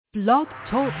Blog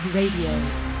Talk Radio.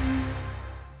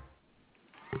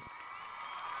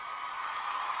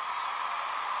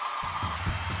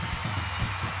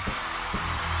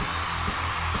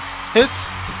 It's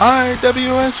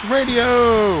IWS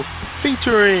Radio,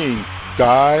 featuring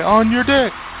Guy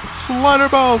Ahnurdyck,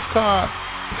 Sliderballs Cock,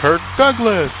 Kirk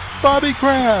Douglas, Bobby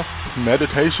Kraft,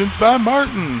 Meditations by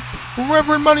Martin,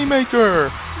 Reverend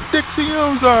Moneymaker, Dixie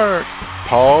Ozark,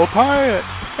 Paul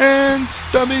Piatt, and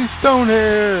Stubby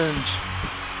Stonehenge.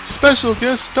 Special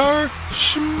guest star,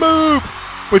 Schmoop,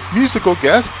 with musical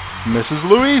guest, Mrs.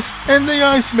 Louise and the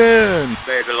Iceman.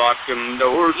 Baby, lock them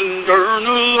doors and turn the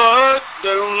lights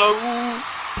down low.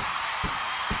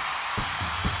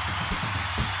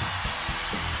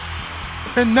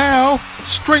 And now,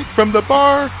 straight from the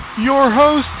bar, your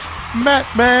hosts,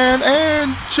 Matt-Man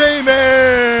and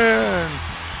Jayman.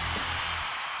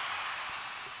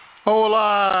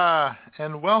 Hola,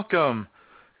 and welcome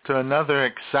to another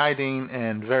exciting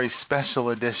and very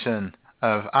special edition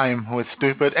of I'm With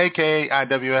Stupid, a.k.a.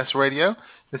 IWS Radio.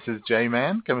 This is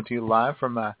Jayman, coming to you live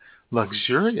from my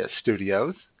luxurious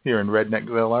studios here in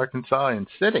Redneckville, Arkansas, and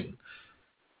sitting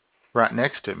right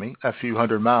next to me, a few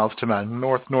hundred miles to my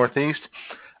northeast,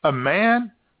 a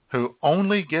man who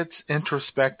only gets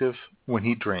introspective when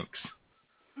he drinks.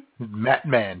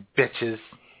 Matt-Man, bitches.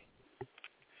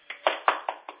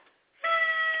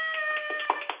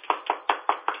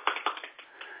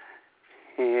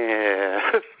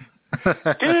 Yeah.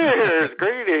 Cheers,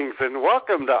 greetings, and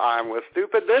welcome to I'm With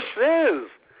Stupid. This is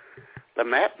the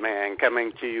Matt-Man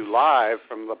coming to you live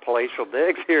from the Palatial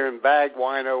Digs here in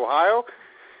Bagwine, Ohio.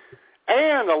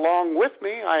 And along with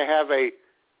me, I have a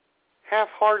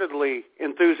half-heartedly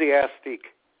enthusiastic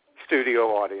studio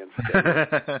audience.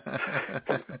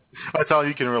 That's all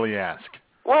you can really ask.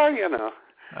 Well, you know,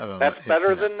 that's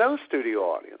better than no studio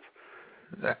audience.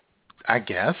 I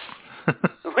guess.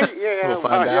 Yeah, we'll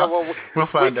find out. We'll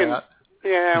find out.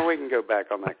 Yeah, we can go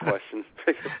back on that question.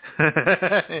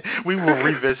 We will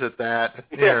revisit that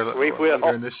Yes, we will.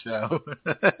 later in the show.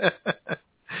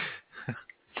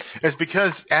 It's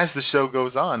because as the show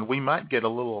goes on, we might get a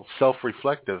little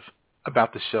self-reflective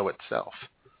about the show itself.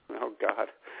 Oh, God.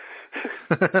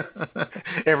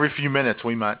 Every few minutes,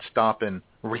 we might stop and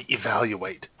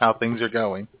reevaluate how things are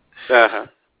going. Uh-huh.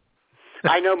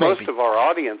 I know most of our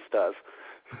audience does.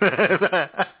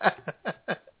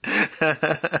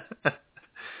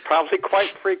 Probably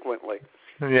quite frequently.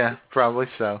 Yeah, probably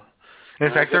so.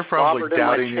 In fact, they're probably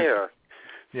doubting it.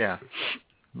 Yeah,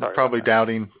 they're probably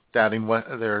doubting what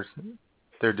their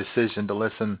decision to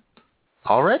listen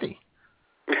already.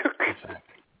 In fact.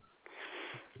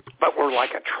 But we're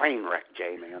like a train wreck,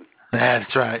 J-Man.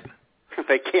 That's right.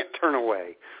 They can't turn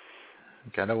away.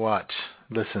 Gotta watch,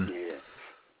 listen, yeah.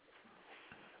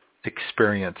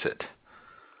 Experience it.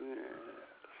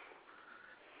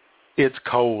 It's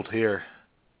cold here.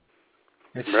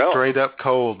 It's straight up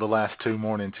cold the last 2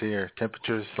 mornings here.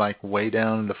 Temperatures like way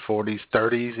down in the 40s,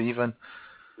 30s even.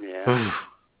 Yeah. Ooh.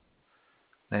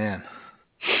 Man.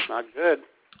 Not good.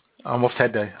 Almost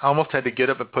had to get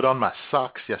up and put on my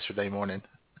socks yesterday morning.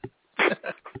 And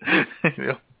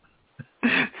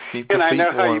I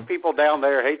know how you people down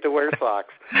there hate to wear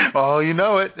socks. Oh, you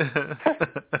know it.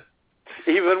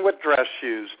 Even with dress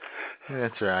shoes.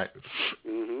 That's right.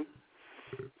 Mhm.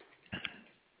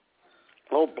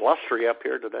 A little blustery up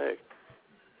here today.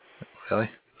 Really?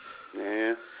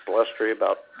 Yeah, blustery,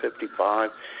 about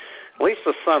 55. At least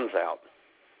the sun's out.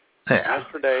 Yeah.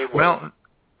 Yesterday was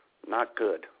not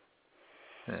good.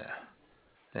 Yeah.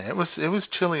 It was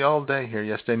chilly all day here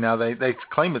yesterday. Now they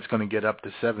claim it's going to get up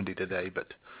to 70 today,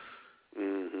 but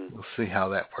we'll see how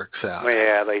that works out.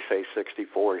 Yeah, they say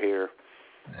 64 here.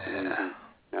 Yeah.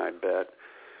 I bet.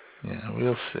 Yeah,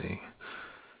 we'll see.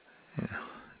 Yeah.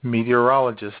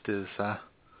 Meteorologist is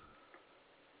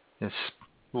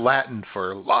Latin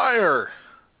for liar.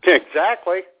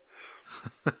 Exactly.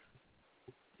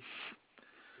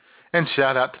 And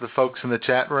shout out to the folks in the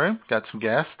chat room. Got some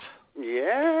guests.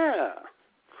 Yeah.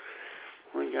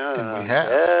 We got a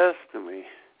guest, and we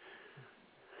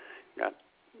got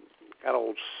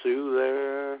old Sue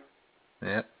there.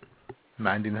 Yep.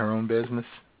 Minding her own business.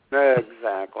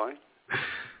 Exactly.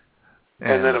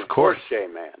 And then, of course,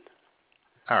 J-Man.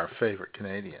 Our favorite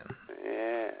Canadian.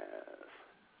 Yes.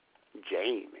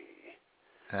 Jamie.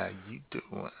 How you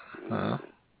doing? Huh?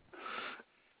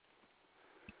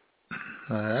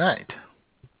 All right.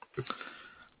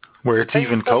 Where it's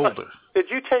even colder. Did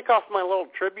you take off my little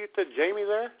tribute to Jamie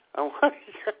there? I want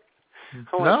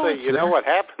to say, you know what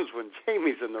happens when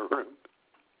Jamie's in the room.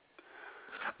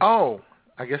 Oh,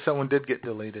 I guess that one did get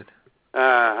deleted.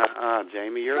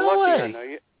 Jamie, you're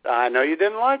lucky. I know you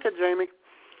didn't like it, Jamie.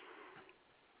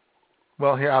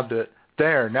 Well, here, I'll do it.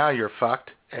 There, now you're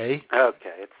fucked, eh?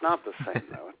 Okay, it's not the same,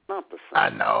 though. It's not the same. I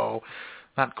know.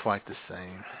 Not quite the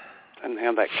same. Doesn't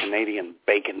have that Canadian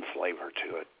bacon flavor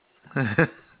to it.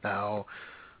 No.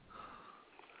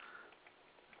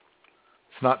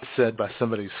 It's not said by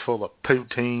somebody who's full of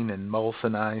poutine and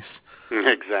Molson ice.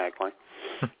 Exactly.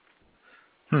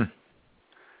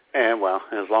 And, well,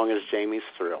 as long as Jamie's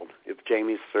thrilled. If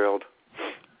Jamie's thrilled,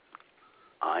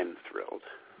 I'm thrilled.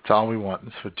 That's all we want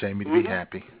is for Jamie to be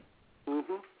happy.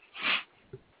 Mm-hmm.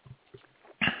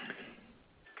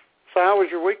 So how was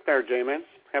your week there, J-Man?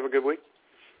 Have a good week?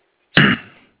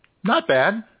 Not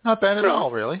bad. Not bad at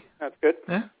all, really. That's good.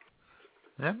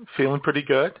 Yeah, feeling pretty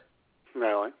good.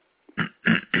 Really?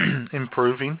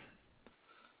 Improving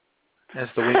as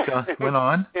the week went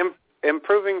on.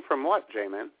 Improving from what,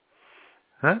 J-Man?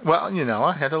 Huh? Well,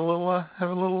 I had a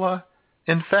little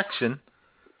infection.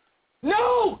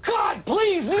 No! God,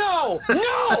 please, no!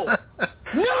 No!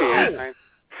 No!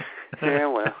 Yeah,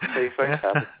 well, these things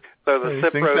happen. So the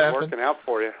SIP road's working out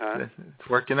for you, huh? It's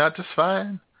working out just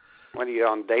fine. What, are you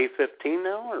on day 15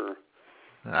 now, or?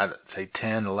 I'd say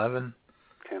 10, 11.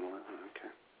 10, 11, okay.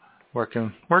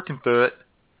 Working through it.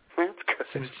 That's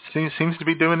good. Seems to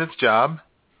be doing its job.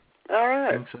 All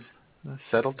right. Seems to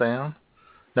settle down.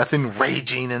 Nothing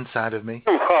raging inside of me.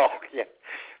 Oh, yeah.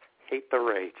 Hate the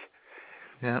rage.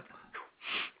 Yeah.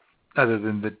 Other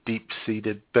than the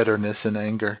deep-seated bitterness and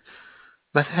anger.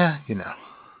 But, Well,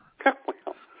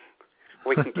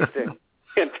 we can get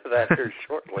into that here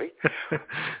shortly.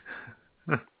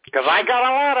 Because I got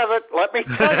a lot of it. Let me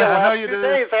tell you, the last 2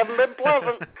 days haven't been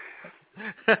pleasant.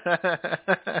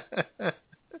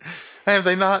 Have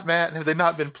they not, Matt? Have they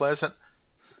not been pleasant?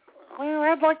 Well,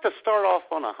 I'd like to start off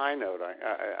on a high note.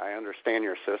 I understand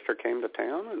your sister came to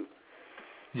town. And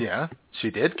yeah, she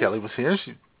did. Kelly was here.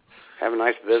 She have a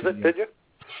nice visit, did you?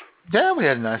 Yeah, we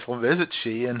had a nice little visit.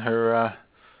 She and her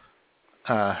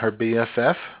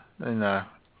BFF and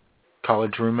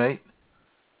college roommate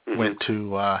went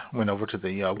over to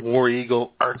the War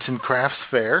Eagle Arts and Crafts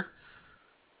Fair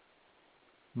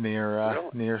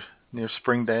near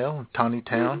Springdale,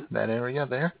 Tawnytown, that area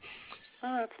there.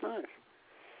 Oh, that's nice.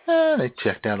 They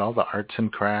checked out all the arts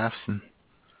and crafts and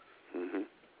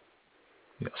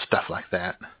stuff like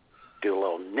that. Do a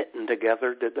little knitting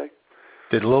together, did they?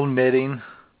 Did a little knitting.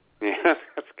 Yeah,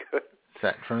 that's good.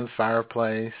 Sat in front of the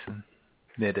fireplace and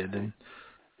knitted and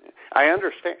I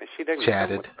understand. She didn't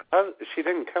chatted. She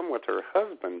didn't come with her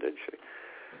husband, did she?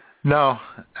 No,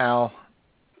 Al.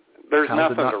 There's Al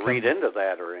nothing to read into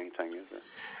that or anything, is there?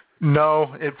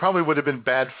 No, it probably would have been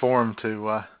bad form to,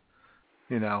 well,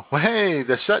 hey,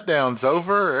 the shutdown's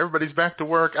over. Everybody's back to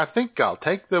work. I think I'll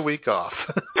take the week off.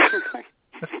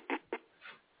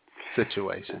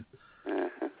 Situation.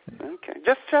 Okay,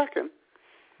 just checking.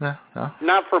 No.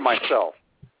 Not for myself.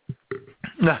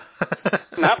 No.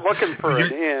 Not looking for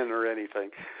an in or anything.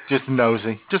 Just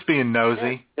nosy. Just being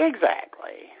nosy. Yeah,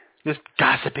 exactly. Just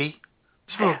gossipy.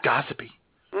 Just a little gossipy.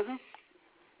 Mm-hmm.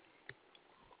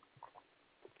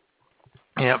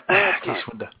 Yep. Just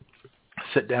wanted to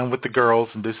sit down with the girls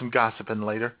and do some gossiping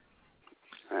later.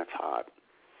 That's hot.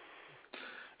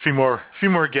 A few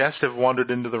more guests have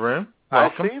wandered into the room.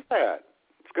 Welcome. I see that.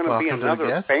 It's going to be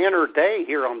another banner day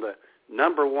here on the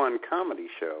 #1 comedy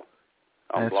show.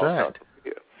 That's right.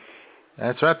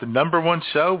 That's right. The #1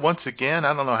 show once again.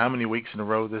 I don't know how many weeks in a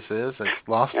row this is. I've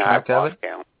lost track of it.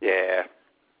 Count. Yeah.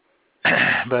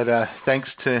 But thanks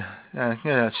to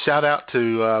shout out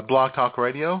to Blog Talk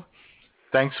Radio.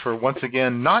 Thanks for once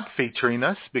again not featuring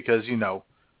us because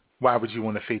why would you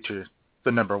want to feature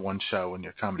the #1 show in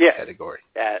your comedy category?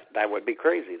 That would be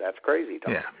crazy. That's crazy.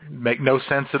 Yeah, make no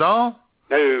sense at all.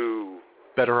 No.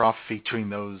 Better off featuring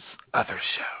those other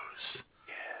shows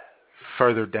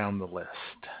further down the list.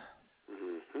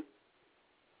 Mm-hmm.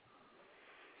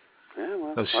 Yeah,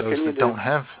 well, those shows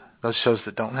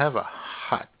that don't have a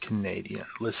hot Canadian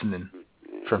listening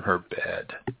from her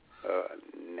bed.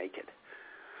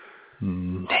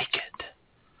 Naked.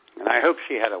 And I hope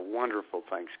she had a wonderful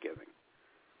Thanksgiving.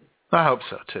 I hope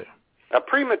so, too. A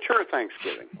premature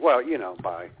Thanksgiving. Well,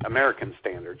 by American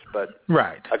standards, but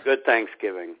right. A good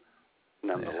Thanksgiving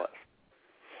nonetheless. Yeah.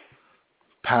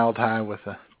 Piled high with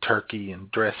a turkey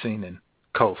and dressing and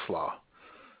coleslaw.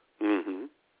 Mm-hmm.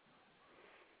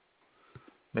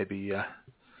 Maybe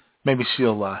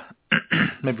she'll,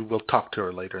 maybe we'll talk to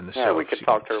her later in the show. Yeah, we could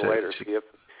talk to her later.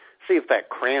 See if that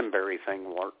cranberry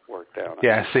thing worked out.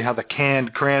 Yeah, see how the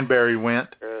canned cranberry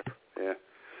went. Yeah.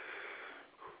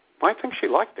 Well, I think she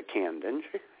liked the canned, didn't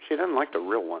she? She didn't like the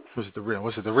real ones. Was it the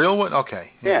real one?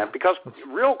 Okay. Yeah, because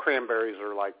real cranberries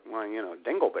are like,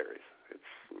 dingleberries. It's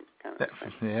kind of the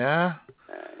same. Yeah.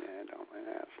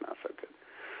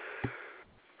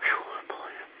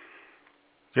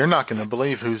 You're not going to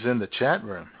believe who's in the chat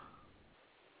room.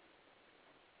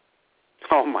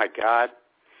 Oh, my God.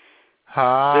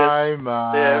 Hi,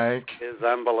 Mike. This is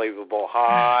unbelievable.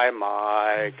 Hi,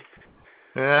 Mike.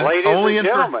 Yeah, ladies and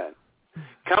gentlemen,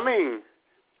 coming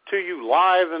to you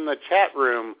live in the chat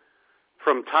room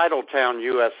from Titletown,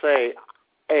 USA,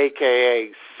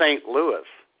 a.k.a. St. Louis,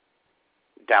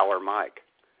 Dower Mike.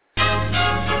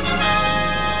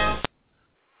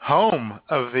 Home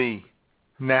of the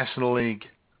National League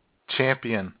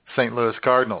champion St. Louis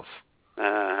Cardinals,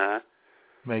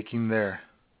 making their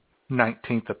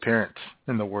 19th appearance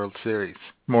in the World Series,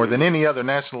 more than any other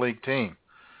National League team.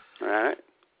 All right.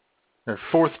 Their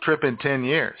fourth trip in 10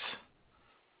 years.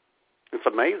 It's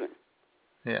amazing.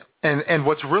 Yeah, and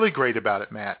what's really great about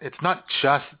it, Matt, it's not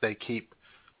just that they keep,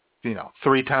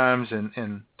 3 times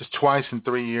and just twice in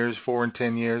 3 years, 4 in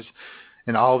 10 years,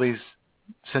 and all these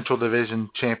Central Division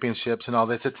championships and all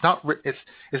this. It's not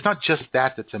just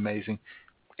that that's amazing.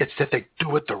 It's that they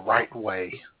do it the right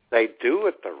way. They do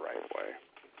it the right way.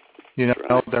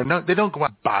 They don't go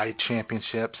out and buy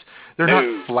championships. They're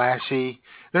not flashy.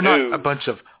 They're not a bunch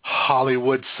of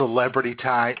Hollywood celebrity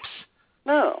types.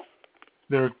 No.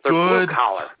 They're blue good.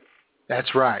 collar.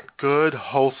 That's right. Good,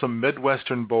 wholesome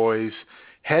Midwestern boys,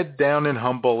 head down and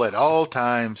humble at all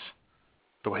times,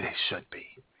 the way they should be.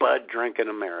 Bud drinking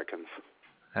Americans.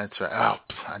 That's right. Oh,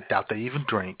 I doubt they even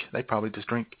drink. They probably just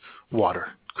drink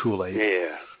water, Kool-Aid.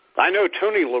 Yeah. I know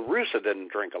Tony La Russa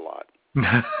didn't drink a lot.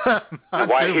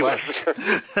 Why he was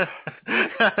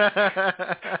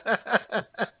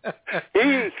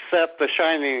he set the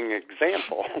shining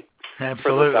example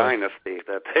for the dynasty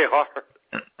that they are.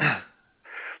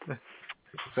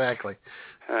 Exactly.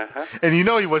 Uh-huh. And he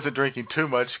wasn't drinking too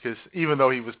much because even though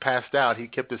he was passed out, he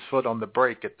kept his foot on the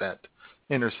brake at that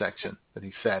intersection that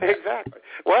he sat at. Exactly.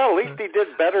 Well, at least he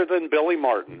did better than Billy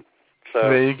Martin. So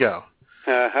there you go.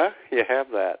 You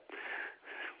have that.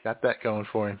 Got that going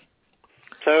for him.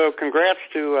 So congrats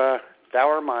to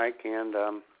Dower Mike and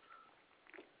the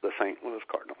St. Louis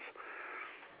Cardinals.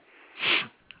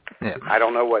 Yeah. I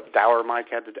don't know what Dower Mike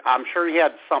had to do. I'm sure he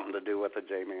had something to do with it,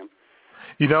 J-Man.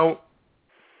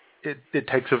 It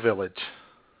takes a village.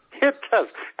 It does.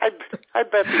 I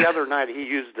bet the other night he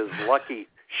used his lucky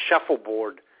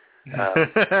shuffleboard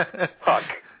puck.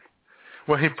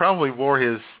 Well, he probably wore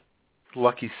his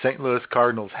lucky St. Louis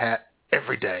Cardinals hat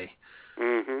every day.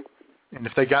 Mm-hmm. And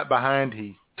if they got behind,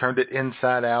 he turned it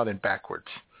inside out and backwards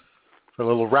for a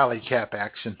little rally cap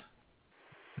action.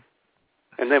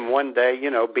 And then one day,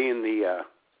 being the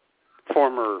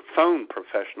former phone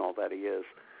professional that he is,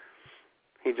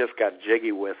 he just got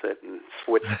jiggy with it and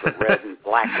switched the red and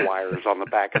black wires on the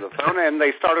back of the phone, and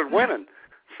they started winning.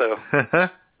 So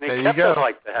they kept it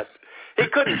like that. He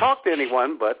couldn't talk to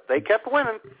anyone, but they kept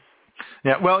winning.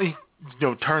 Yeah, well, he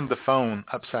turned the phone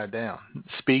upside down,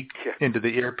 speak into the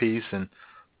earpiece, and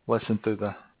listen through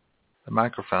the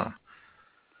microphone.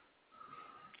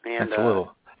 And it's a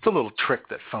little trick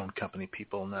that phone company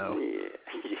people know. Yeah.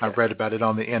 I read about it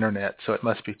on the internet, so it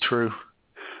must be true.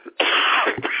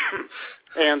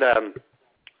 And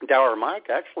Dower Mike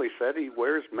actually said he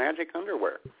wears magic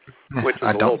underwear, which is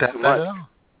I a don't little too that much.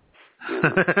 At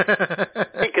all.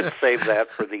 He could save that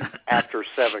for the after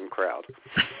 7 crowd.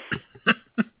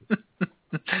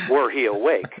 Were he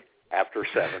awake after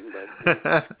 7?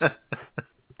 But...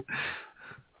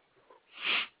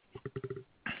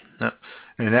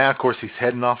 And now, of course, he's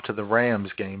heading off to the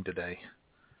Rams game today.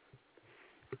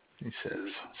 He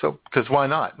says so because why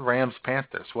not?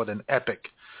 Rams-Panthers. What an epic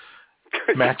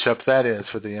matchup that is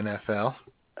for the NFL.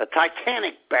 A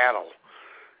titanic battle,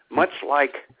 much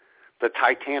like the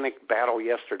titanic battle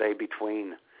yesterday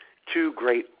between two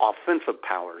great offensive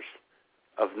powers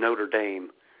of Notre Dame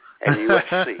and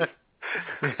USC.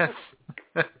 Yes.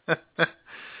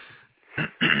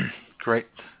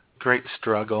 Great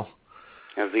struggle.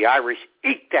 As the Irish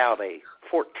eked out a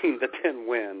 14-10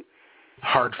 win.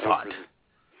 Hard fought.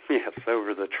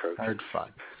 Over the trophy. Hard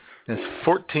fought. It's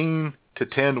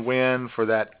 14-10 win for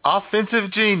that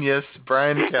offensive genius,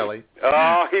 Brian Kelly.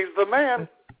 Oh, he's the man.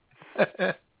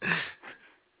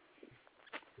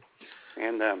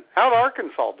 And how'd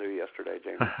Arkansas do yesterday,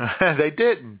 James? They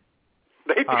didn't.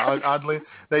 They did. Oddly,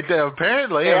 they did.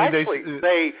 Apparently,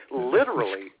 they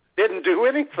literally didn't do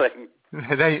anything.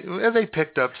 They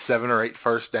picked up 7 or 8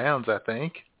 first downs, I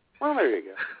think. Well, there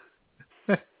you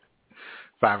go.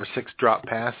 5 or 6 drop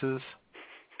passes,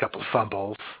 a couple of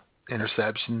fumbles,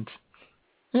 interceptions.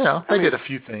 They did a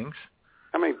few things.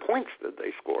 How many points did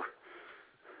they score?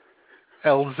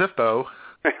 El Zippo.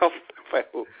 El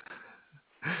Zippo.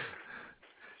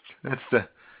 That's the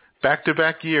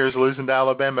back-to-back years losing to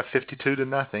Alabama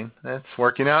 52-0. That's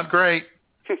working out great.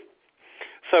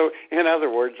 So, in other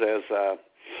words, as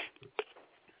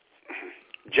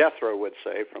Jethro would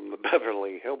say from the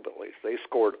Beverly Hillbillies, they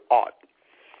scored aught.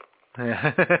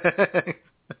 Yeah.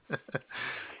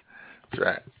 That's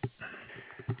right.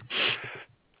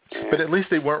 But at least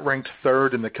they weren't ranked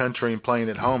third in the country and playing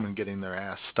at home and getting their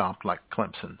ass stomped like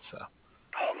Clemson. So.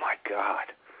 Oh, my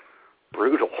God.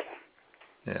 Brutal.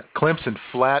 Yeah, Clemson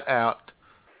flat out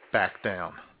backed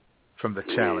down from the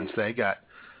challenge. They got,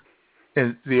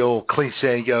 and the old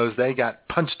cliche goes, they got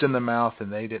punched in the mouth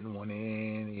and they didn't want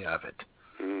any of it.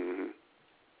 Mm-hmm.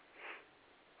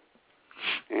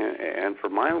 And for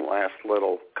my last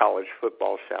little college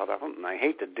football shout out, and I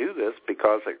hate to do this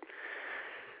because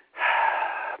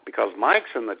Mike's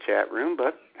in the chat room,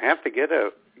 but I have to give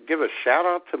a shout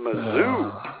out to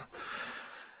Mizzou.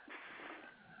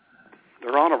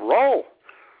 They're on a roll.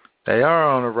 They are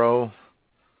on a roll.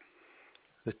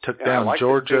 They took down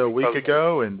Georgia a week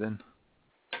ago and then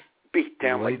beat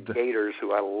down the Gators,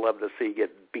 who I love to see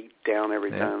get beat down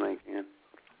every time they can.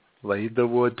 Laid the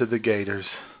wood to the Gators.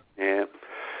 Yeah.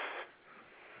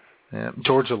 Yeah.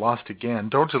 Georgia lost again.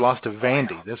 Georgia lost to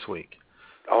Vandy this week.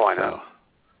 Oh, I know.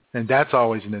 And that's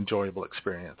always an enjoyable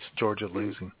experience, Georgia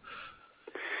losing.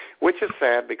 Which is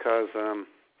sad because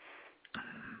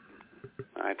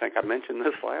I think I mentioned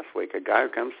this last week. A guy who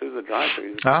comes through the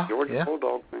drive-thru, he's a Georgia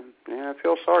Bulldog fan. Yeah, I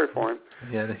feel sorry for him.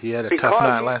 Yeah, he had a tough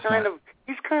night last night.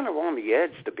 He's kind of on the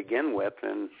edge to begin with,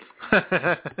 and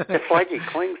it's like he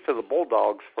clings to the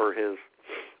Bulldogs for his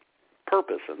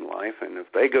purpose in life, and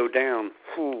if they go down,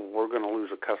 we're going to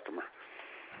lose a customer.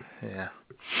 Yeah.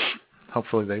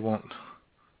 Hopefully they won't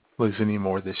lose any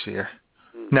more this year,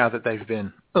 now that they've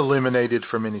been eliminated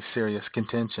from any serious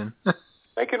contention.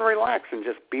 They can relax and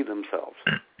just be themselves.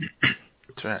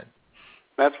 That's right.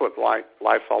 That's what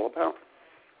life's all about.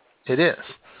 It is.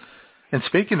 And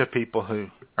speaking of people who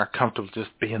are comfortable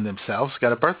just being themselves,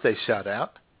 got a birthday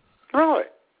shout-out. Really?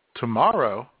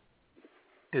 Tomorrow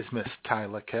is Miss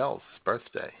Tyler Kell's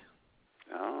birthday.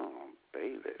 Oh,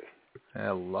 baby.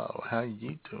 Hello. How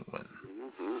you doing?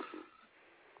 Mm-hmm.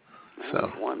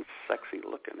 So, one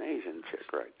sexy-looking Asian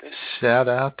chick right there. Shout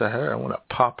out to her. I want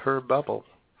to pop her bubble.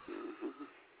 Mm-hmm.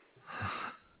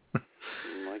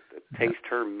 Like to taste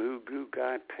her moo goo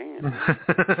guy pants.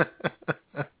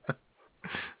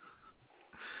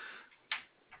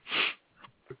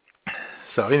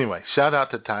 So anyway, shout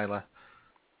out to Tyler.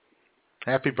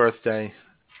 Happy birthday.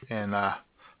 And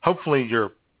hopefully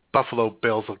your Buffalo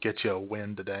Bills will get you a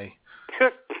win today.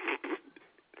 I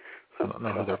don't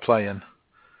know who they're playing.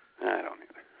 I don't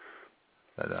either.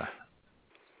 But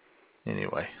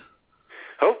anyway.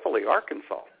 Hopefully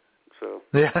Arkansas. So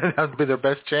yeah, that would be their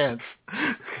best chance.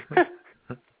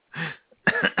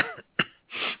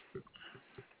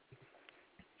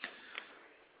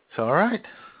 So, all right.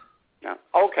 Yeah.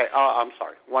 Okay, I'm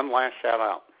sorry. One last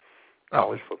shout-out.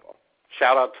 College football.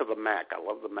 Shout-out to the MAC. I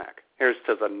love the MAC. Here's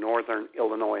to the Northern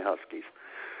Illinois Huskies.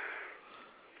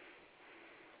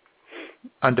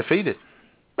 Undefeated.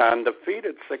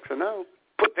 Undefeated, 6-0.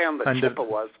 Put down the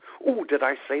Chippewas. Ooh, did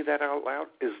I say that out loud?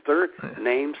 Is their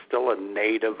name still a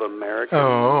Native American?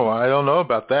 Oh, I don't know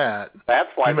about that. That's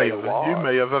why they lost. You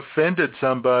may have offended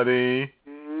somebody.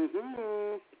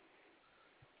 Mm-hmm.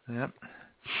 Yep.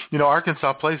 You know,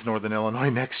 Arkansas plays Northern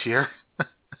Illinois next year.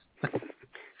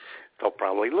 They'll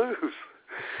probably lose.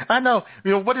 I know.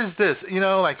 You know, what is this? You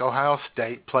know, like Ohio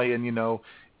State playing, you know,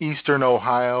 Eastern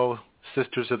Ohio,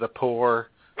 Sisters of the Poor.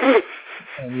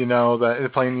 And, you know, they're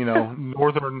playing, you know,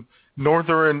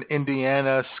 Northern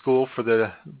Indiana School for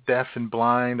the Deaf and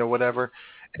Blind or whatever.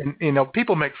 And, you know,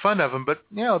 people make fun of them, but,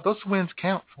 you know, those wins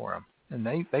count for them. And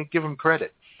they give them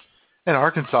credit. And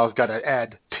Arkansas has got to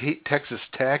add Texas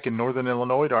Tech and Northern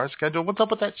Illinois to our schedule. What's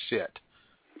up with that shit?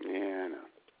 Yeah, I know.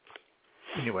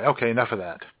 Anyway, okay, enough of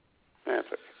that. That's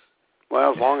it.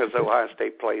 Well, as long as Ohio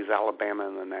State plays Alabama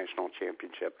in the national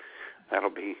championship,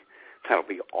 that'll be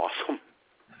awesome.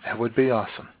 That would be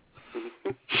awesome.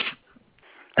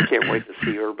 I can't wait to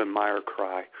see Urban Meyer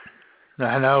cry.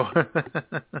 I know.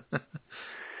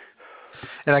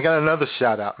 And I got another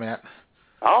shout-out, Matt.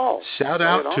 Oh.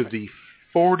 Shout-out to the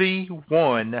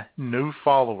 41 new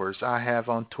followers I have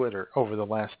on Twitter over the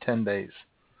last 10 days.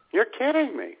 You're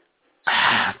kidding me.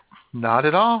 Not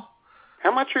at all.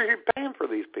 How much are you paying for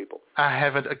these people? I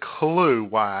haven't a clue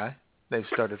why they've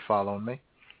started following me.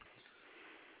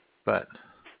 But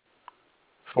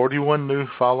 41 new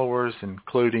followers,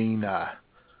 including,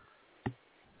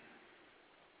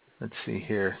 let's see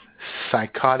here,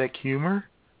 Psychotic Humor,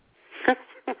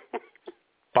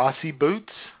 Bossy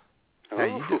Boots, how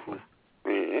you doing?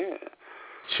 Yeah.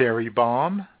 Cherry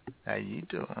Bomb, how you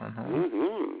doing? Huh?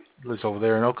 Mm-hmm. lives over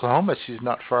there in Oklahoma. She's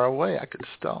not far away. I could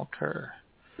stalk her.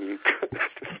 You could.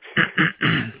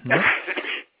 Yep.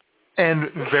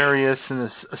 And various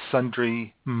and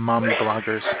sundry mommy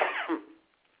bloggers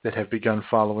that have begun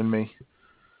following me.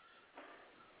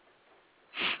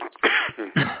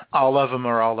 All of them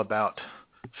are all about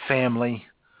family,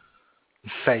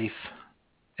 faith,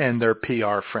 and they're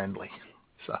PR friendly.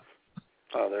 So.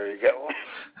 Oh, there you go.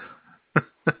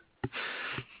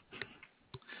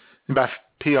 And by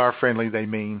PR friendly, they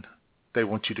mean they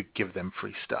want you to give them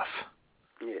free stuff.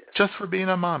 Yeah. Just for being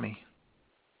a mommy.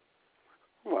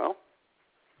 Well.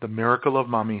 The miracle of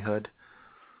mommyhood.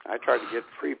 I tried to get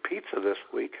free pizza this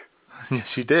week. Yes,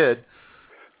 you did.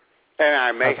 And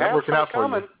I may How's that have working some out for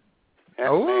coming. you?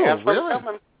 Oh, really?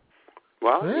 Coming.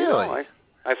 Well, really? you know,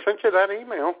 I sent you that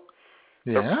email.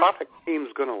 Yeah. The profit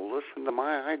team's going to listen to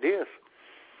my ideas.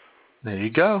 There you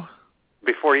go.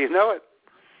 Before you know it,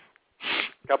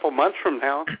 a couple months from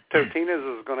now,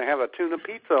 Totino's is going to have a tuna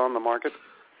pizza on the market.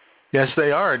 Yes,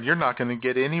 they are, and you're not going to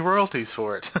get any royalties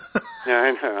for it. Yeah,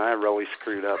 I know. I really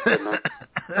screwed up, didn't I?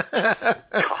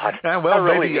 God, well, I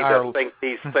really maybe need to think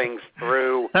these things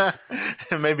through.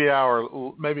 maybe our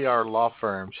law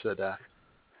firm should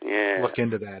look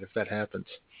into that if that happens.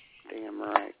 Damn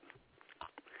right.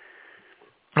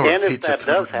 Or and if pizza that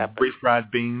does happen,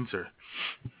 refried beans or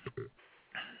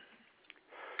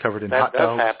covered in hot dogs. If that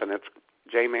does happen,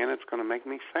 Jayman, it's going to make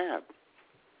me sad.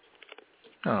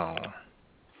 Oh.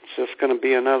 It's just going to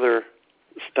be another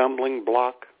stumbling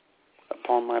block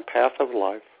upon my path of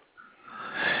life.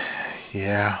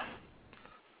 Yeah.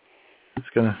 It's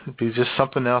going to be just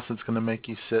something else that's going to make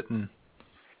you sit and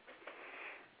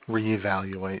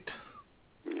reevaluate.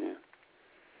 Yeah.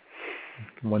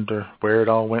 Wonder where it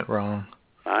all went wrong.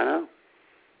 I know.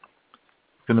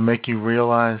 It's going to make you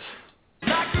realize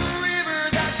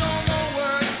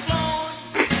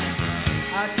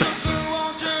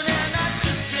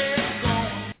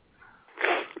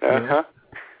uh-huh.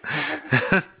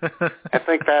 I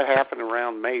think that happened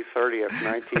around May 30th,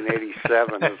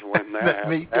 1987 is when that happened.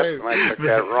 Me That's too. when I took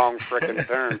that wrong frickin'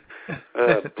 turn.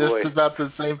 Oh, boy. Just about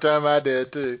the same time I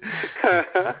did, too.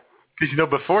 Because,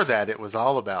 before that, it was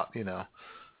all about,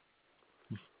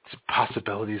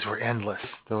 possibilities were endless.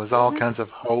 There was all kinds of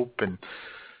hope and,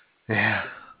 yeah.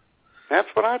 That's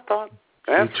what I thought.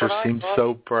 The future seemed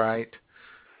so bright.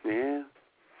 Yeah.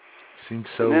 Seemed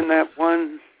so and then that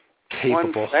one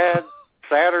sad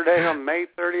Saturday on May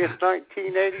 30th,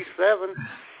 1987,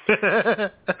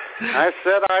 I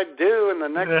said I do, and the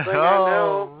next thing I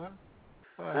know,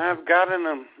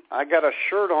 I got a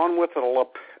shirt on with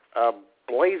a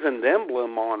blazoned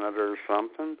emblem on it or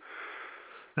something.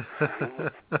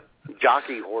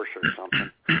 Jockey horse or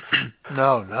something.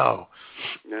 No.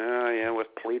 Yeah, with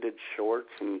pleated shorts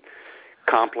and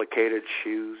complicated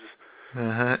shoes.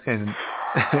 And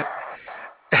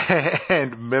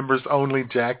and members-only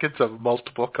jackets of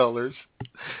multiple colors.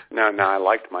 No, I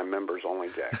liked my members-only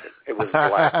jacket. It was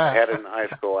black. I had it in high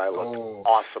school. I looked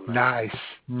awesome. Nice.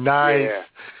 Yeah,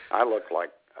 I looked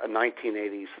like a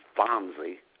 1980s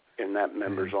Fonzie in that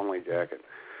members-only jacket.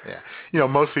 Yeah.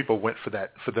 Most people went for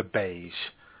the beige,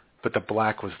 but the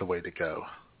black was the way to go.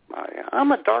 Oh, yeah.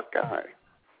 I'm a dark guy.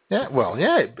 Yeah, well,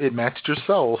 it matched your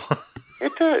soul.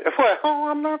 It did. Well,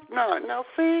 I'm not. No,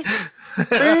 see?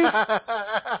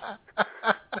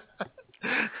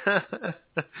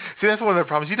 See, that's one of the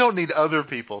problems. You don't need other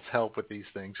people's help with these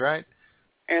things, right?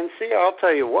 And see, I'll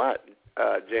tell you what,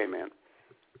 Jayman.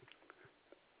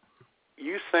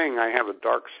 You saying I have a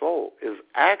dark soul is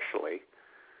actually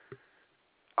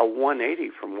a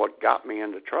 180 from what got me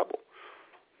into trouble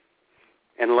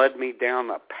and led me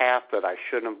down a path that I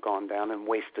shouldn't have gone down and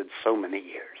wasted so many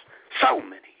years. So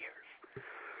many years.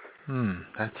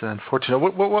 That's unfortunate.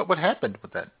 What happened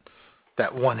with that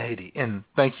 180? And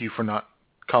thank you for not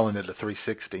calling it a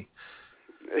 360.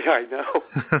 Yeah, I know.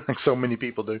 Like so many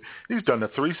people do. He's done a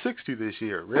 360 this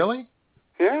year. Really?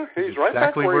 Yeah, he's right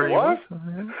back where he was.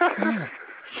 Yeah.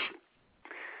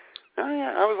 Oh,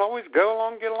 yeah, I was always go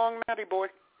along, get along, Matty boy.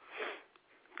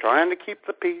 Trying to keep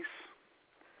the peace.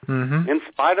 Mm-hmm. In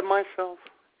spite of myself.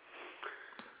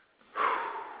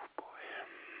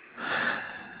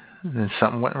 And then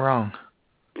something went wrong.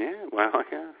 Yeah,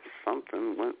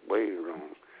 something went way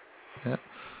wrong. Yeah.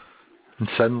 And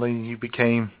suddenly you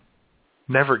became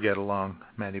never get along,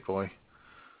 Matty boy.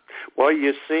 Well,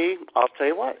 you see, I'll tell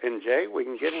you what, and Jay, we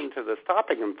can get into this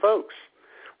topic, and folks,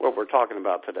 what we're talking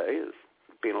about today is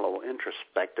being a little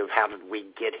introspective. How did we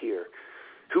get here?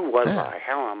 Who was I?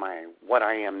 How am I? What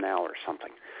I am now, or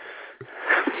something.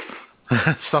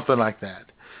 Something like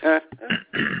that.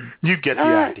 You get the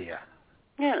idea.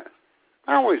 Yeah.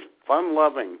 I'm always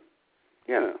fun-loving,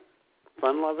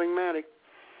 fun-loving Maddie.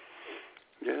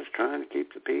 Just trying to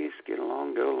keep the peace, get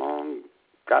along, go along.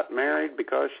 Got married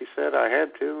because she said I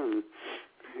had to, and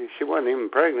she wasn't even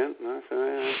pregnant. And I said,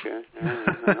 okay.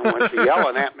 I don't want you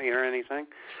yelling at me or anything.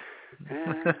 I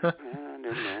did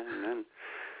that. And then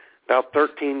about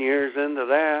 13 years into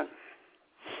that,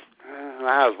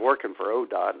 I was working for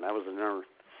ODOT, and I was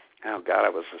I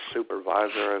was a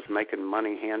supervisor. I was making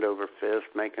money hand over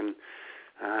fist, making,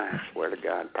 I swear to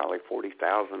God, probably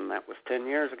 $40,000. That was 10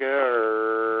 years ago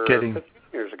or 15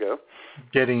 years ago.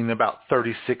 Getting about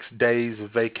 36 days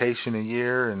of vacation a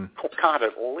year, and oh God,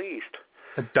 at least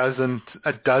a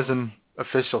dozen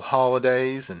official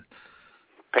holidays, and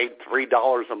paid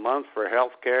 $3 a month for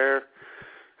health care.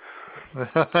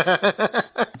 But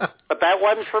that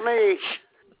wasn't for me.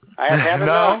 I had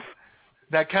enough.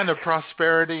 That kind of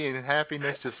prosperity and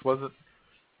happiness just wasn't.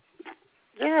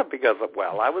 Yeah, because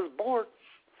I was bored.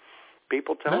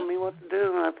 People telling me what to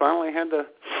do, and I finally had to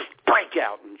break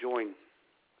out and join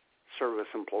Service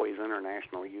Employees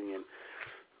International Union,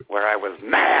 where I was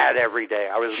mad every day.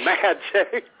 I was mad,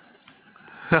 Jay.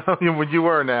 Well, you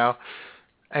were now.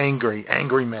 Angry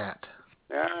Matt.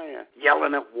 Yeah.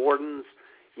 Yelling at wardens,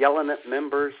 yelling at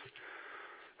members.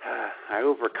 I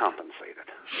overcompensated.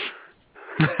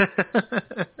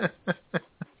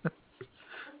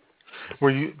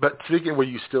 Were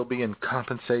you still being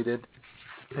compensated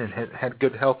and had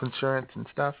good health insurance and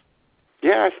stuff?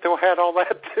 Yeah, I still had all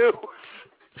that too.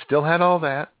 Still had all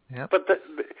that. Yeah. But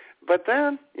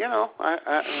then,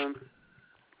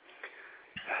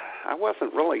 I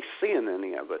wasn't really seeing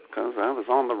any of it because I was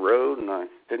on the road and I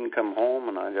didn't come home,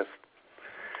 and I just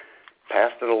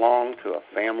passed it along to a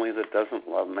family that doesn't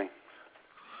love me.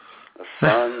 A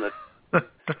son that.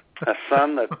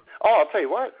 Oh, I'll tell you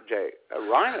what, Jay.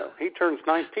 Rhino. He turns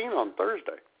 19 on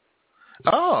Thursday.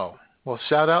 Oh, well,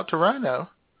 shout out to Rhino.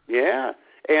 Yeah,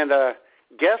 and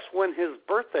guess when his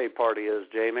birthday party is,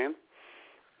 Jayman?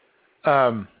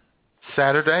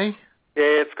 Saturday.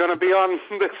 It's going to be on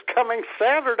this coming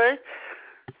Saturday.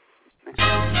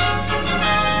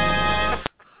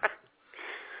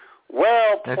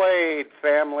 Well played,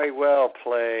 family. Well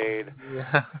played.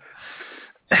 Yeah.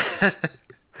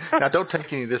 Now, don't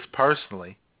take any of this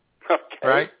personally. Okay.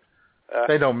 Right?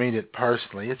 They don't mean it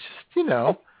personally. It's just,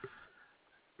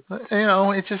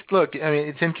 it's just, look, I mean,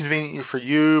 it's inconvenient for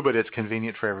you, but it's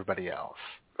convenient for everybody else.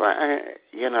 Right.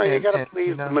 You got to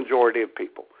please the majority of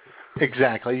people.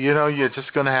 Exactly. You're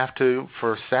just going to have to,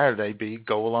 for Saturday,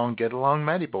 go along, get along,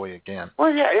 Matty Boy again.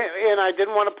 Well, yeah, and I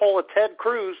didn't want to pull a Ted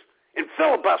Cruz and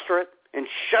filibuster it and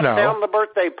shut down the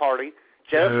birthday party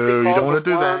just because you don't want to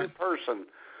do one that. person.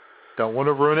 Don't want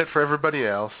to ruin it for everybody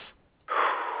else.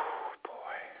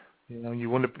 Boy. You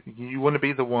want to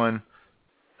be the one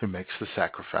who makes the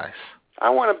sacrifice. I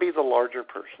want to be the larger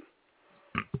person.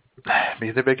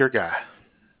 Be the bigger guy.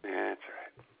 That's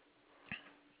right.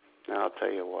 Now, I'll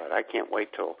tell you what, I can't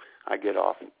wait till I get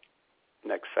off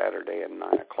next Saturday at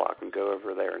 9 o'clock and go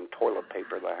over there and toilet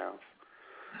paper the house.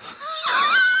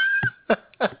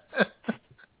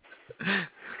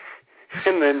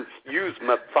 And then use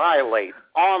methylate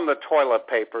on the toilet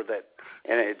paper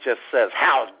and it just says,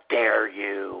 "How dare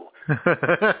you?"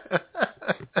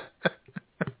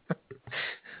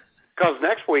 Because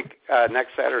next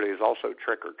Saturday is also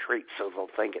trick or treat, so they'll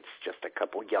think it's just a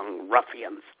couple young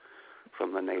ruffians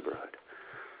from the neighborhood.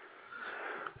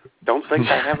 Don't think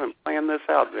I haven't planned this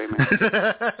out, Jamie.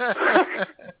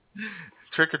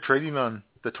 Trick or treating on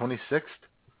the 26th?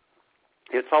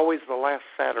 It's always the last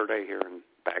Saturday here in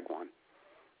Bagwan.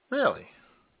 Really?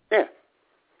 Yeah.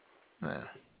 Yeah.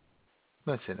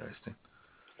 That's interesting.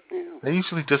 Yeah. They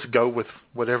usually just go with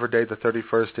whatever day the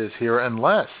 31st is here,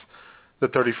 unless the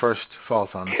 31st falls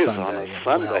on Sunday. On a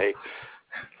Sunday.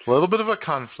 Well, a little bit of a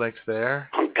conflict there.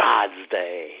 On God's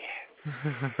day.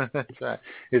 That's right.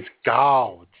 It's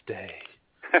God's day.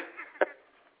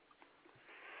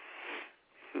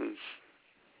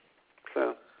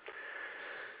 So,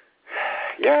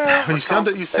 yeah. You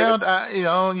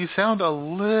sound a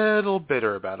little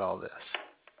bitter about all this.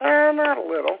 Not a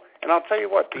little. And I'll tell you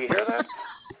what. Do you hear that?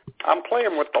 I'm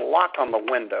playing with the lock on the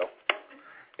window.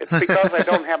 It's because I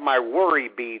don't have my worry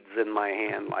beads in my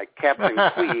hand like Captain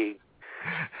Queeg.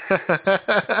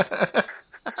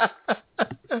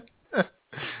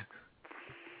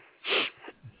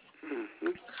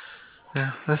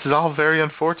 Yeah, this is all very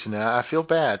unfortunate. I feel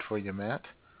bad for you, Matt.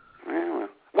 Yeah,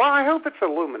 well, I hope it's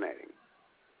illuminating.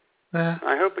 Yeah.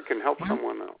 I hope it can help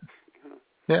someone else.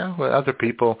 Yeah, well, other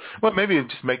people. Well, maybe it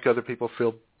just make other people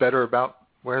feel better about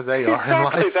where they are in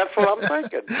life. Exactly, that's what I'm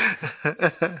thinking.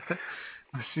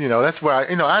 That's why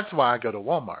I go to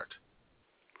Walmart.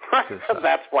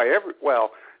 That's why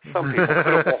Some people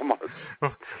go to Walmart.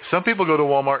 Some people go to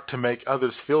Walmart to make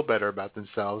others feel better about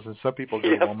themselves, and some people go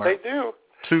to Walmart they do.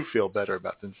 to feel better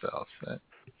about themselves. Right?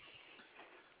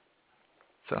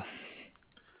 So,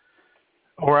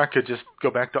 or I could just go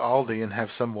back to Aldi and have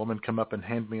some woman come up and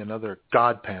hand me another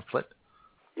God pamphlet.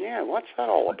 Yeah, what's that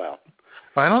all about?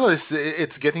 I don't know.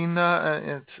 It's getting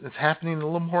it's happening a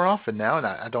little more often now, and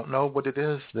I don't know what it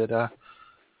is that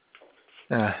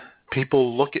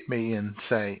people look at me and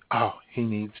say, "Oh, he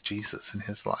needs Jesus in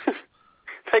his life."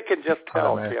 They can just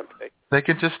tell, can't they? They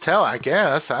can just tell. I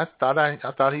guess. I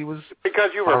thought he was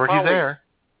because you were already there.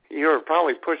 You were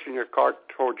probably pushing your cart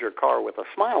towards your car with a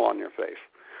smile on your face.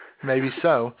 Maybe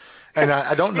so, and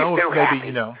I don't know if maybe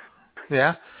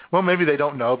yeah. Well, maybe they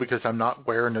don't know because I'm not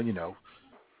wearing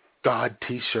God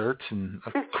T-shirts and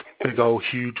a big old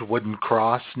huge wooden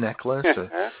cross necklace.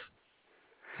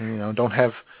 Or, don't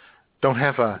have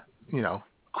a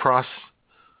cross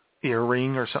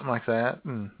earring or something like that,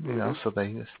 and so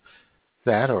they just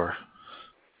that, or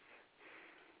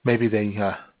maybe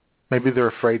they're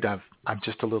afraid I'm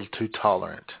just a little too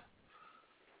tolerant.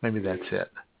 Maybe that's it.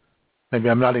 Maybe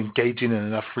I'm not engaging in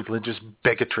enough religious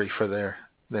bigotry for their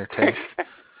taste.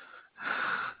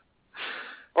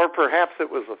 Or perhaps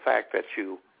it was the fact that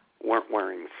you weren't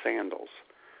wearing sandals.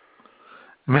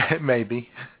 Maybe.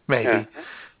 Yeah.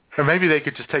 Or maybe they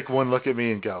could just take one look at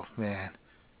me and go, man,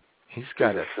 he's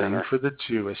got a thing for the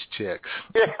Jewish chicks.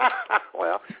 Yeah,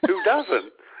 well, who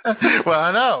doesn't? Well,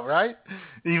 I know, right?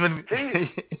 Even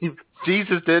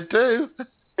Jesus did too.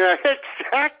 Yeah,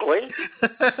 exactly.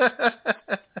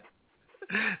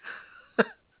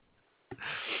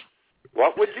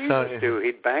 What would Jesus do?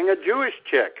 He'd bang a Jewish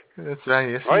chick. That's right.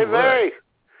 Yes, he would.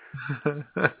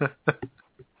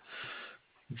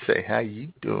 Say, how you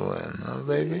doing, oh,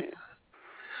 baby?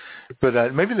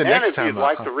 But maybe the next time. And if you'd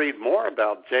like to read more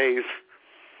about Jay's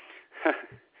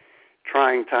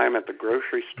trying time at the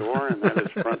grocery store and at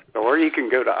his front door, you can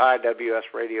go to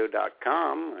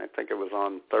iwsradio.com. I think it was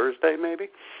on Thursday, maybe.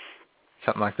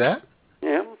 Something like that.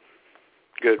 Yeah.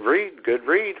 Good read.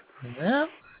 Yeah.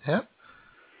 You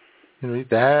can read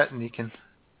that, and you can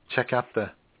check out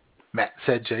the Matt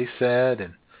Said, Jay Said,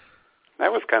 and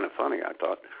that was kind of funny, I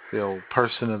thought. The old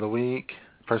Persons of the Week.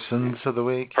 Persons.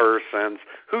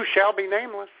 Who shall be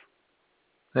nameless.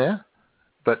 Yeah.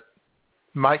 But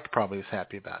Mike probably is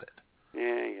happy about it.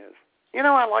 Yeah, he is.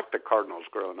 I liked the Cardinals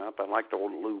growing up. I liked the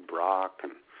old Lou Brock.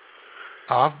 And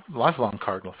I'm a lifelong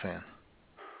Cardinal fan.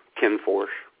 Ken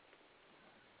Forsch.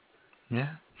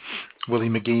 Yeah. Willie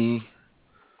McGee.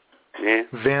 Yeah.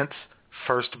 Vince,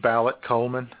 first ballot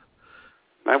Coleman.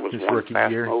 That was his one rookie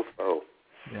fast year. mofo.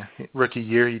 Yeah, rookie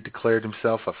year he declared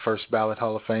himself a first ballot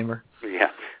Hall of Famer. Yeah.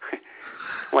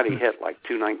 What he hit, like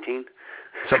 219?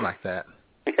 Something like that.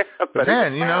 Yeah, but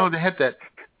then, they had that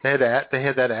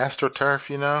AstroTurf,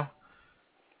 and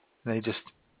they just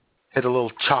hit a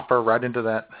little chopper right into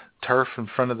that turf in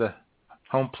front of the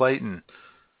home plate and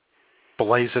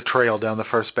blaze a trail down the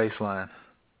first baseline.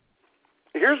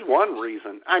 Here's one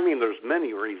reason. I mean, there's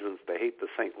many reasons to hate the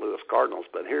St. Louis Cardinals,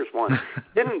 but here's one.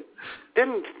 Didn't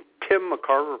Tim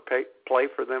McCarver play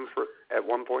for them at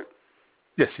one point?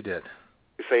 Yes, he did.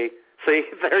 See,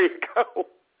 there you go.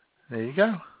 There you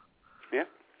go. Yeah.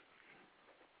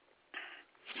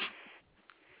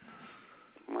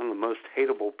 One of the most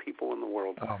hateable people in the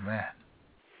world. Oh, man.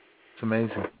 It's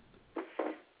amazing.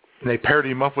 And they paired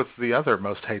him up with the other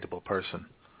most hateable person,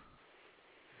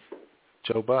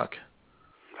 Joe Buck.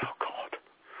 Oh, God.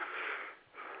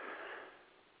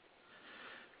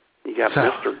 You got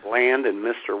Mr. Bland and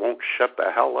Mr. Won't Shut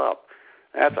the Hell Up.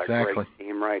 That's a great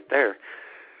team right there.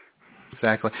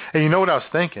 Exactly. And you know what I was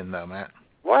thinking, though, Matt?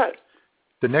 What?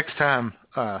 The next time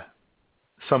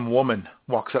some woman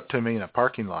walks up to me in a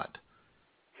parking lot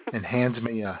and hands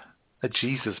me a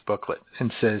Jesus booklet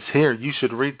and says, here, you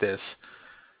should read this,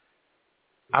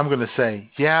 I'm going to say,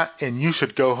 yeah, and you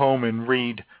should go home and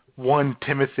read 1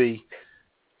 Timothy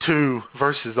 2,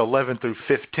 verses 11 through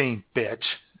 15, bitch.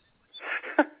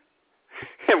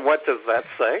 And what does that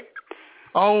say?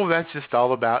 Oh, that's just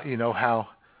all about, how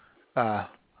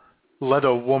let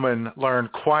a woman learn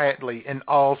quietly in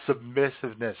all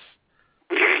submissiveness.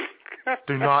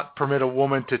 Do not permit a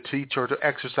woman to teach or to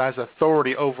exercise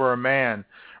authority over a man.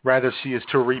 Rather, she is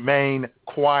to remain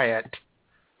quiet.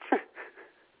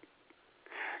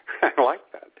 I like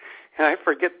that. And I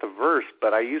forget the verse,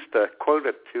 but I used to quote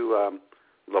it to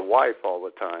the wife all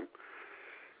the time.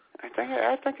 I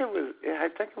think it was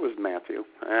Matthew.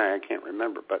 I can't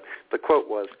remember, but the quote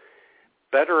was,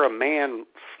 "Better a man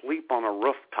sleep on a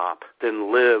rooftop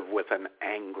than live with an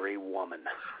angry woman."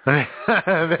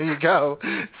 There you go.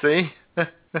 See?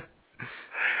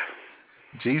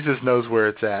 Jesus knows where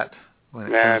it's at when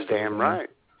it comes to damn right. it comes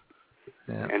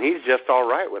to damn right. Yeah. And he's just all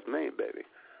right with me, baby.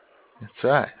 That's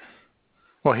right.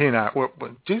 Well, he and I,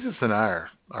 Jesus and I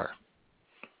are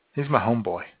he's my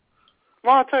homeboy.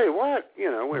 Well, I'll tell you what, we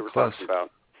were close. talking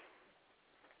about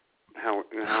how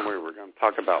we were going to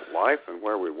talk about life and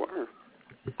where we were.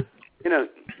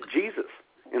 Jesus,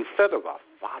 instead of a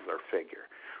father figure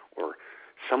or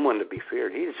someone to be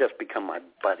feared, he's just become my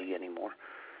buddy anymore.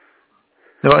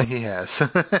 Well, he has.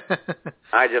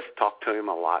 I just talk to him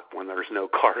a lot when there's no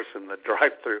cars in the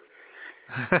drive-thru.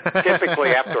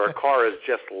 Typically, after a car has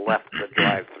just left the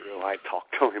drive-thru, I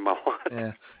talk to him a lot.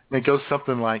 Yeah, and it goes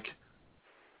something like,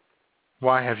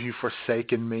 "Why have you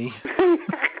forsaken me?"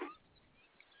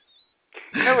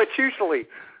 It's usually,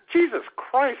 Jesus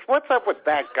Christ, what's up with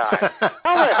that guy?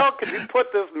 How the hell could you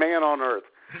put this man on earth?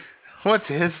 What's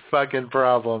his fucking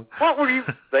problem? What were you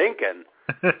thinking?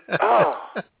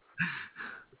 Oh,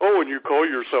 and you call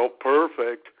yourself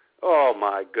perfect. Oh,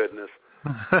 my goodness.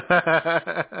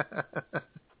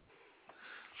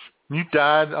 You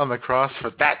died on the cross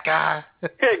for that guy?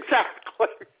 Exactly.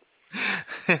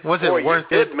 Was it worth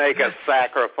it? You did make a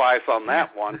sacrifice on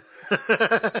that one.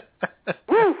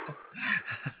 Woo.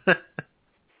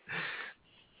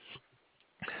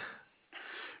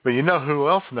 But you know who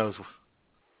else knows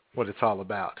what it's all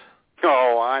about?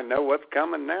 Oh, I know what's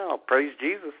coming now. Praise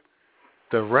Jesus.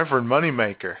 The Reverend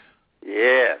Moneymaker.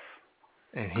 Yes.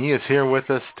 And he is here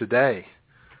with us today.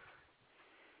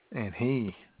 And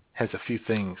he has a few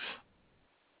things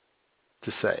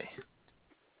to say.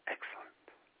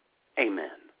 Excellent. Amen.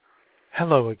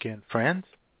 Hello again, friends,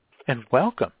 and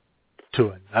welcome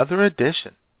to another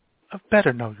edition of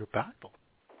Better Know Your Bible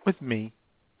with me,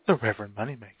 the Reverend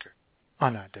Moneymaker,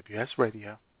 on IWS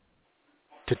Radio.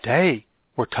 Today,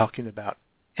 we're talking about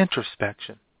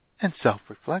introspection and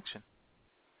self-reflection.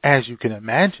 As you can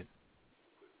imagine,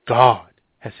 God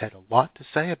has had a lot to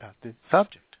say about this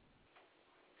subject.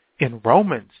 In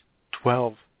Romans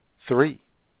 12:3,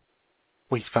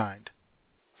 we find,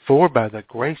 "For by the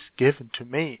grace given to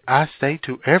me, I say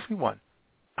to everyone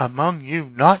among you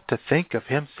not to think of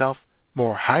himself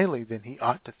more highly than he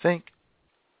ought to think,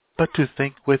 but to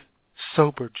think with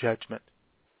sober judgment,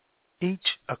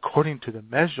 each according to the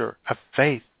measure of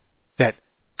faith that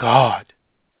God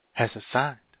has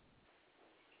assigned."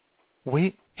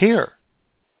 We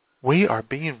are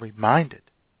being reminded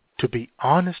to be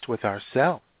honest with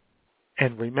ourselves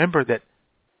and remember that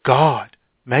God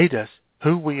made us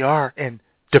who we are and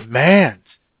demands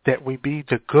that we be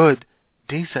the good,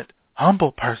 decent,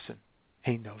 humble person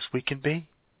he knows we can be.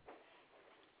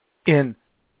 In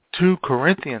 2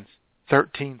 Corinthians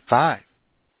 13:5,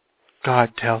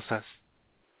 God tells us,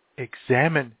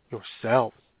 "Examine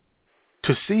yourselves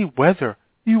to see whether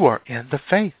you are in the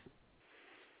faith.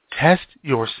 Test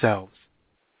yourselves.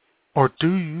 Or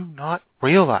do you not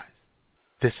realize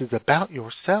this is about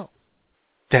yourself,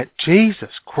 that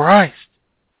Jesus Christ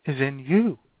is in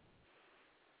you,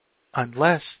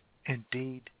 unless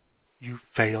indeed you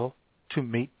fail to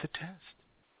meet the test?"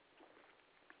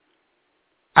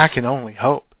 I can only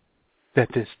hope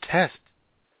that this test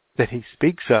that he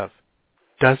speaks of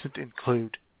doesn't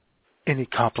include any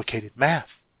complicated math.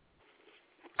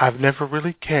 I've never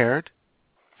really cared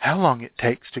how long it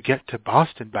takes to get to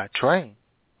Boston by train,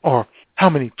 or how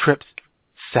many trips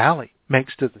Sally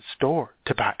makes to the store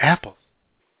to buy apples.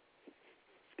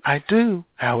 I do,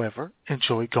 however,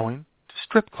 enjoy going to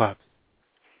strip clubs.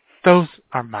 Those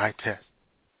are my tests.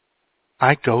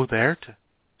 I go there to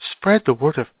spread the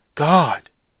word of God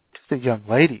to the young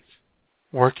ladies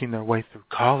working their way through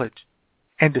college,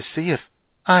 and to see if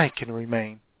I can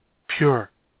remain pure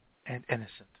and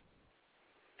innocent.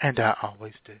 And I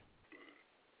always do.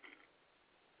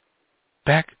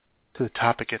 Back to the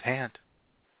topic at hand.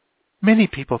 Many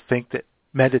people think that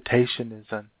meditation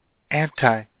is an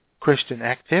anti-Christian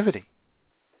activity.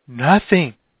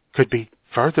 Nothing could be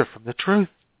further from the truth.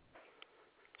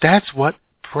 That's what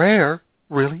prayer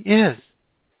really is.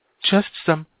 Just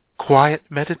some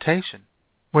quiet meditation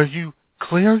where you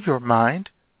clear your mind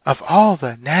of all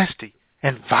the nasty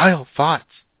and vile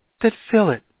thoughts that fill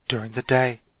it during the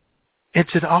day.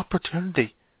 It's an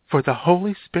opportunity for the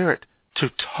Holy Spirit to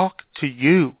talk to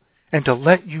you and to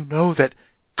let you know that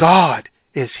God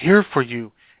is here for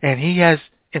you and he has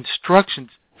instructions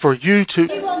for you to...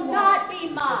 He will not be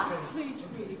mocked.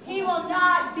 He will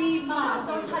not be mocked.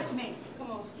 Don't touch me.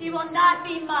 He will not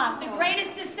be mocked. The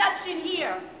greatest deception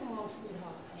here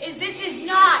is this is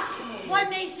not one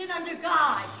nation under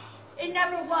God. It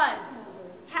never was.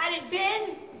 Had it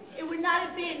been, it would not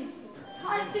have been.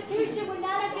 Constitution would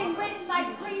not have been written by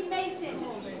Freemasons.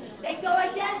 They go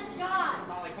against God.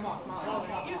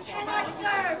 You cannot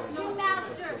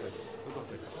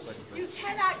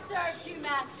cannot serve two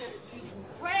masters.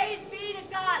 Praise be to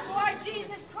God, Lord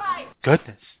Jesus Christ.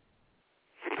 Goodness.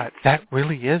 That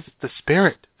really is the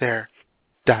spirit there,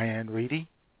 Diane Reedy.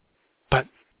 But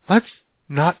let's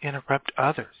not interrupt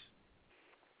others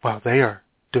while they are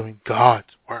doing God's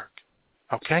work,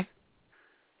 okay?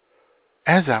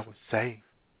 As I was saying,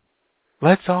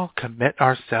 let's all commit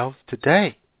ourselves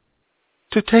today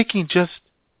to taking just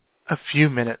a few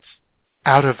minutes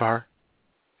out of our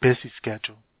busy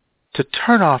schedule to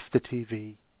turn off the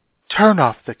TV, turn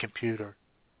off the computer,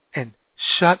 and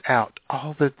shut out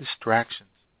all the distractions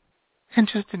and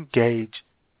just engage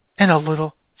in a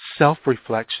little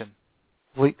self-reflection,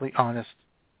 completely honest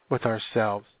with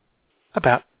ourselves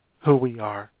about who we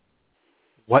are,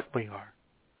 what we are,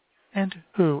 and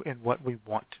who and what we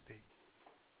want to be.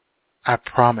 I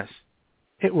promise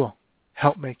it will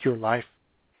help make your life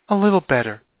a little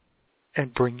better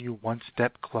and bring you one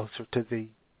step closer to Thee.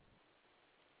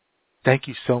 Thank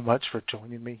you so much for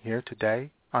joining me here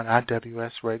today on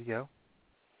IWS Radio.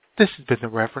 This has been the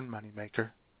Reverend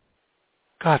Moneymaker.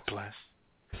 God bless.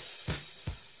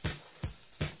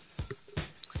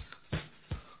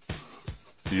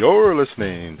 You're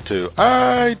listening to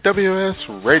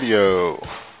IWS Radio.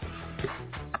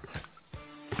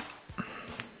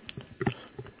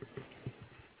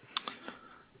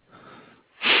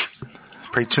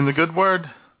 Preaching the good word.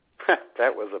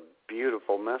 That was a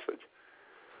beautiful message.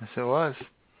 Yes, it was.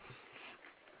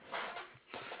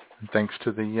 And thanks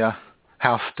to the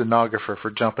house stenographer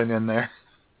for jumping in there.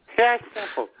 Yeah,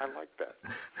 I like that.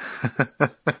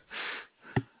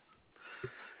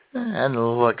 And a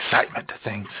little excitement to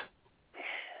things.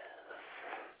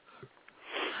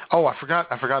 Oh, I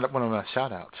forgot one of my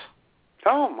shout-outs.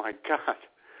 Oh, my God.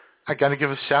 I got to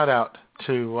give a shout-out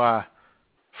to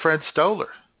Fred Stoller,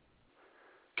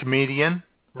 comedian,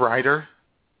 writer,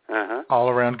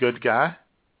 all-around good guy.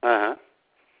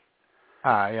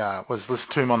 I was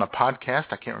listening to him on a podcast.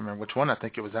 I can't remember which one. I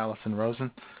think it was Allison Rosen.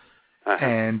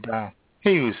 And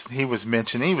he was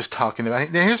mentioning, he was talking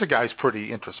about, now here's a guy who's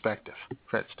pretty introspective,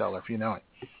 Fred Stoller, if you know him.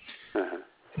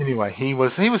 Anyway, he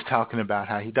was talking about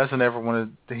how he doesn't ever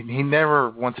want to, he never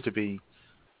wants to be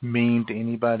mean to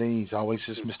anybody. He's always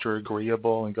just Mr.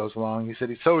 Agreeable and goes along. He said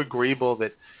he's so agreeable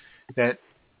that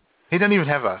he doesn't even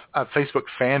have a Facebook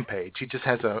fan page. He just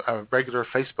has a regular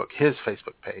his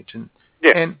Facebook page.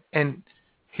 And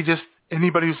he just,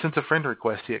 anybody who sends a friend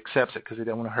request, he accepts it because he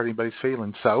doesn't want to hurt anybody's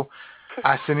feelings. So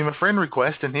I sent him a friend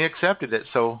request and he accepted it.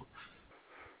 So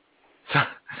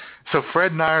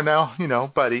Fred and I are now,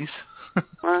 buddies.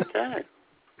 Okay.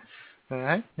 All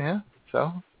right, yeah.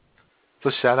 So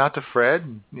shout out to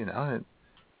Fred. He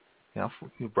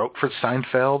wrote for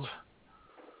Seinfeld.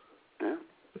 Yeah.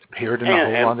 Appeared in a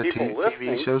whole lot of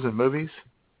TV shows and movies.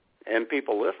 And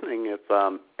people listening, if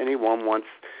anyone wants,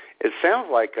 it sounds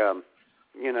like,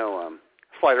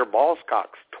 Slider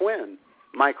Ballscock's twin,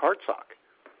 Mike Hartsock.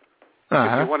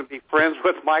 If you want to be friends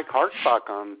with Mike Hartsock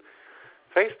on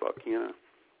Facebook,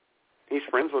 he's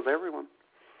friends with everyone.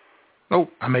 Oh,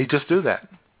 I may just do that.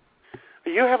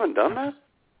 You haven't done that?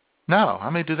 No, I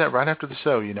may do that right after the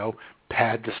show,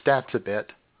 pad the stats a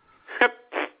bit.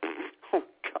 Oh,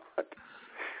 God.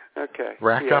 Okay.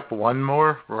 Rack up one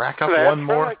more That's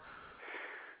more right.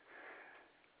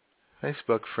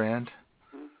 Facebook friend.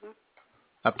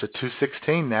 Up to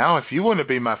 216 now. If you want to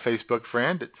be my Facebook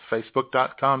friend, it's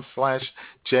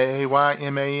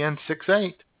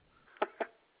facebook.com/JAYMAN68.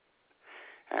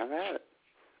 Have at it.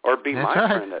 Or be That's my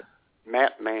right. friend at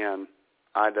Matt-Man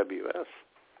IWS.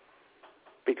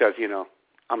 Because,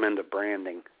 I'm into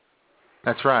branding.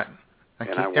 That's right.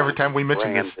 Every time we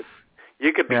mention branded. this.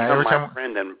 You could become my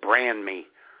friend and brand me.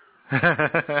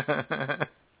 And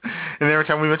every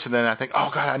time we mention that, I think, oh,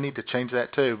 God, I need to change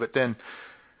that too. But then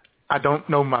I don't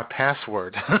know my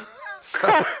password.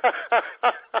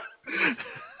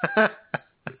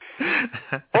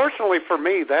 Fortunately for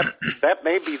me, that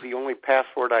may be the only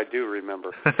password I do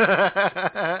remember.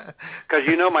 Because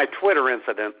my Twitter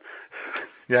incident.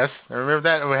 Yes, I remember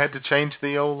that. We had to change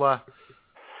the old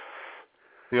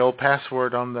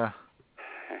password on the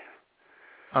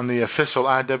official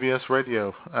IWS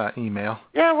Radio email.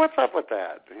 Yeah, what's up with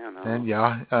that? And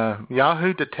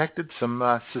Yahoo detected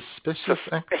some suspicious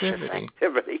activity.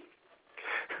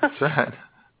 That's right.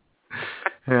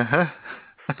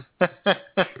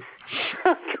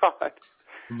 God.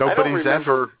 Nobody's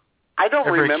ever. I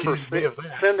don't remember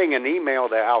sending an email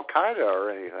to Al Qaeda or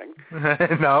anything.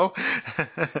 No.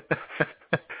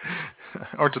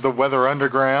 Or to the Weather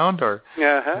Underground, or.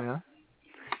 Yeah.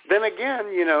 Then again,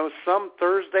 some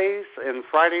Thursdays and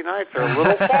Friday nights are a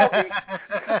little foggy.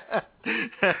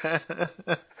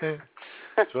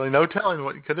 There's really no telling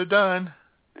what you could have done.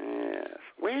 Yes.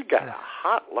 We got a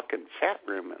hot-looking chat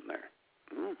room in there.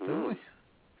 Mm-hmm. Really?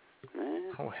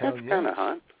 Yeah, Oh, hell that's yes. kind of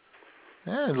hot.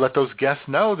 Yeah, and let those guests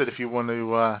know that if you want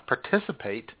to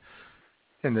participate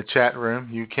in the chat room,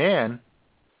 you can.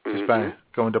 Just by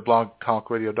going to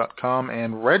blogtalkradio.com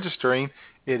and registering.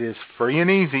 It is free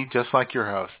and easy, just like your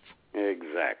hosts.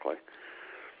 Exactly.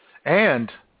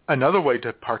 And another way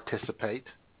to participate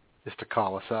is to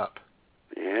call us up.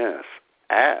 Yes,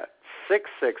 at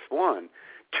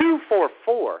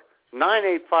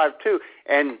 661-244-9852.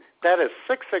 And that is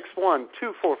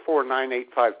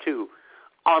 661-244-9852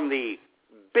 on the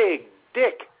Big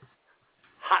Dick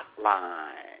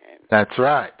Hotline. That's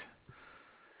right.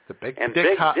 The Big And Dick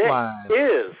Big Hotline. Dick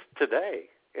is today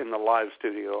in the live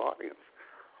studio audience.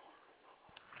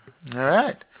 All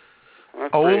right.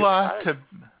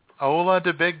 Ola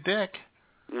to Big Dick.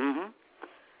 Mm-hmm.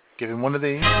 Give him one of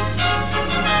these.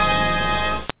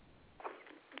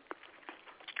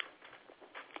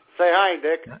 Say hi,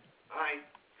 Dick. Hi.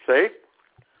 See?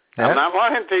 Yep. I'm not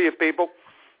lying to you, people.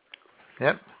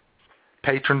 Yep.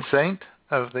 Patron saint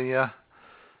of the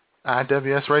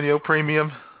IWS Radio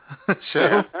Premium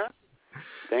show.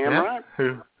 Damn right.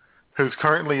 Who's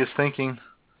currently is thinking,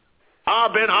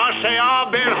 I've been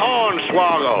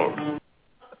hornswoggled.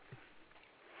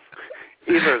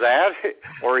 Either that,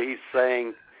 or he's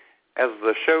saying, as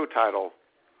the show title,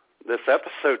 this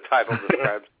episode title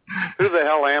describes, who the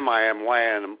hell am I and why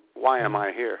am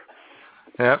I here?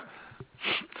 Yep.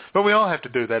 But we all have to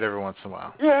do that every once in a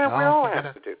while. Yeah, we all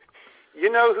have to do. You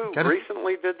know who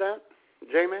recently did that,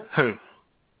 Jayman? Who?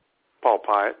 Paul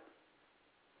Piatt.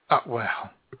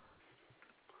 Well,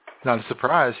 not a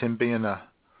surprise, him being a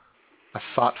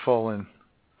thoughtful and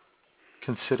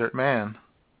considerate man.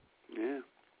 Yeah.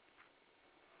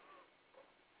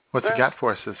 What's he got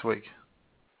for us this week?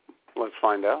 Let's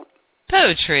find out.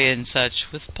 Poetry and Such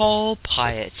with Paul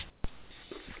Piatt.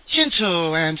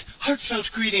 Gentle and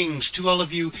heartfelt greetings to all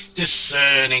of you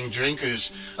discerning drinkers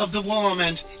of the warm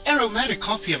and aromatic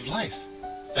coffee of life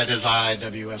that is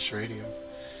IWS Radio.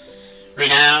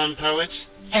 Renowned poet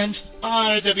and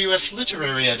IWS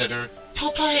literary editor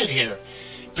Paul Piatt here,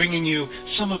 bringing you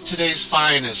some of today's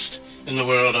finest in the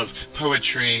world of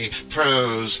poetry,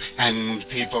 prose, and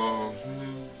people.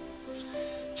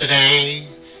 Today,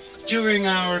 during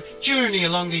our journey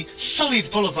along the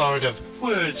sullied boulevard of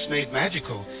words made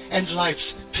magical and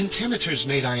life's pentameters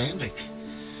made iambic,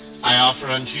 I offer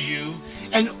unto you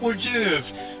an hors d'oeuvre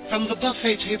from the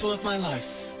buffet table of my life,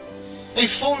 a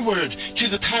foreword to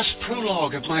the past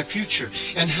prologue of my future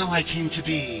and how I came to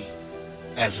be,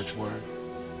 as it were.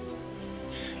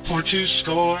 For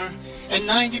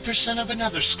 90% of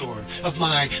another score of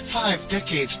my 5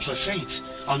 decades plus 8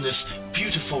 on this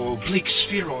beautiful bleak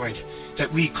spheroid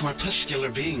that we corpuscular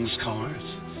beings call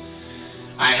Earth,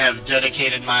 I have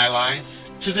dedicated my life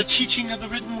to the teaching of the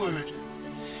written word,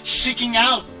 seeking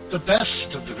out the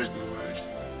best of the written word,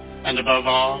 and above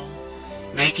all,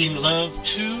 making love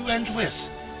to and with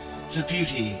the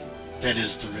beauty that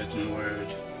is the written word.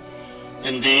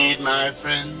 Indeed, my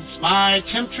friends, my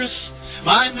temptress,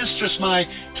 my mistress, my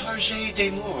target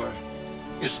d'amour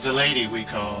is the lady we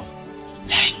call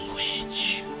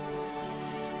language.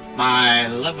 My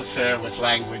love affair with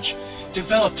language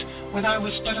developed when I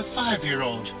was but a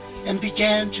 5-year-old and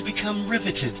began to become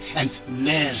riveted and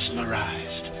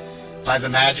mesmerized by the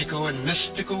magical and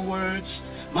mystical words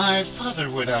my father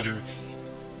would utter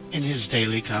in his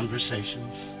daily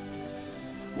conversations.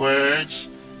 Words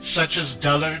such as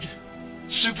dullard,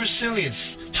 supercilious,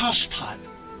 tosspot,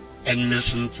 and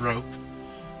misanthrope.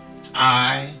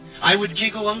 I would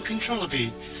giggle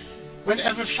uncontrollably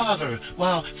whenever father,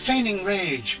 while feigning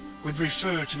rage, would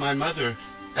refer to my mother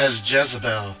as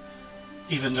Jezebel,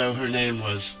 even though her name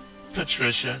was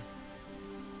Patricia.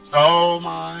 Oh,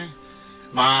 my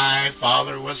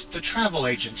father was the travel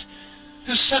agent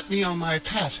who set me on my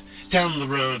path down the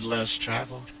road less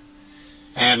traveled.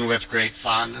 And with great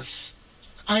fondness,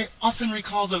 I often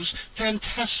recall those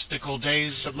fantastical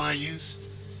days of my youth,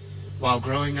 while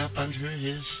growing up under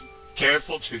his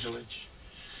careful tutelage.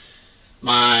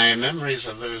 My memories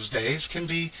of those days can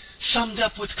be summed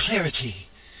up with clarity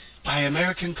by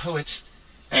American poet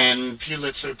and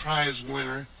Pulitzer Prize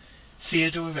winner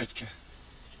Theodore Roethke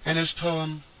and his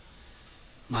poem,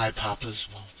 My Papa's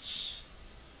Waltz.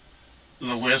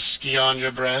 The whiskey on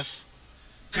your breath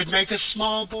could make a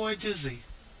small boy dizzy,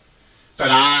 but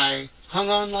I hung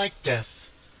on like death.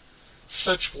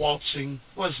 Such waltzing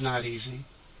was not easy.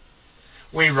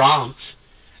 We romped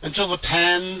until the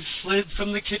pans slid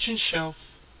from the kitchen shelf.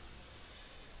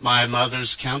 My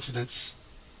mother's countenance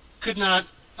could not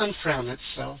unfrown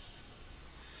itself.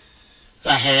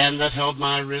 The hand that held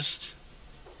my wrist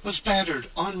was battered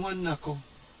on one knuckle.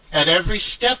 At every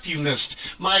step you missed,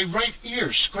 my right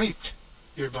ear scraped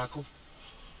your buckle.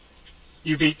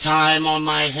 You beat time on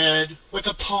my head with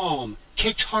a palm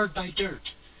kicked hard by dirt,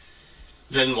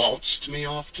 then waltzed me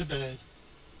off to bed,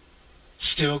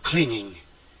 still clinging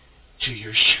to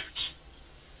your shirt.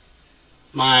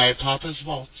 My Papa's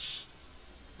Waltz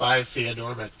by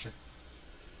Theodore Redker.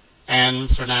 And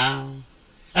for now,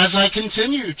 as I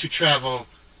continue to travel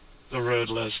the road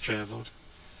less traveled,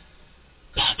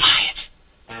 Paul Piatt.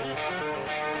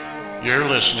 You're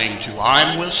listening to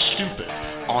I'm With Stupid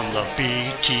on the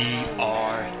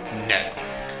BTR Network.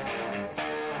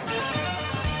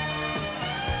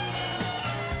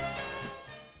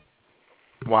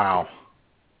 Wow.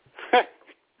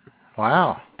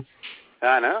 Wow.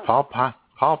 I know. Paul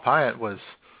Piatt was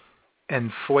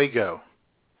en fuego.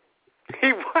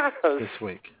 He was. This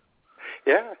week.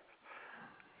 Yeah.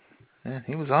 Yeah,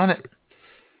 he was on it.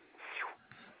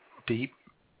 Deep.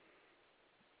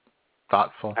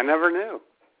 Thoughtful. I never knew.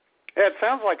 Yeah, it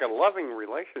sounds like a loving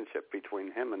relationship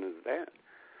between him and his dad.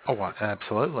 Oh,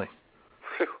 absolutely.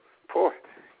 Boy,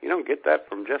 you don't get that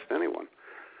from just anyone.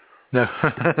 No,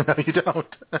 no, you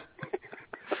don't.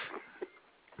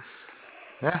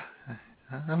 Yeah,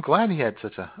 I'm glad he had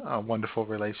such a wonderful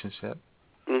relationship.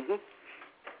 Mm-hmm.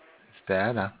 His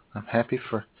dad, I'm happy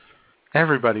for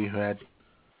everybody who had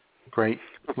great,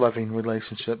 loving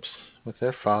relationships with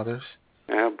their fathers.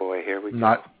 Oh boy, here we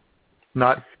go.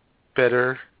 Not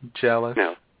bitter, jealous.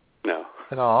 No.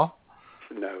 At all.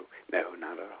 No,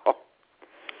 not at all.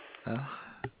 No.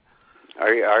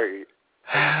 Are you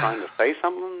trying to say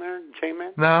something there,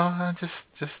 Jayman? No,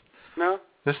 just no.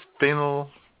 Just being a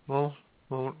little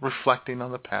reflecting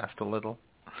on the past a little.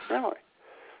 Really?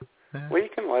 Yeah. Well, you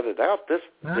can let it out. This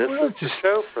is the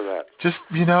show for that. Just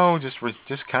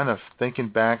kind of thinking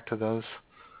back to those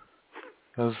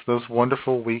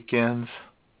wonderful weekends.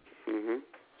 Mm-hmm.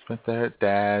 Spent there at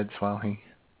Dad's while he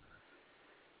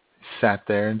sat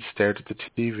there and stared at the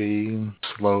TV and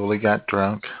slowly got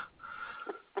drunk,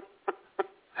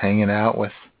 hanging out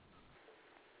with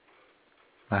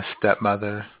my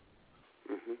stepmother,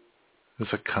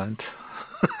 who's a cunt.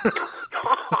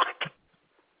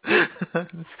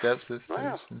 Stepsisters.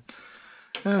 Wow.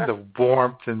 And the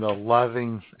warmth and the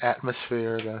loving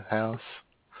atmosphere of the house.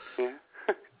 Yeah.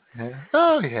 Yeah.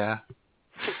 Oh, yeah.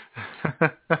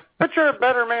 But you're a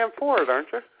better man for it,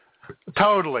 aren't you?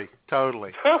 Totally.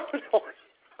 Okay.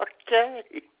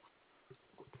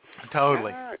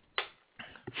 Totally. Right.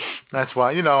 That's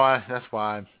why, that's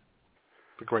why I'm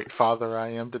the great father I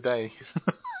am today.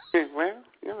 Well,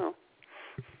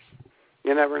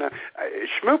 you never know.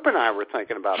 Schmoop and I were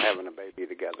thinking about having a baby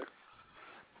together.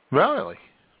 Really?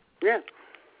 Yeah.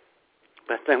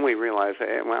 But then we realized,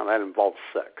 that involves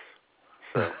sex.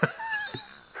 So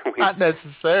Not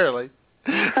necessarily.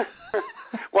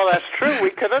 Well, that's true. We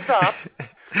could adopt.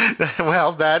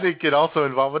 Well, it could also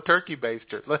involve a turkey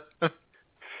baster.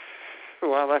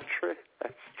 Well, that's true.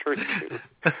 That's true, too.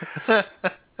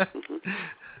 Mm-hmm.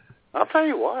 I'll tell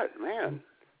you what, man.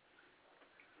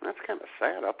 That's kind of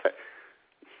sad. I'll tell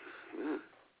you.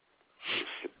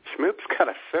 Schmoop's got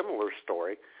a similar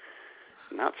story.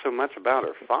 Not so much about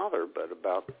her father, but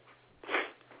about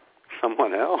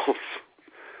someone else.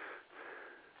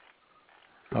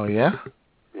 Oh, yeah?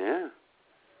 Yeah.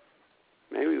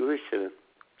 Maybe we should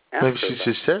ask Maybe her she about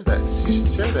should share that. She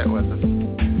should share that with us.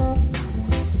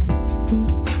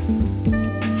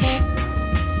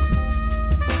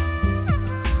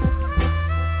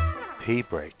 Tea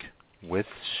break with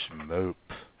Schmoop.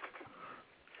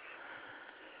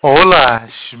 Hola,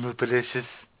 Schmoopalicious.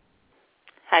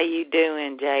 How you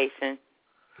doing, Jason?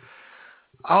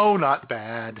 Oh, not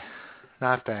bad.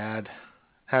 Not bad.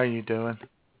 How are you doing?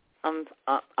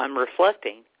 I'm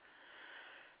reflecting.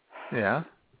 Yeah.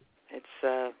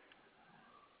 It's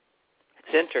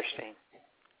interesting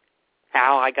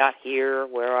how I got here,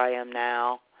 where I am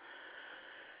now.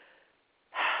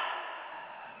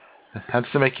 How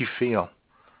does it make you feel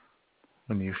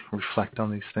when you reflect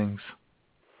on these things?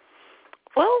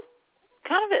 Well,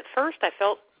 kind of at first I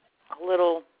felt a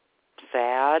little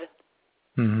sad.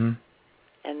 Mm-hmm.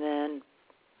 And then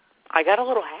I got a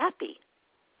little happy.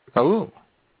 Oh.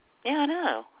 Yeah, I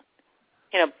know.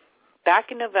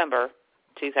 Back in November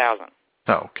 2000.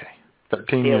 Oh, okay.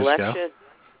 13 years ago.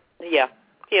 Yeah,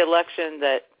 the election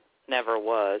that never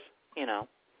was,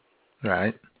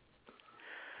 Right.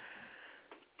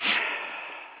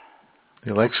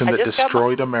 The election that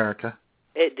destroyed America.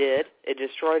 It did. It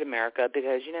destroyed America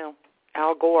because,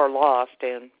 Al Gore lost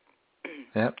and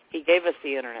Yep. He gave us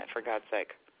the internet, for God's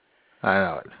sake. I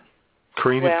know it.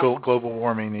 Created global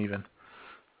warming even.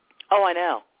 Oh, I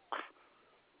know.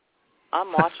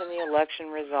 I'm watching the election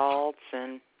results,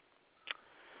 and,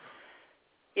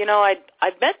 you know,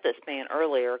 I'd met this man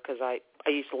earlier because I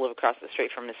used to live across the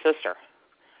street from his sister.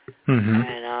 Mm-hmm.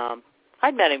 And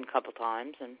I'd met him a couple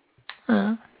times, and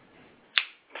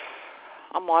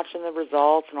I'm watching the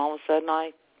results, and all of a sudden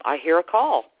I hear a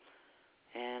call.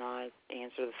 And I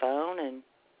answer the phone, and,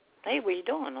 hey, what are you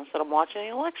doing? I said, I'm watching the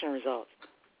election results.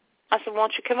 I said, why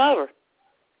don't you come over?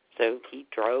 So he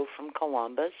drove from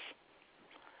Columbus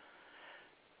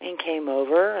and came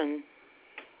over, and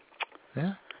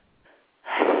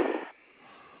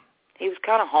he was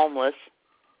kind of homeless,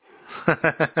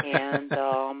 and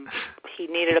he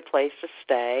needed a place to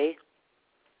stay.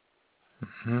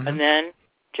 Mm-hmm. And then,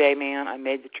 Jayman, I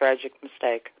made the tragic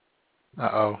mistake.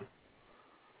 Uh-oh.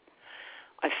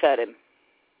 I fed him.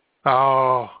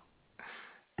 Oh.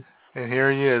 And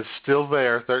here he is, still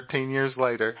there 13 years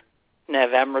later.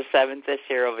 November 7th this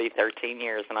year will be 13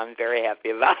 years, and I'm very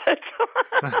happy about it.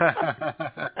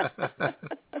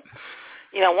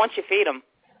 You know, once you feed them,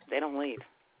 they don't leave.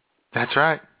 That's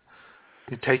right.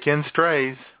 You take in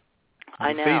strays.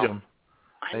 I know. Feed them.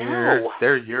 I know.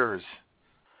 They're yours.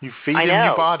 You feed I him,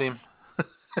 know. you bought him.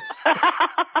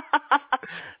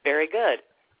 Very good.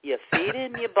 You feed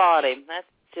him, you bought him. That's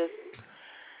just...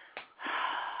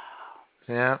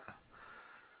 Yeah.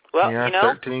 Well, yeah, you know...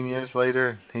 13 years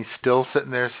later, he's still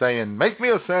sitting there saying, make me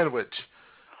a sandwich.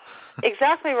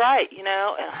 Exactly right, you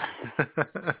know.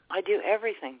 I do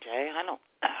everything, Jay. I don't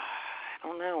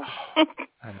know.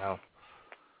 I know.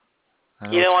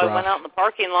 You know, I went out in the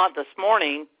parking lot this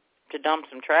morning to dump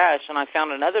some trash, and I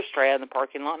found another stray in the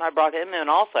parking lot, and I brought him in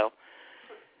also.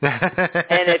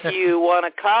 And if you want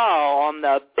to call on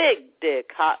the Big Dick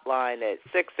hotline at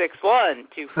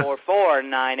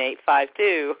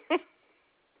 661-244-9852.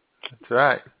 That's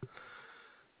right.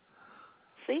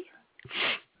 See?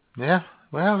 Yeah.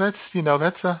 Well, that's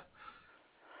your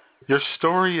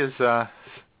story is a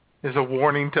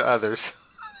warning to others.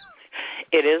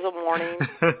 It is a warning,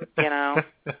 you know.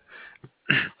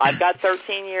 I've got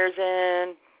 13 years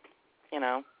in, you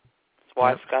know. His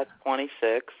wife's got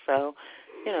 26, so,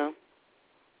 you know.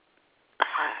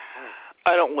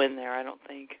 I don't win there, I don't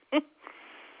think.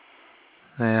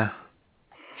 Yeah.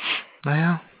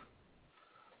 Well,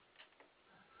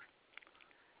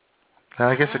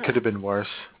 I guess it could have been worse.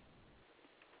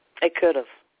 It could have.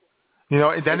 You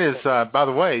know, that is, by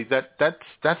the way,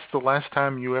 that's the last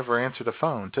time you ever answered a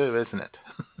phone, too, isn't it?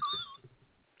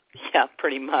 Yeah,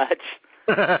 pretty much.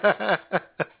 So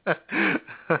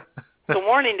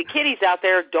warning to kiddies out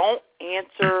there, don't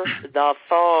answer the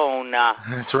phone.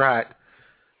 That's right.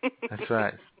 That's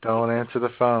right. Don't answer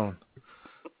the phone.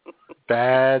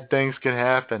 Bad things can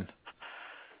happen.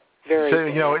 Very so,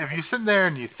 bad. You know, if you're sitting there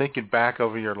and you're thinking back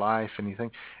over your life and you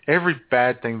think every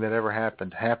bad thing that ever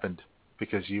happened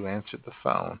because you answered the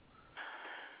phone.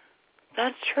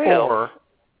 That's true. Or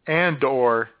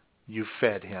you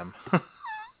fed him.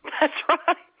 That's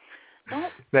right.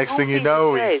 Next thing you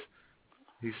know,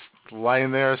 he's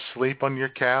lying there asleep on your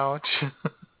couch.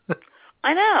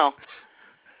 I know.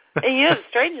 And you know the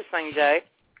strangest thing, Jay?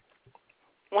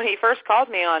 When he first called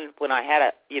me when I had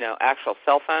a, actual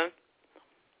cell phone,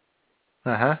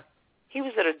 he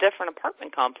was at a different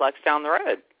apartment complex down the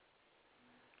road.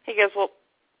 He goes, well,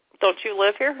 don't you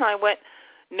live here? And I went,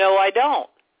 no, I don't.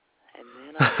 And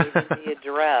then I gave him the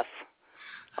address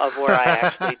of where I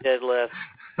actually did live.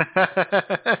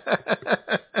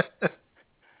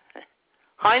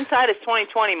 Hindsight is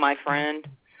 20/20, my friend.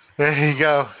 There you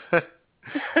go.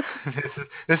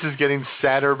 This is getting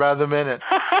sadder by the minute.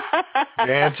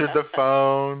 You answered the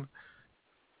phone.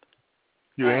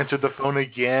 You answered the phone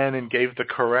again and gave the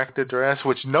correct address,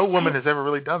 which no woman has ever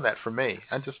really done that for me.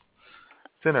 It's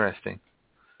interesting.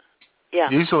 Yeah.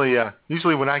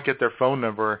 Usually when I get their phone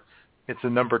number, it's a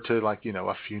number to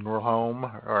a funeral home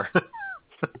or.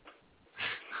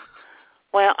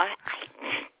 Well, I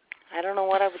don't know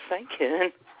what I was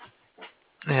thinking.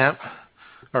 Yeah.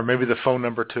 Or maybe the phone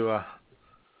number to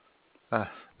a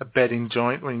betting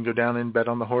joint where you can go down and bet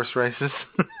on the horse races.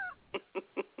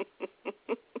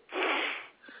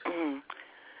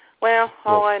 Well,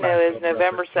 all I know is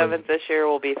November 7th this year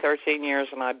will be 13 years,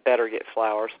 and I better get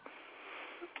flowers.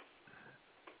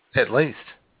 At least.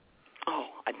 Oh,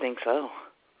 I think so.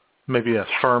 Maybe a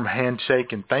firm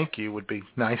handshake and thank you would be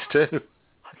nice, too.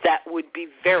 That would be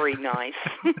very nice.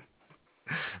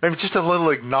 Maybe just a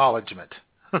little acknowledgement.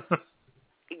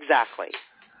 Exactly.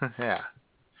 Yeah.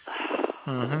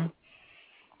 Mm-hmm.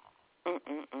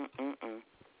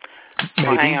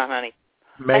 Well, hang on, honey.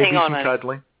 Maybe some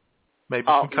cuddling. Maybe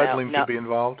some cuddling could be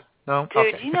involved. No?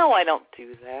 Dude, okay. you know I don't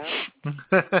do that.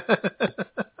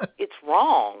 It's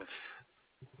wrong.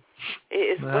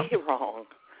 It is way wrong.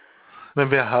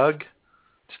 Maybe a hug?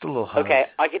 Just a little hug. Okay,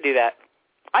 I could do that.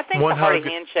 I think the hearty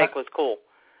handshake was cool.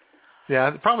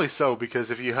 Yeah, probably so, because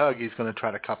if you hug, he's going to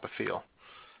try to cop a feel.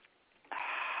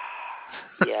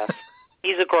 Yes.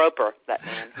 He's a groper, that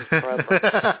man. He's a groper.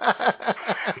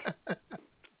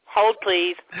 Hold,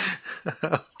 please.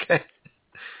 Okay.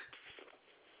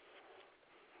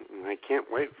 I can't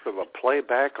wait for the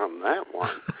playback on that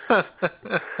one.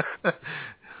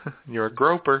 You're a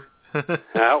groper.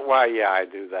 Why, yeah, I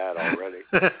do that already.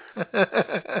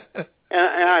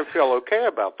 and I feel okay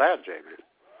about that, Jayman.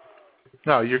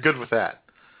 No, you're good with that.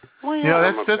 Well,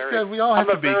 yeah, that's good. We all have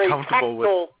to be comfortable with.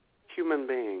 I'm a very tactile human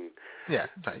being. Yeah,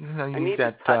 you need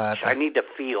that touch. I need to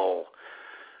feel.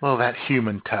 Well, that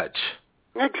human touch.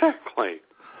 Exactly.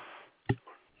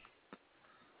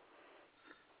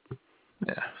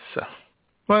 Yeah. So,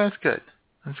 well, that's good.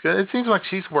 That's good. It seems like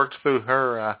she's worked through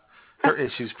her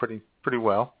issues pretty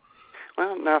well.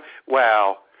 Well, no.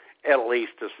 Well, at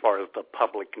least as far as the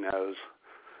public knows.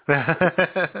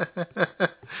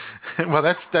 Well,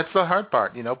 that's the hard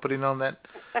part, putting on that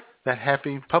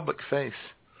happy public face.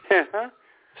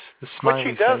 The smiley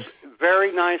Which she does face.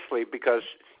 very nicely because,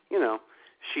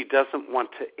 she doesn't want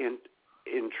to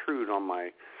intrude on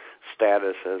my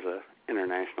status as a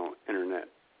international internet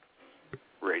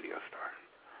radio star.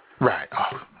 Right.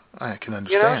 Oh, I can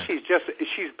understand.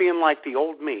 She's being like the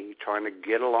old me, trying to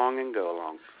get along and go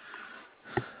along.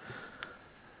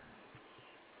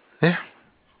 Yeah.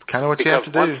 Kind of what you have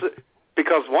to do.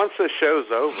 Because once the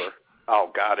show's over, oh,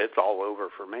 God, it's all over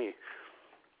for me.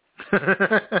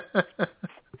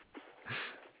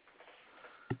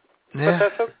 Yeah. But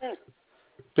that's okay.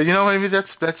 But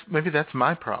maybe that's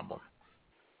my problem.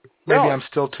 Maybe I'm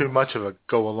still too much of a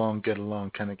go along, get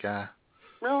along kind of guy.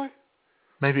 Really?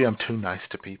 Maybe I'm too nice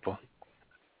to people.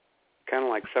 Kind of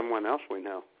like someone else we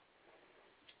know.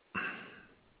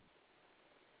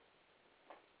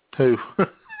 Who?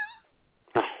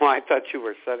 Oh, I thought you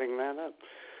were setting that up.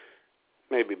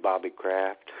 Maybe Bobby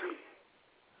Kraft.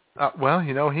 Well,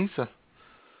 he's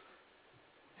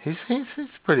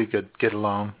pretty good get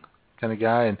along kind of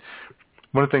guy, and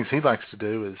one of the things he likes to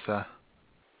do is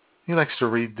he likes to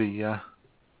read the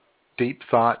deep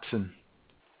thoughts and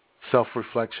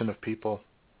self-reflection of people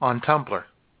on Tumblr.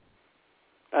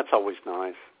 That's always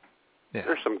nice. Yeah,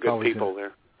 there's some good people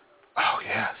there. Oh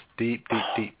yes, deep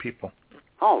people.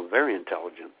 Oh, very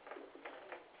intelligent.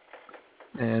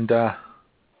 And well,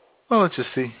 let's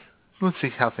see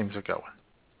how things are going.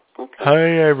 Okay.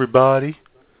 Hey everybody,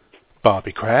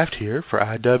 Bobby Kraft here for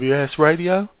IWS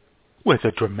Radio with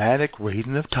a dramatic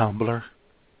reading of Tumblr.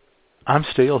 I'm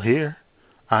still here.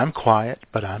 I'm quiet,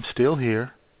 but I'm still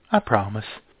here. I promise.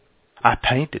 I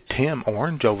painted Tim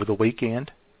orange over the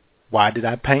weekend. Why did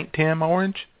I paint Tim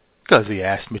orange? 'Cause he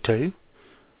asked me to.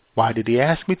 Why did he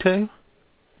ask me to?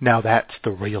 Now that's the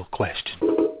real question.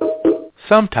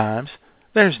 Sometimes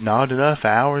there's not enough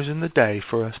hours in the day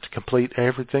for us to complete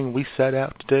everything we set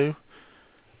out to do,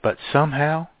 but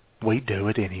somehow we do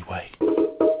it anyway.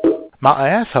 My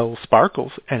asshole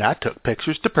sparkles, and I took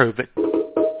pictures to prove it.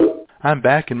 I'm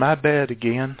back in my bed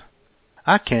again.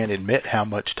 I can't admit how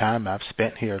much time I've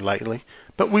spent here lately,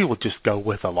 but we will just go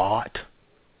with a lot.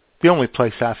 The only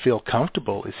place I feel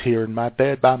comfortable is here in my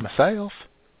bed by myself.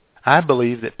 I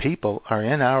believe that people are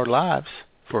in our lives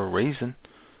for a reason,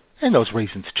 and those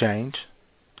reasons change,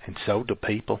 and so do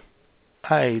people.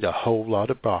 I ate a whole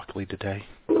lot of broccoli today.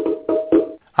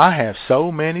 I have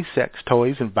so many sex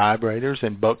toys and vibrators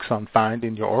and books on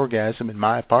finding your orgasm in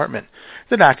my apartment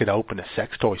that I could open a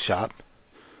sex toy shop.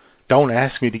 Don't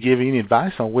ask me to give any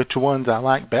advice on which ones I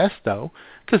like best, though,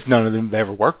 'cause none of them have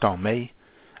ever worked on me.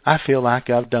 I feel like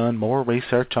I've done more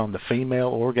research on the female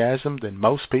orgasm than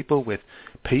most people with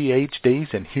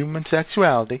PhDs in human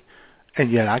sexuality, and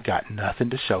yet I got nothing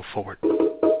to show for it.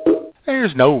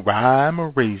 There's no rhyme or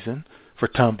reason for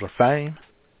Tumblr fame.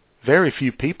 Very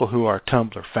few people who are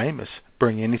Tumblr famous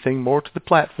bring anything more to the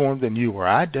platform than you or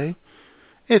I do.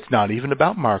 It's not even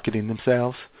about marketing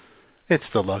themselves. It's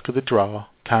the luck of the draw,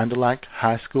 kind of like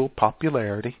high school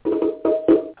popularity.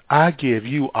 I give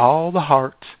you all the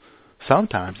hearts.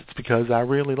 Sometimes it's because I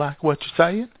really like what you're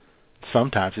saying.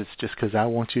 Sometimes it's just because I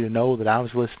want you to know that I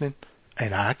was listening,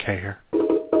 and I care.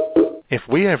 If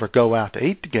we ever go out to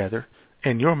eat together,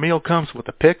 and your meal comes with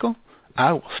a pickle,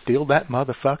 I will steal that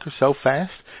motherfucker so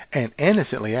fast and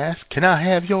innocently ask, can I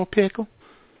have your pickle?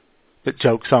 But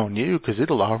joke's on you, 'cause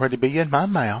it'll already be in my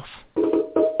mouth.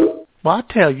 Well, I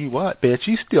tell you what, bitch,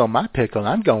 you steal my pickle and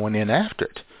I'm going in after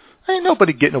it. Ain't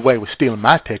nobody getting away with stealing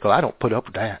my pickle. I don't put up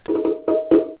with that.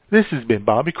 This has been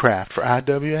Bobby Kraft for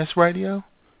IWS Radio.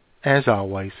 As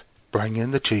always, bring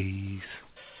in the cheese.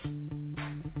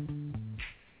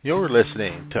 You're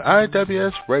listening to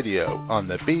IWS Radio on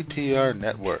the BTR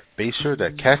Network. Be sure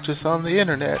to catch us on the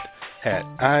internet at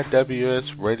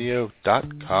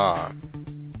iwsradio.com.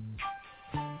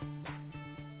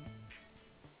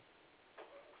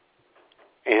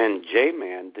 And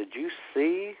Jayman, did you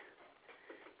see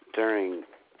during,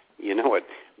 you know what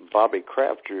Bobby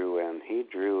Kraft drew in? He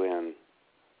drew in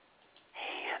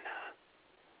Hannah.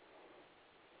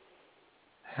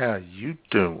 How you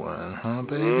doing, huh,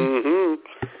 baby? Mm-hmm.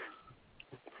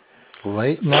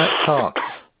 Late Night Talks.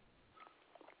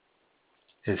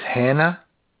 Is Hannah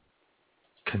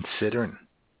considering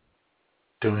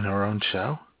doing her own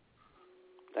show?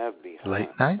 That'd be late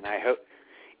fun. night.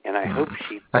 And I hope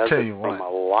she does it from a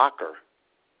locker.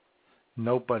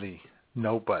 Nobody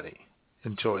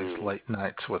enjoys late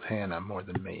nights with Hannah more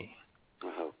than me.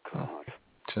 Oh God!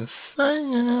 Just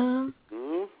saying.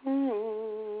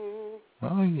 Mm-hmm.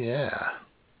 Oh yeah.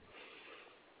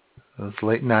 Those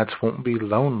late nights won't be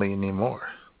lonely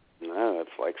anymore. No,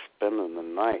 it's like spending the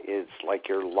night. It's like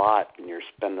your lot, and you're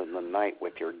spending the night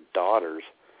with your daughters.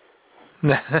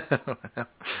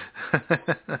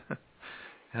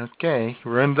 Okay,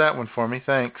 ruined that one for me.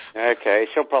 Thanks. Okay,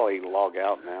 she'll probably log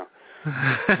out now.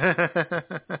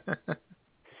 I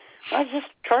was just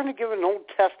trying to give an Old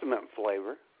Testament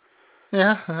flavor.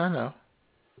 Yeah, I know.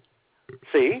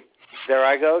 See, there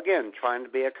I go again, trying to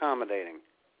be accommodating.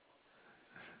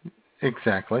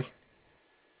 Exactly.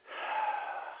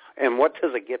 And what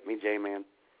does it get me, J-Man?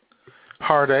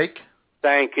 Heartache.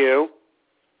 Thank you.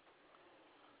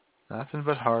 Nothing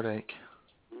but heartache.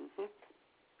 Mm-hmm.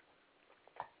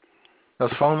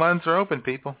 Those phone lines are open,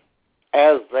 people.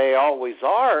 As they always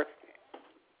are.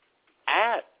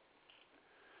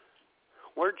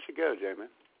 Where'd she go, J-Man?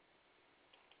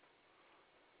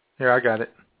 Here, I got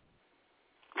it.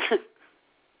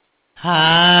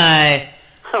 Hi,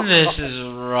 this is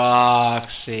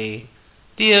Roxy,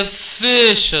 the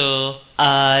official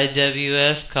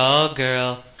IWS call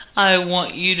girl. I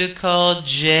want you to call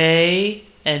Jay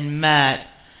and Matt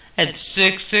at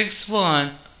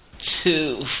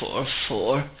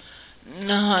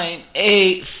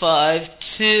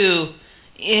 661-244-9852.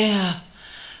 Yeah,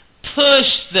 push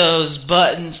those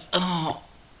buttons.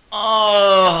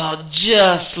 Oh,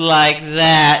 just like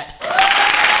that.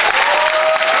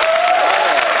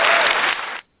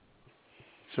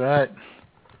 That's right.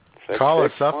 Call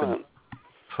us up and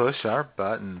push our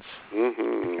buttons.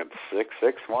 Mm-hmm. It's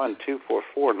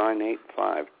 661-244-9852.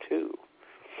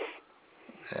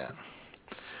 Yeah.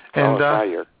 Tell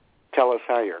us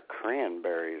how your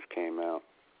cranberries came out.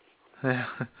 Yeah.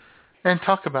 And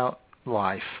talk about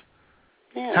life.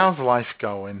 Yeah. How's life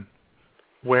going?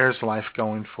 Where's life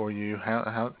going for you?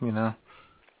 How you know?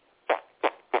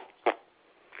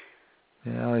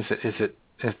 You know,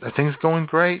 are things going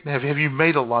great? Have you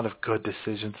made a lot of good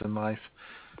decisions in life?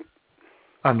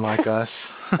 Unlike us.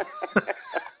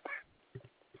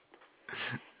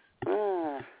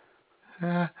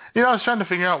 You know, I was trying to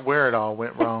figure out where it all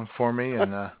went wrong for me,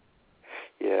 and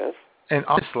yes. And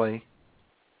honestly,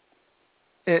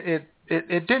 it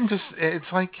didn't just. It's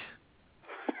like,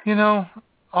 you know,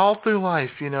 all through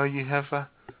life, you know, you have a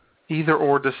either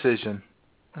or decision,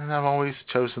 and I've always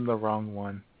chosen the wrong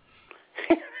one.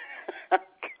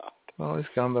 I've always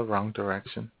gone the wrong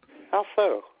direction. How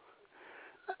so?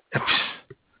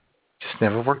 Just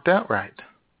never worked out right.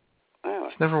 Oh.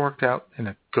 It's never worked out in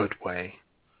a good way.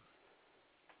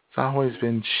 It's always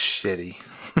been shitty.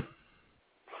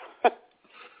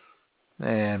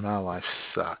 Man, my life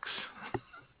sucks.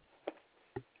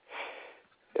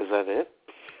 Is that it?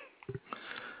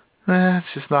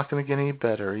 It's just not going to get any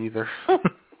better either.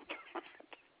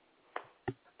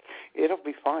 It'll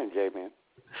be fine, J-Man.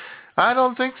 I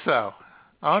don't think so.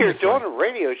 Honestly. You're doing a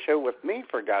radio show with me,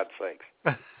 for God's sakes.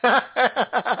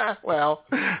 Well,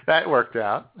 that worked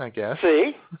out, I guess.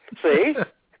 See?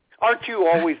 Aren't you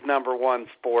always number one,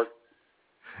 sport?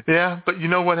 Yeah, but you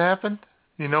know what happened?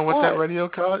 You know what that radio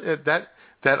called? That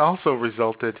also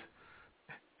resulted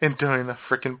in doing a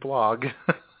freaking blog.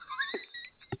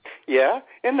 Yeah?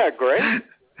 Isn't that great?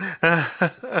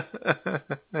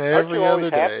 Aren't you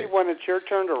always happy when it's your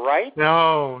turn to write?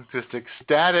 No, just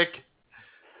ecstatic.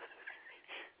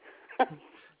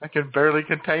 I can barely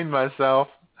contain myself.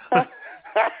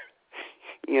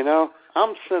 You know,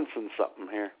 I'm sensing something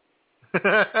here.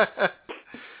 A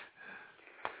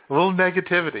little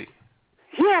negativity.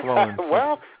 Yeah,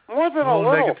 well, more than a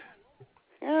little.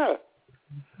 Yeah.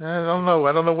 I don't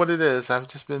know what it is. I've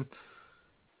just been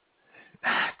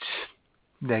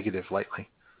negative lately.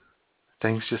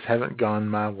 Things just haven't gone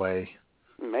my way.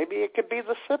 Maybe it could be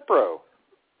the Cipro.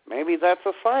 Maybe that's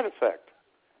a side effect.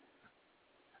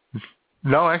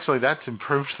 No, actually, that's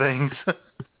improved things. Oh,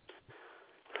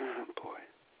 boy.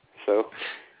 So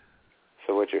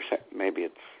what you're saying? Maybe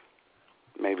it's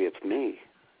me.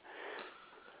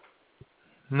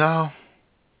 No.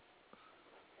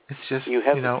 It's just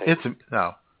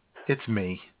it's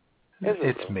me.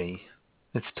 It's me.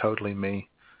 It's totally me.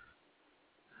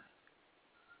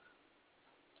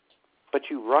 But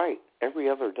you write every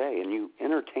other day, and you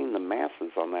entertain the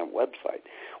masses on that website,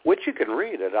 which you can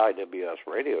read at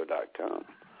iwsradio.com.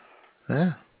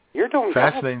 Yeah. You're doing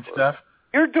fascinating stuff.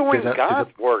 You're doing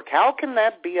God's work. How can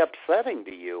that be upsetting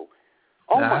to you?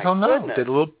 Oh, my I don't know. goodness. Did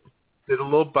a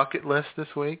little bucket list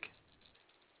this week.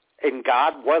 And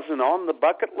God wasn't on the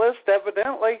bucket list,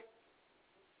 evidently.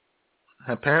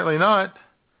 Apparently not.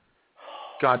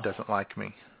 God doesn't like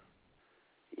me.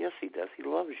 Yes, he does. He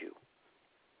loves you.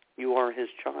 You are his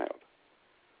child.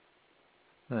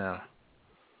 Yeah.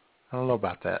 I don't know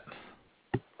about that.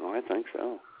 Oh, I think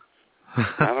so.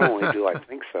 Not only do I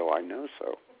think so, I know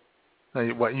so.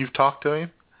 What, you've talked to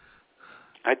him?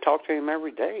 I talk to him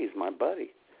every day. He's my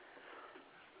buddy.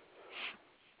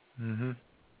 Mm-hmm.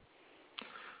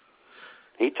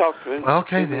 He talked to me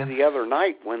the other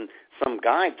night when some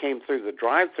guy came through the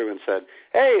drive-thru and said,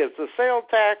 "Hey, is the sale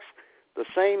tax the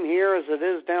same here as it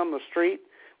is down the street?"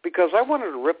 Because I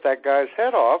wanted to rip that guy's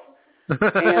head off, and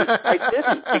I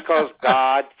didn't, because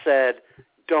God said,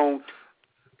 "Don't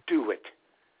do it."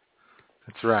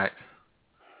 That's right.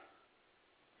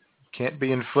 Can't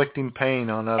be inflicting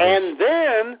pain on others. And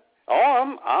then,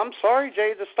 I'm sorry,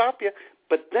 Jay, to stop you,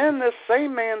 but then this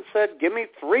same man said, "Give me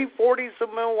 3 40s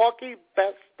of Milwaukee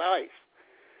Best Ice."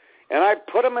 And I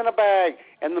put them in a bag,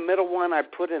 and the middle one I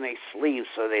put in a sleeve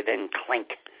so they didn't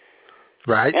clink.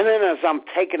 Right. And then as I'm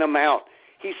taking them out,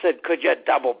 he said, "Could you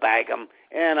double bag them?"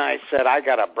 And I said, "I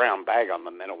got a brown bag on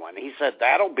the middle one." He said,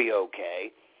 "That'll be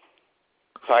okay."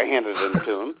 So I handed them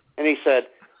to him, and he said,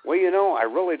 "Well, I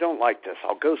really don't like this.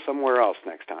 I'll go somewhere else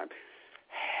next time."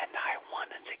 And I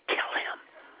wanted to kill him,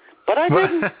 but I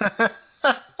didn't.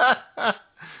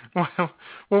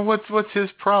 Well, what's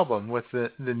his problem with the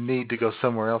need to go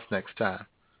somewhere else next time?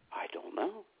 I don't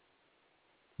know.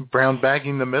 Brown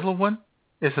bagging the middle one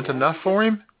isn't enough for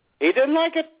him? He didn't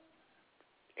like it.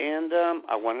 And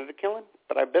I wanted to kill him,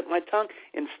 but I bit my tongue.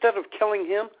 Instead of killing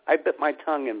him, I bit my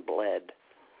tongue and bled.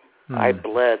 I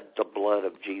bled the blood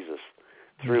of Jesus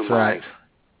through my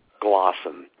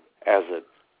glosson, as it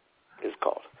is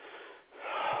called.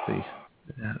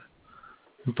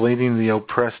 Bleeding the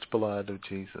oppressed blood of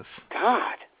Jesus.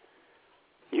 God,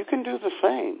 you can do the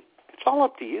same. It's all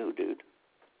up to you, dude.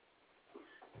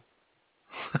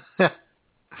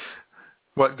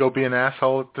 What, go be an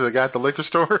asshole to the guy at the liquor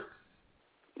store?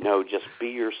 No, just be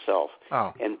yourself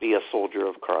and be a soldier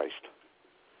of Christ.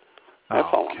 That's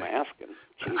all I'm asking.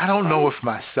 Jesus, I don't know if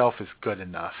myself is good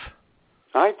enough.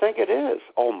 I think it is.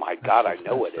 Oh, my God, I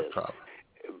know it is.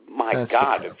 My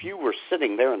God, if you were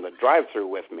sitting there in the drive-thru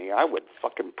with me, I would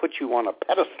fucking put you on a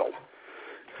pedestal.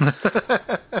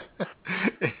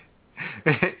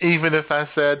 Even if I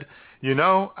said,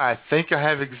 I think I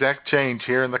have exact change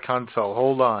here in the console.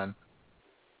 Hold on.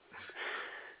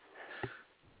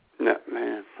 No,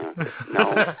 man.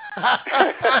 No.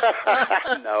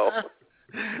 No.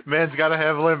 Man's got to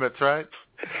have limits, right?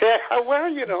 Yeah,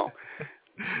 well,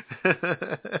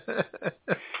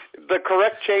 the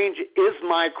correct change is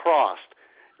my cross,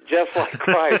 just like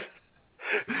Christ.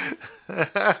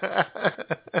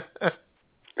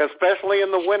 Especially in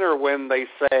the winter when they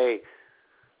say,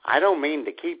 "I don't mean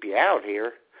to keep you out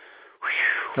here."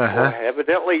 Well,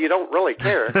 evidently you don't really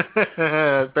care.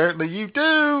 Apparently you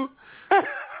do.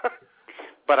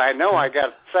 But I know I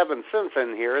got 7 cents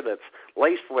in here that's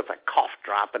laced with a cough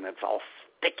drop and it's all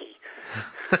sticky.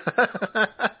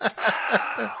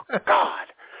 Oh, God.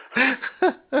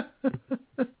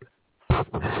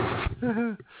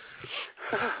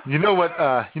 You know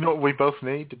what we both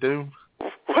need to do?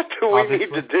 What do we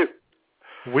need to do?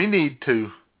 We need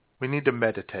to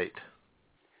meditate.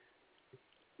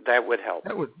 That would help.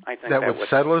 That would would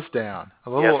settle us down. A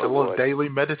little daily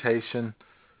meditation.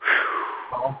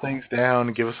 Calm things down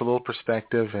and give us a little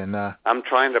perspective. And I'm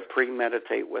trying to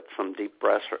premeditate with some deep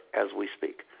breaths as we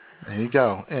speak. There you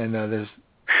go. And there's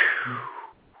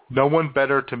no one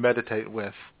better to meditate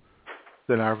with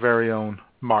than our very own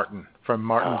Martin from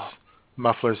Martin's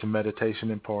Mufflers and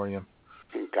Meditation Emporium.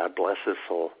 And God bless his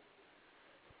soul.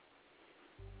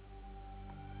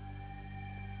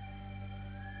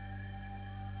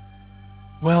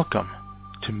 Welcome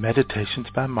to Meditations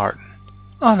by Martin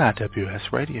on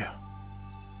IWS Radio.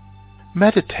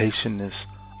 Meditation is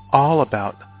all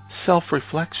about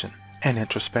self-reflection and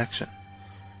introspection.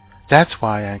 That's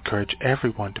why I encourage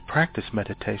everyone to practice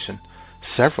meditation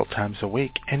several times a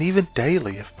week and even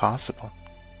daily if possible.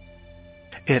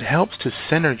 It helps to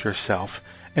center yourself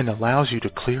and allows you to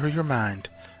clear your mind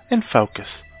and focus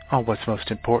on what's most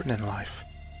important in life.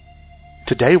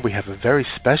 Today we have a very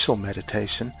special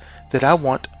meditation that I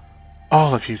want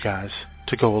all of you guys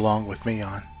to go along with me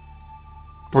on.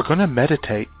 We're going to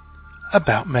meditate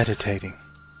about meditating.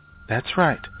 That's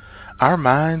right. Our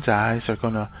mind's eyes are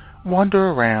going to wander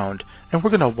around and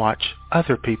we're going to watch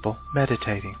other people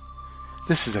meditating.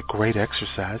 This is a great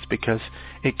exercise because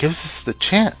it gives us the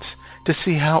chance to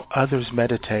see how others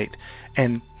meditate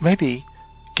and maybe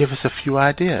give us a few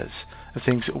ideas of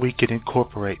things that we could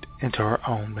incorporate into our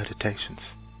own meditations.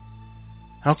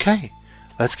 Okay,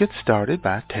 let's get started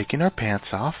by taking our pants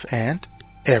off and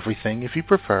everything if you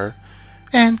prefer,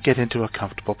 and get into a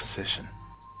comfortable position.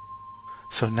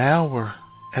 So now we're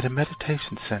at a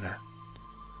meditation center.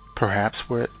 Perhaps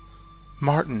we're at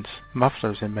Martin's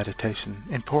Mufflers and Meditation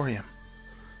Emporium.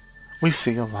 We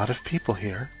see a lot of people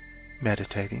here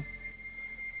meditating.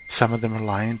 Some of them are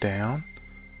lying down,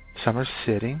 some are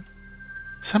sitting,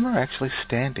 some are actually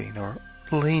standing or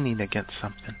leaning against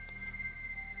something.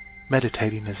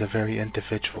 Meditating is a very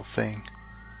individual thing.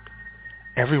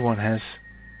 Everyone has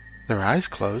their eyes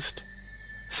closed.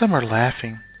 Some are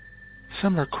laughing,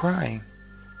 some are crying.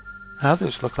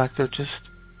 Others look like they're just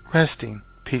resting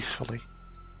peacefully.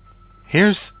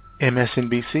 Here's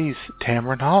MSNBC's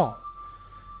Tamron Hall.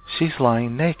 She's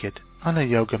lying naked on a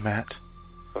yoga mat.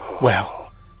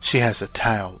 Well, she has a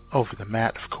towel over the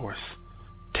mat, of course.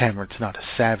 Tamron's not a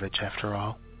savage, after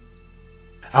all.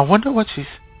 I wonder what she's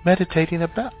meditating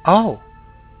about. Oh,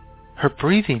 her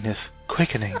breathing is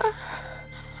quickening,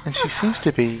 and she seems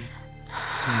to be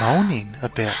moaning a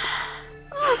bit.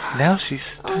 Now she's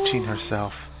touching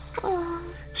herself.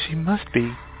 She must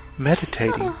be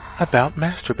meditating about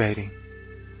masturbating.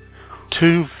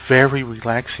 Two very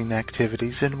relaxing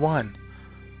activities in one.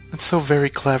 It's so very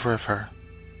clever of her.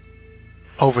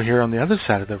 Over here on the other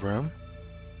side of the room,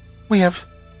 we have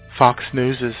Fox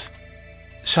News'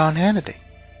 Sean Hannity.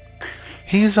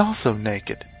 He is also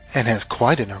naked and has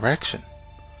quite an erection.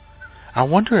 I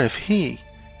wonder if he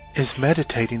is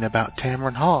meditating about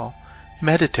Tamron Hall,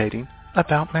 meditating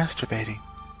about masturbating.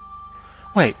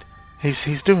 Wait,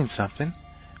 he's doing something.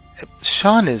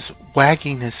 Sean is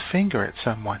wagging his finger at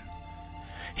someone.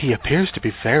 He appears to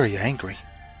be very angry.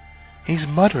 He's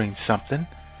muttering something.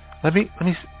 Let me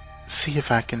see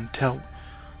if I can tell.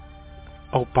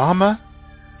 Obama,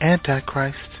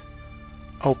 Antichrist,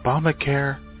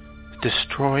 Obamacare,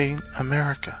 destroying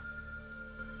America.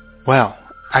 Well,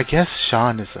 I guess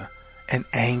Sean is an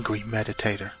angry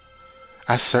meditator.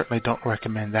 I certainly don't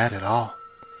recommend that at all.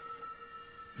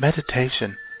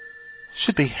 Meditation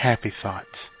should be happy thoughts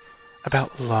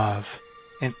about love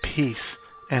and peace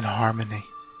and harmony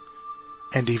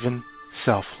and even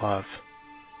self-love.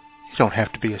 You don't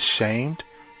have to be ashamed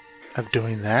of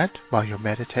doing that while you're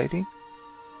meditating.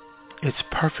 It's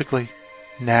perfectly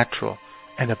natural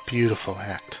and a beautiful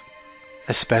act,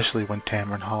 especially when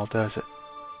Tamron Hall does it.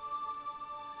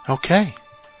 Okay,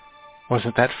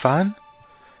 wasn't that fun?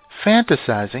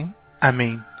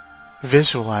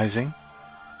 Visualizing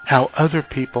how other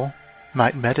people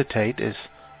might meditate is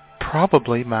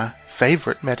probably my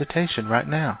favorite meditation right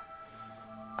now.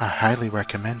 I highly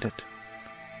recommend it.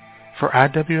 For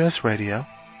IWS Radio,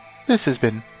 this has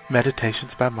been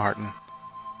Meditations by Martin.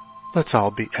 Let's all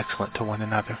be excellent to one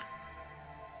another.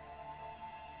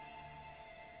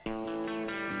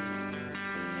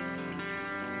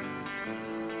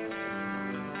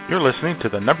 You're listening to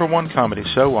the #1 comedy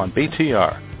show on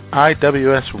BTR,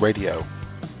 IWS Radio.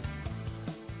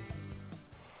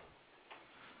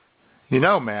 You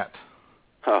know, Matt.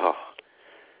 Oh.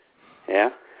 Yeah?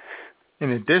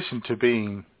 In addition to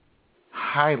being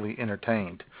highly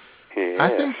entertained, Yeah. I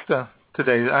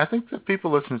think the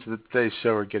people listening to today's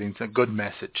show are getting a good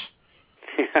message.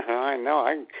 Yeah, I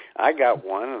know. I got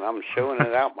one, and I'm showing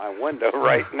it out my window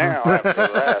right now after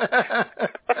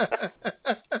that.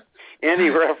 Any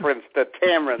reference to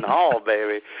Tamron Hall,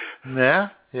 baby. Yeah.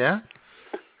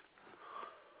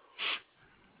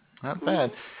 Not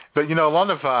bad. But a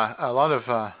lot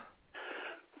of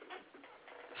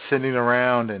sitting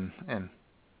around and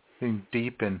being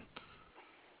deep in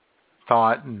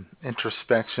thought and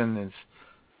introspection is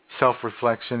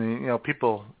self-reflection.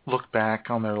 People look back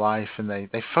on their life and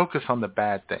they focus on the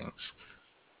bad things.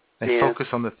 They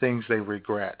focus on the things they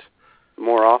regret.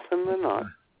 More often than not.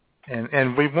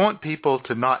 And we want people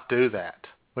to not do that.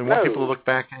 We want people to look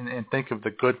back and think of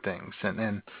the good things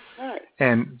and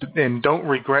don't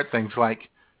regret things like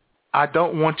I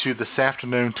don't want you this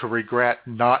afternoon to regret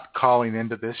not calling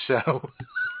into this show.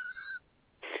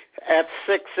 At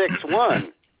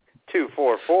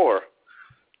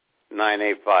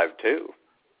 661-244-9852.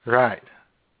 Right.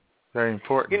 Very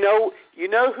important. You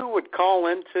know who would call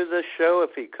into the show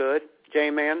if he could,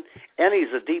 J-Man? And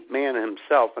he's a deep man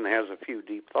himself and has a few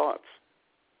deep thoughts.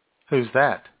 Who's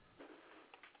that?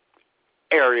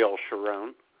 Ariel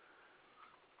Sharon.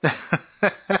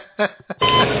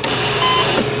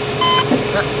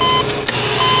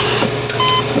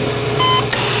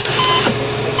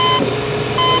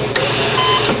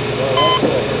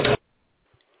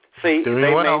 See, they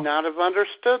may not have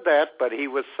understood that, but he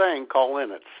was saying call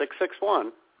in at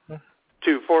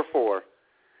 661-244-9852.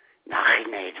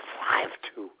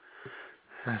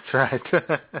 That's right.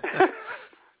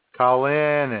 Call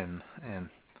in and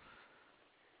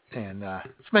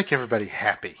let's make everybody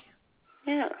happy.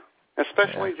 Yeah,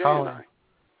 especially Jay and I.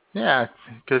 Yeah,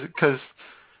 because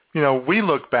we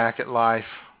look back at life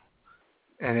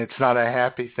and it's not a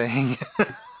happy thing.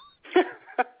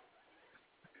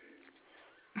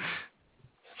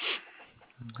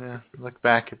 Yeah, look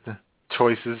back at the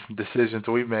choices and decisions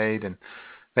we made, and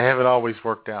they haven't always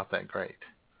worked out that great.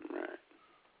 Right.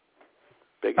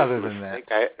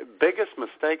 Biggest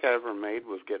mistake I ever made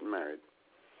was getting married.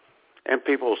 And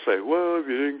people will say, well, if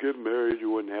you didn't get married,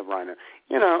 you wouldn't have Rhino.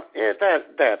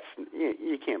 That's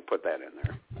you can't put that in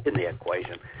there, in the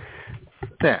equation.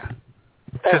 Yeah.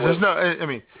 Because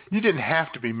you didn't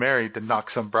have to be married to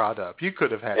knock some broad up. You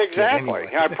could have had exactly. a kid anyway.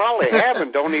 I probably have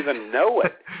and don't even know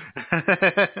it.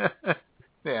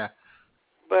 Yeah.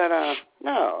 But,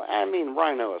 no,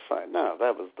 Rhino aside, no,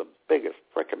 that was the biggest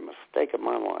frickin' mistake of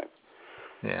my life.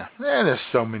 Yeah. And there's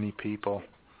so many people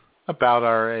about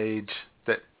our age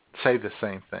that say the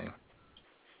same thing.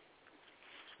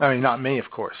 Not me,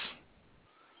 of course.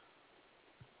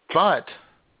 But,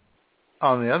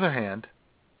 on the other hand,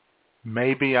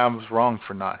 maybe I was wrong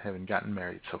for not having gotten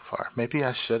married so far. Maybe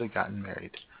I should have gotten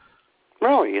married.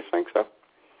 Really? You think so?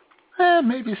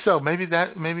 Maybe so. Maybe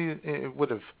it would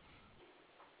have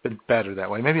been better that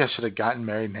way. Maybe I should have gotten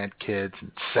married and had kids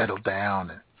and settled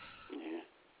down. And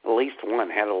at least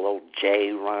one had a little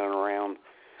J running around.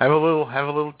 Have a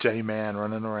little J-man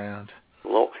running around. A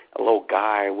little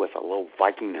guy with a little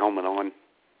Viking helmet on.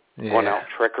 Yeah. Going out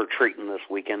trick-or-treating this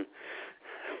weekend.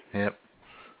 Yep.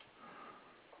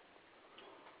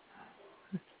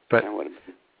 But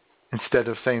instead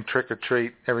of saying trick or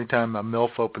treat, every time a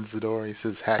MILF opens the door, he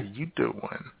says, "How you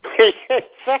doing?"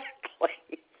 Exactly.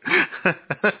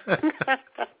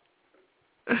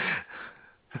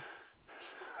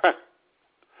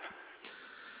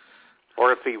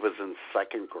 Or if he was in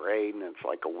second grade and it's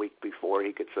like a week before,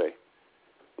 he could say,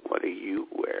 "What are you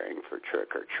wearing for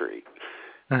trick or treat?"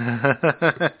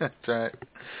 That's right.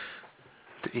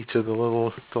 To each of the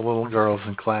little girls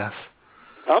in class.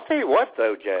 I'll tell you what,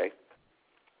 though, Jay.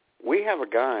 We have a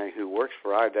guy who works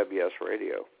for IWS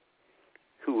Radio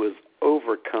who has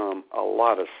overcome a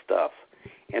lot of stuff,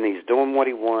 and he's doing what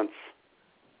he wants,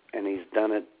 and he's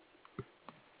done it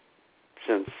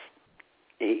since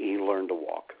he learned to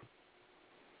walk.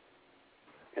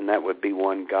 And that would be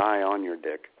one Guy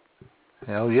Ahnurdyck.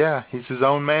 Hell yeah, he's his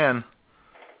own man.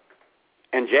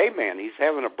 And J-Man, he's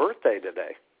having a birthday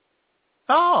today.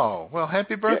 Oh, well,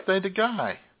 happy birthday to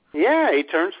Guy. Yeah, he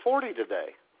turns 40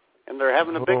 today, and they're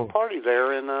having a big party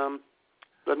there in the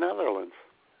Netherlands.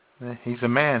 He's a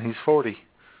man. He's 40.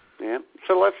 Yeah,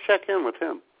 so let's check in with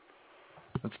him.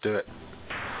 Let's do it.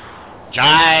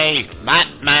 Jai,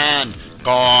 Matt-Man,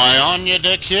 Guy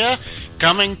Ahnurdyck here,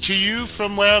 coming to you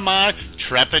from where my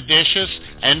trepidatious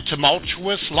and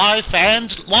tumultuous life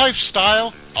and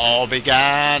lifestyle all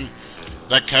began.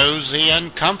 The cozy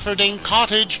and comforting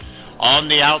cottage on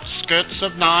the outskirts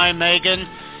of Nijmegen,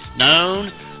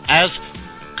 known as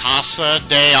Casa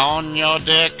de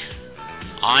Ahnurdyck.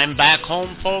 I'm back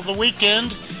home for the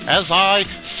weekend as I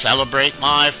celebrate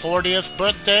my 40th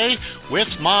birthday with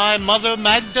my mother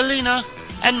Magdalena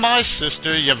and my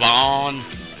sister Yvonne.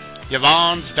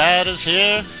 Yvonne's dad is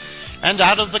here, and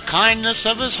out of the kindness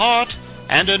of his heart,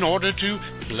 and in order to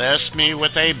bless me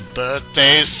with a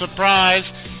birthday surprise,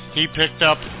 he picked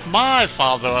up my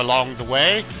father along the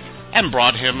way and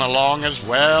brought him along as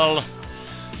well.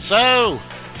 So,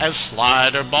 as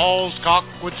Slider Ballscock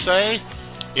would say,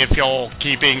 if you're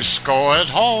keeping score at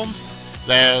home,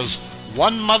 there's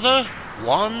one mother,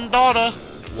 one daughter,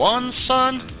 one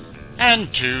son, and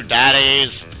two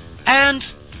daddies. And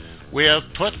we have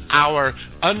put our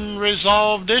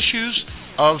unresolved issues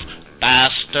of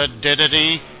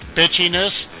bastardity,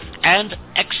 bitchiness, and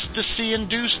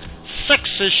ecstasy-induced sex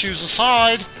issues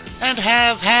aside, and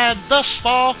have had thus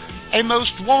far a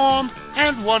most warm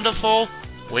and wonderful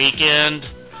weekend.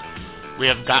 We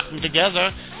have gotten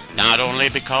together not only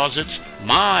because it's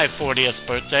my 40th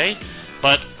birthday,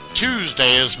 but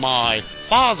Tuesday is my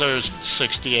father's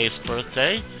 68th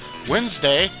birthday.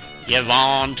 Wednesday,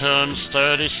 Yvonne turns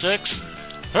 36.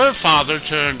 Her father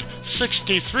turned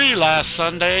 63 last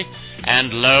Sunday,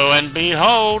 and lo and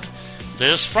behold,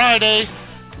 this Friday,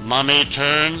 Mummy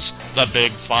turns the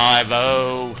big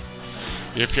 50.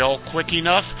 If you're quick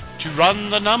enough to run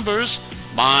the numbers,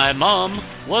 my mum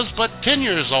was but 10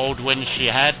 years old when she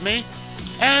had me,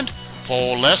 and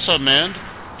for lesser men,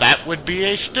 that would be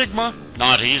a stigma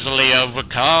not easily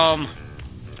overcome.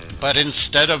 But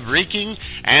instead of reeking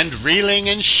and reeling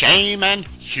in shame and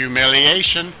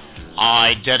humiliation,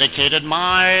 I dedicated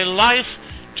my life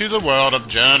to the world of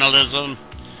journalism.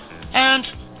 And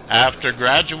after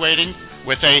graduating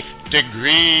with a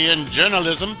degree in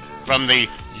journalism from the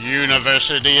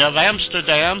University of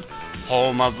Amsterdam,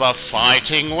 home of the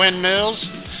fighting windmills,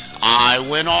 I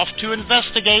went off to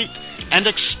investigate and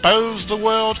expose the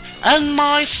world and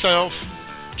myself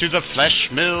to the flesh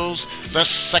mills, the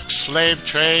sex slave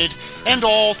trade, and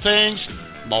all things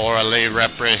morally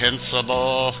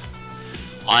reprehensible.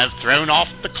 I have thrown off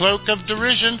the cloak of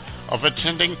derision of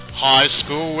attending high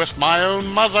school with my own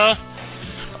mother.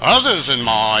 Others in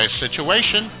my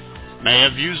situation may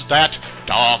have used that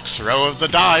dark throw of the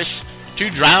dice to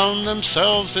drown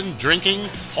themselves in drinking,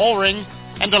 whoring,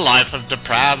 and a life of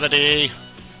depravity.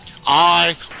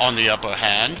 I, on the upper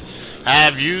hand,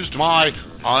 have used my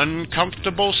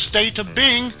uncomfortable state of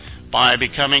being by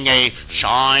becoming a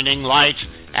shining light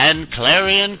and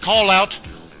clarion call-out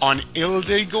on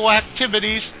illegal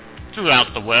activities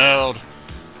throughout the world,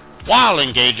 while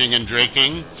engaging in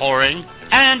drinking, whoring,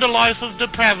 and a life of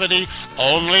depravity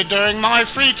only during my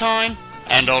free time,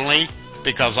 and only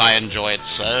because I enjoy it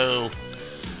so.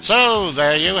 So,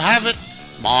 there you have it,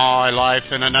 my life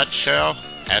in a nutshell,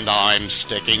 and I'm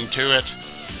sticking to it.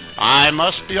 I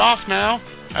must be off now,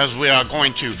 as we are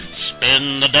going to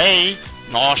spend the day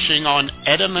noshing on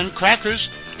Edam crackers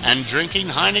and drinking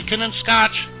Heineken and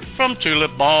Scotch from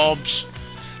tulip bulbs.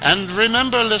 And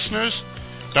remember, listeners,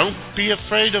 don't be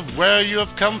afraid of where you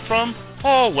have come from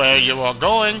or where you are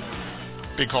going,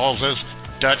 because as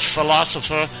Dutch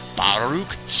philosopher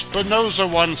Baruch Spinoza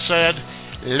once said,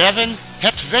 Leven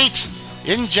het weet,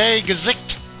 in je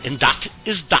gezicht, in dat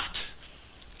is dat.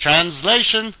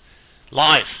 Translation,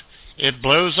 life, it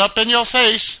blows up in your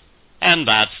face, and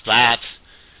that's that.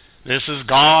 This is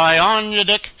Guy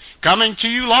Ahnurdyck coming to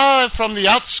you live from the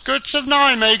outskirts of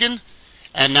Nijmegen,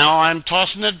 and now I'm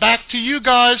tossing it back to you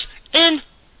guys in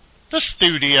the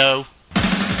studio.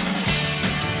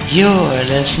 You're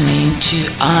listening to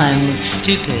I'm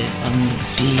Stupid on the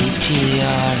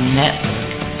BTR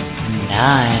Network, and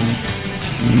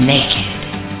I'm naked.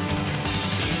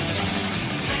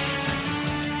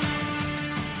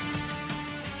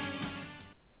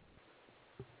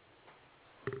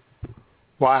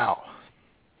 Wow.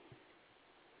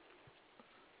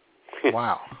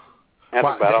 Wow. That's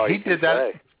wow. about all he you did can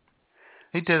that. say.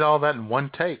 He did all that in one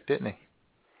take, didn't he?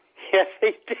 Yes,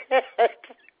 he did.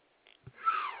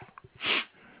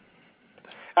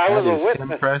 I was a witness.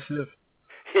 Impressive.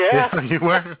 Yeah. You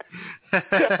were?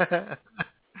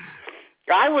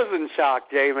 I was in shock,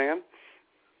 J-Man.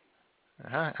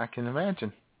 I can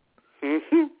imagine.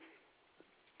 Mm-hmm.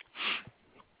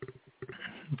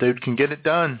 Dude can get it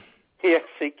done. Yes,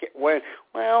 he can. When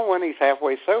he's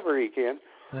halfway sober, he can.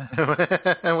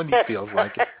 When he feels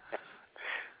like it.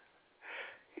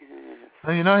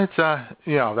 Well, it's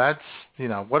that's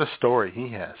what a story he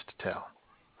has to tell.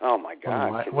 Oh my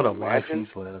God! What a life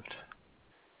he's lived.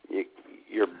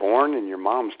 You're born and your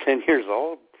mom's 10 years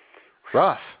old.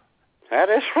 Rough. That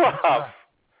is rough.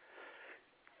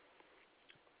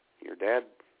 Your dad,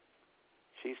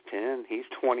 she's 10, he's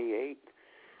 28.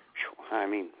 I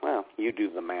mean, well, you do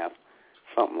the math,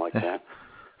 something like that.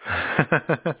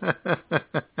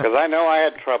 Because I know I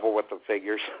had trouble with the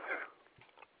figures.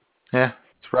 Yeah,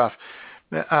 it's rough.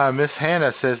 Miss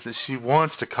Hannah says that she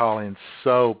wants to call in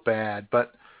so bad,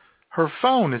 but her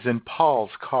phone is in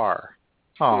Paul's car.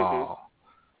 Oh,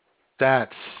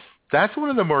 that's one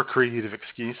of the more creative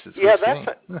excuses. Yeah,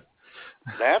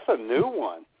 that's a new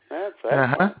one. That's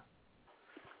one.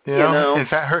 You know, in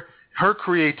fact, her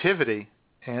creativity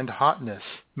and hotness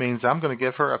means I'm going to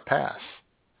give her a pass.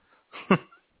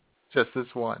 Just this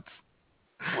once.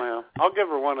 Well, I'll give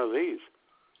her one of these.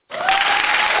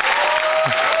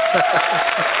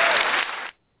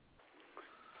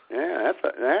 Yeah,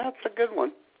 that's a good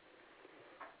one.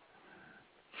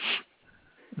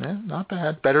 Yeah, not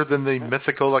bad. Better than the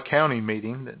mythical accounting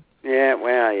meeting. Yeah,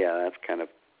 well, yeah, that's kind of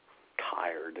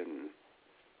tired and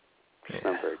it's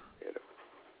not very creative.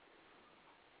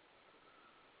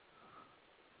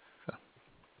 So.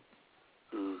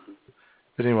 Mm-hmm.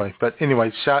 But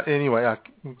anyway, I'll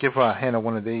give Hannah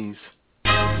one of these.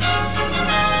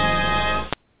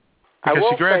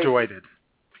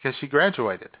 Because she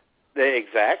graduated.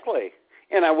 Exactly.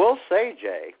 And I will say,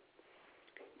 Jay,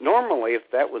 normally if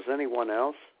that was anyone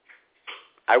else,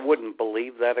 I wouldn't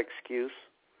believe that excuse.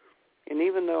 And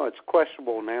even though it's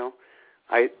questionable now,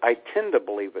 I tend to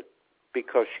believe it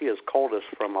because she has called us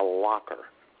from a locker.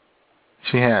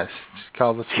 She has. She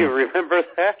called us. Do you remember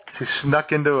that? She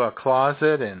snuck into a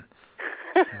closet and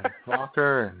a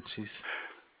locker, and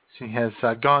she has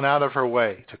gone out of her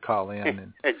way to call in.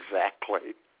 And,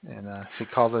 exactly. And she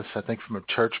called us, I think, from a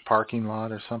church parking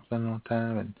lot or something one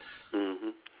time, and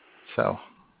so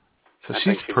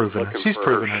she's proven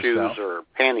herself. Shoes or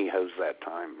pantyhose that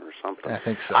time or something. I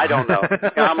think so. I don't know.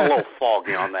 I'm a little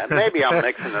foggy on that. Maybe I'm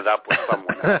mixing it up with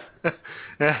someone else.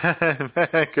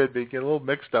 That could be. Get a little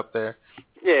mixed up there.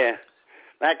 Yeah,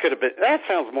 that could have been. That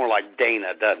sounds more like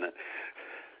Dana, doesn't it?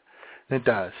 It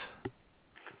does.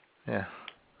 Yeah.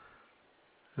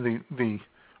 The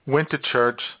went to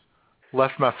church,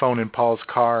 left my phone in Paul's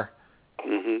car.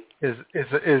 Is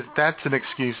that's an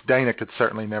excuse Dana could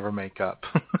certainly never make up.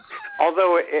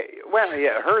 Although,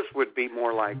 hers would be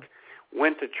more like,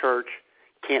 went to church,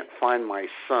 can't find my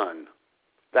son.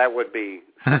 That would be...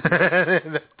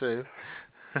 That too.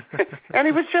 And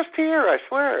he was just here, I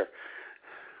swear.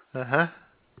 Uh-huh.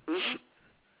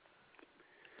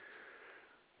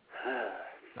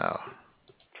 Oh.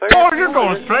 So you're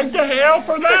going straight to hell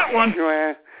for that one.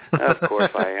 Of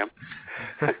course I am.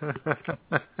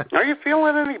 Are you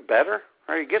feeling any better?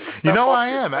 Are you getting stuff I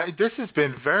am. This has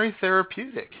been very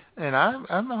therapeutic, and I'm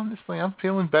honestly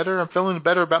feeling better. I'm feeling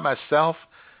better about myself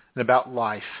and about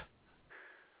life.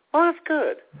 Well, that's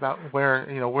good. About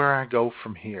where I go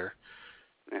from here.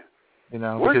 Yeah.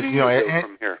 Where do you go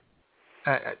from here?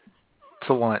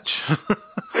 To lunch.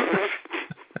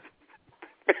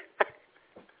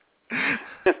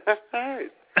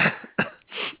 Right.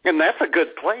 And that's a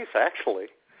good place, actually.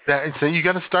 So you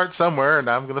got to start somewhere, and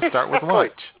I'm going to start with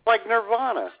lunch. Like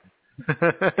Nirvana.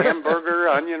 Hamburger,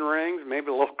 onion rings, maybe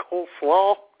a little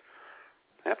coleslaw.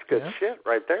 That's good shit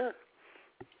right there.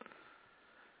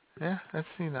 Yeah, that's,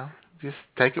 just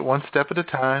take it one step at a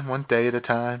time, one day at a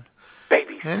time.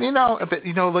 Baby. And,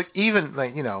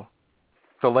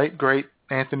 the late, great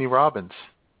Anthony Robbins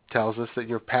tells us that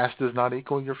your past does not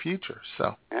equal your future,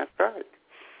 so. That's right.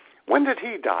 When did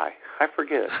he die? I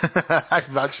forget.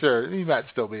 I'm not sure. He might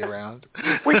still be around.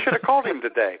 We should have called him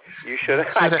today. You should have.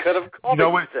 I could have called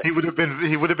him today. He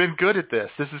would have been good at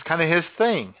this. This is kind of his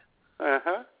thing.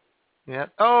 Uh-huh. Yeah.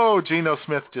 Oh, Geno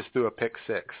Smith just threw a pick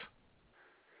six.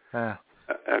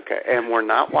 Okay, and we're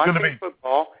not watching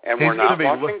football. And we're not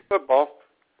watching football.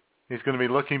 He's going to be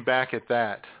looking back at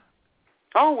that.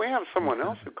 Oh, we have someone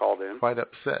else who called in. Quite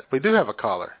upset. We do have a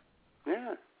caller.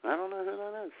 Yeah, I don't know who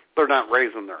that is. They're not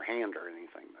raising their hand or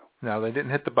anything, though. No, they didn't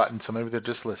hit the button, so maybe they're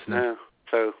just listening. No,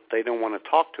 so they don't want to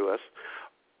talk to us.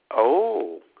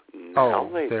 Oh,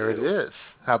 there it is.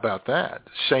 How about that?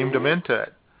 Shamed them into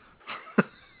it.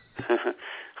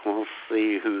 We'll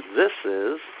see who this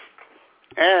is,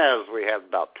 as we have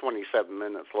about 27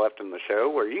 minutes left in the show,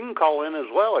 where you can call in as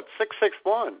well at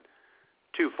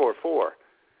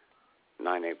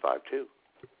 661-244-9852.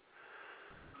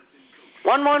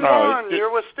 111,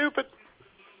 you're with Stupid.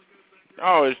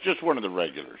 Oh, it's just one of the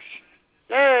regulars.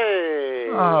 Hey!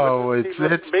 Oh,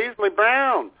 it's Beasley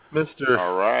Brown. Mr.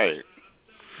 All right.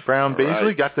 Brown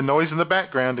Beasley got the noise in the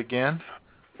background again.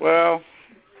 Well,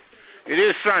 it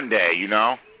is Sunday, You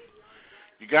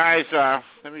guys,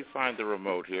 let me find the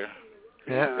remote here.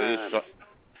 Yeah.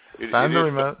 Find the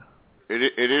remote.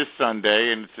 It is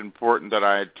Sunday, and it's important that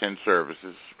I attend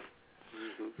services.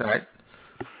 Mm-hmm. Right.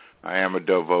 I am a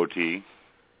devotee.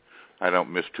 I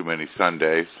don't miss too many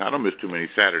Sundays. I don't miss too many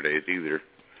Saturdays either.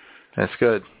 That's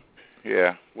good.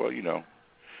 Yeah, well,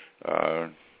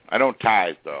 I don't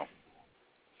tithe, though.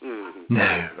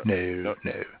 Mm-hmm.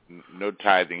 No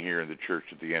tithing here in the Church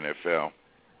of the NFL.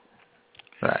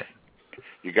 Right.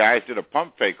 You guys did a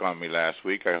pump fake on me last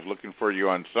week. I was looking for you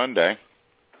on Sunday.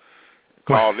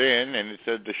 Called in, and it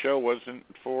said the show wasn't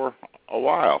for a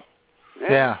while.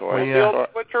 Yeah. So you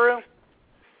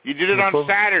did it on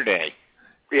Saturday.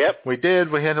 Yep. We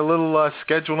did. We had a little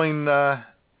scheduling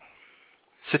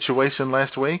situation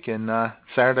last week, and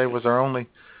Saturday was our only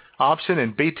option,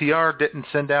 and BTR didn't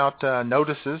send out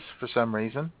notices for some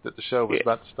reason that the show was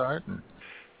about to start. And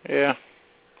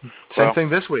Same thing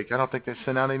this week. I don't think they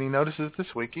sent out any notices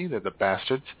this week either, the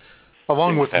bastards.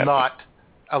 Along with not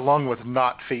along with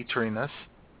not featuring us.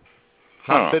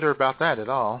 Not bitter about that at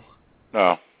all.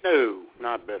 No. No,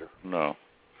 not bitter. No.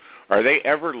 Are they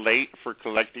ever late for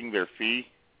collecting their fee?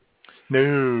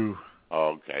 No.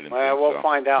 Oh, okay. Well, we'll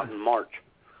find out in March.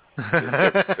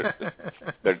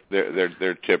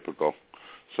 They're typical.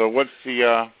 So what's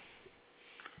the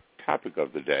topic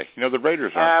of the day? The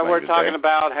Raiders aren't playing we're today. talking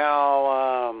about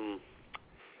how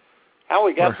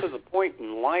we got to the point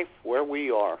in life where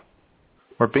we are.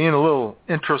 We're being a little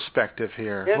introspective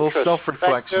here, a little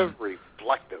self-reflection.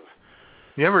 Reflective.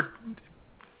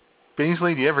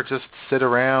 Beasley, do you ever just sit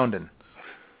around and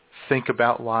think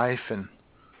about life and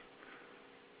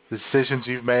the decisions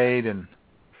you've made and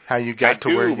how you got to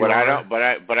where you are?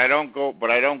 But I don't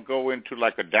go into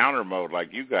like a downer mode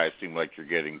like you guys seem like you're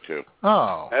getting to.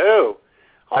 Oh,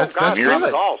 that's God, good. not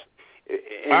at all.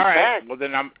 All right. Well,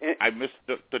 then I missed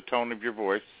the tone of your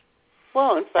voice.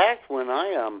 Well, in fact, when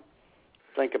I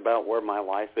think about where my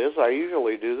life is, I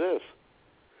usually do this.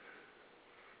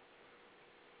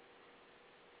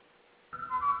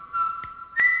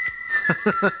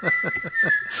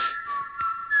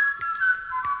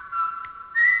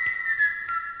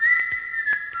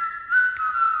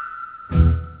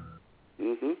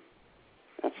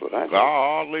 That's what I do.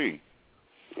 Golly.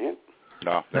 Yep.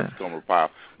 No, that's Gomer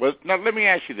Pyle. Well, now let me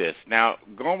ask you this. Now,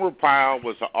 Gomer Pyle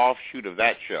was an offshoot of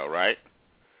that show, right?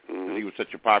 Mm-hmm. He was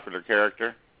such a popular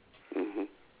character. Mm-hmm.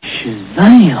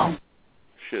 Shazam!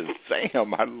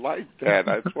 Shazam! I like that.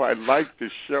 That's why I like the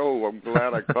show. I'm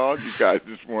glad I called you guys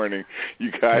this morning.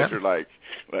 You guys are like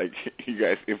you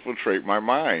guys infiltrate my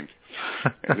mind,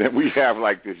 and then we have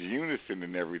like this unison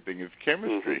and everything. It's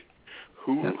chemistry.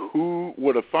 Mm-hmm. Who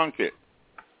would have thunk it?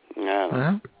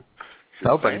 Yeah.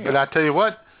 Nobody. But I tell you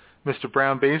what, Mr.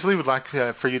 Brown Beasley would like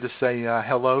for you to say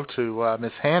hello to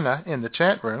Miss Hannah in the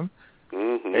chat room.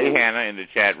 Mm-hmm. Hey, Hannah in the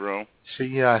chat room.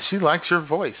 She likes your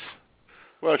voice.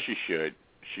 Well, she should.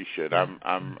 She should.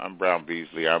 I'm Brown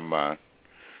Beasley. I'm a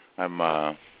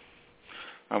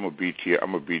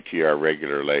BTR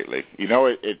regular lately.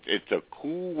 It's a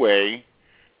cool way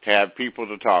to have people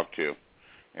to talk to,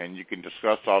 and you can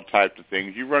discuss all types of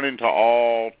things. You run into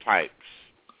all types.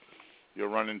 You'll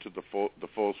run into the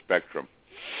full spectrum.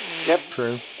 Yep.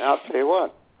 True. I'll tell you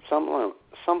what.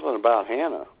 Something about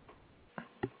Hannah.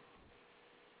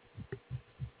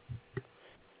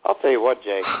 I'll tell you what,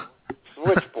 Jay.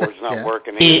 Switchboard's not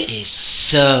working either. It is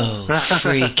so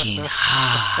freaking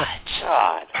hot.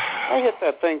 God, I hit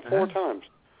that thing 4 times.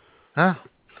 Huh?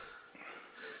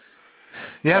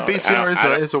 Yeah,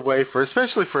 BTR is a way for,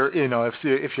 especially for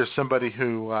if you're somebody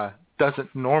who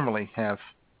doesn't normally have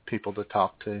people to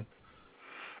talk to.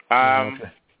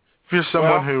 If you're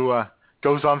someone who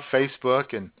goes on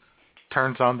Facebook and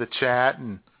turns on the chat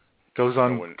and goes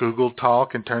on Google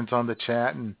Talk and turns on the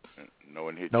chat and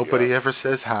nobody ever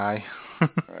says hi.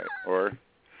 Right. Or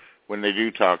when they do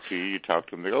talk to you, you talk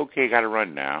to them. They go, okay, got to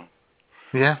run now.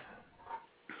 Yeah.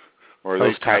 Or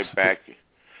they type back.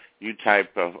 You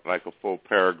type like a full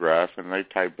paragraph, and they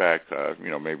type back,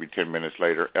 maybe 10 minutes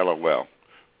later, LOL.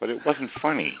 But it wasn't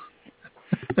funny.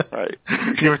 Right.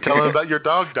 You were telling about your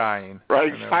dog dying.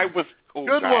 Right. I was. Oh,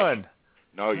 good gosh. one.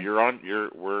 No, I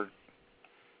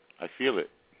feel it.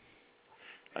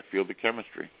 I feel the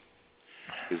chemistry.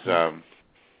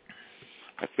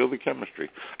 I feel the chemistry.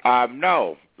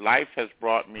 No, life has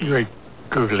brought me... Great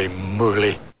googly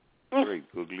moogly. Great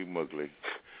googly moogly.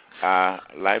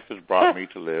 Life has brought me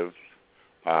to live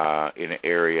in an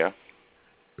area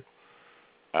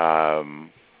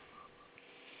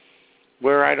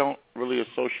where I don't really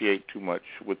associate too much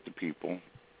with the people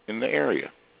in the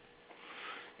area.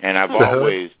 And I've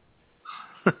always...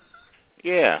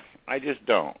 Yeah, I just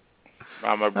don't.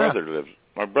 My brother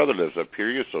lives up here.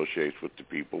 He associates with the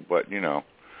people, but,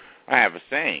 I have a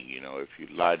saying, if you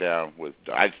lie down with...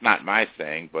 It's not my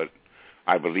saying, but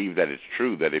I believe that it's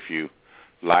true, that if you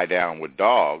lie down with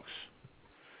dogs,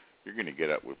 you're going to get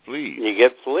up with fleas. You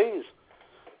get fleas.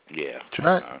 Yeah.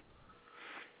 That's right.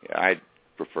 I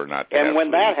prefer not to And have when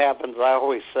fleas. that happens, I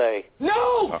always say...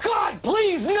 No! God,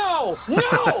 please, no!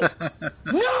 No!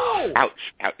 No! Ouch.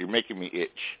 You're making me itch.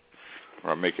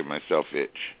 Or I'm making myself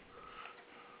itch.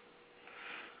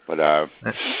 But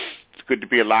it's good to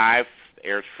be alive. The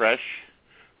air's fresh.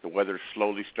 The weather's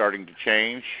slowly starting to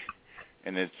change.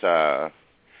 And it's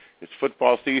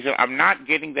football season. I'm not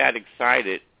getting that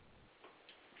excited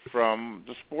from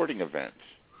the sporting events.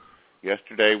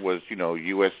 Yesterday was,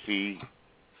 USC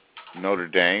Notre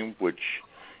Dame, which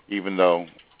even though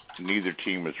neither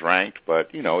team is ranked, but,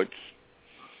 it's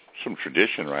some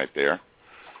tradition right there.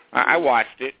 I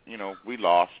watched it. We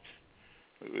lost.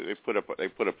 They put up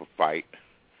a fight.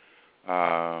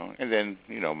 And then,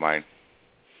 my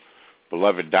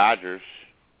beloved Dodgers,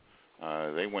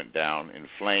 they went down in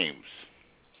flames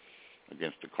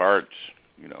against the Cards.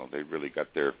 You know, they really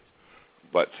got their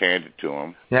butts handed to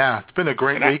them. Yeah, it's been a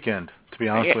great weekend, to be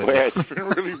honest with you. Yeah, it's been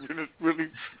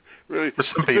really for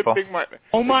some people.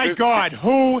 Oh my God,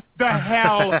 who the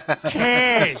hell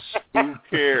cares? Who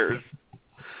cares?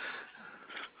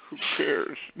 Who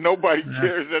cares? Nobody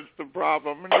cares. That's the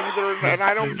problem. And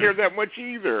I don't care that much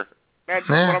either. That's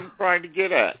what I'm trying to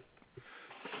get at.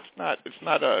 It's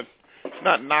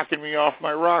not knocking me off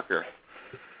my rocker.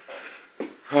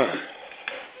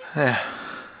 Yeah.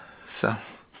 So.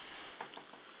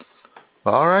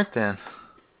 All right then.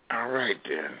 All right.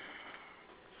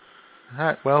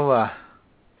 Well,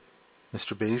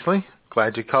 Mr. Beasley,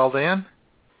 glad you called in.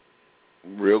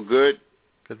 Real good.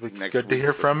 Good to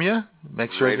hear from you.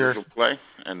 Make sure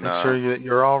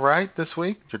you're all right this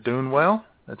week. You're doing well.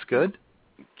 That's good.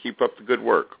 Keep up the good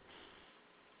work.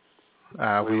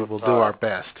 We will do our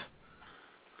best.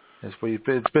 It's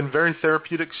been a very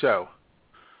therapeutic show,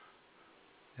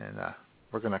 and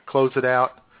we're going to close it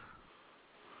out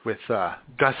with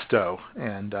gusto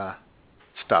and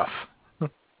stuff.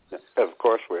 Of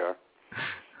course we are.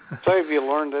 So have you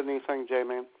learned anything,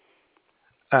 Jayman?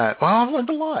 Well, I've learned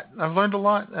a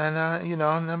lot, and you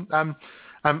know, and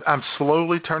I'm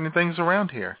slowly turning things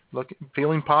around here.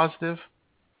 Feeling positive.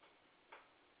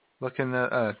 Looking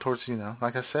towards, you know,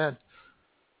 like I said,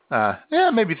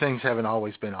 maybe things haven't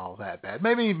always been all that bad.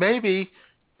 Maybe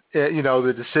you know,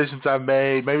 the decisions I've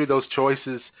made, maybe those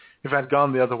choices, if I'd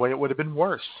gone the other way, it would have been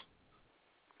worse.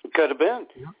 It could have been.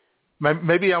 Yeah.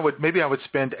 Maybe I would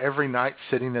spend every night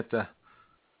sitting at the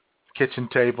kitchen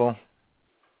table,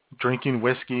 drinking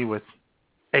whiskey with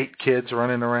 8 kids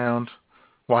running around,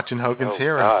 watching Hogan's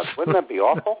Heroes. God, wouldn't that be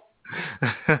awful?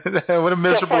 What a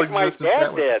miserable Just like existence my dad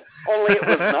that was. did, only it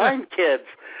was 9 kids.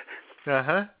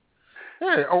 Uh-huh.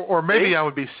 Yeah, or maybe I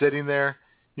would be sitting there,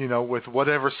 you know, with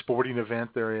whatever sporting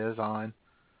event there is on,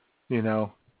 you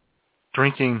know,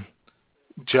 drinking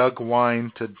jug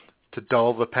wine to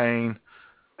dull the pain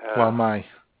while my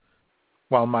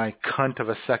cunt of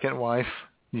a second wife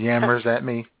yammers at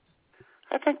me.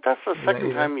 I think that's the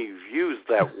second time you've used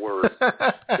that word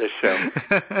this show.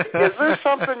 Is there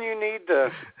something you need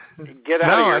to get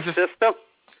out of your system?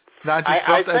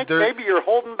 I think maybe you're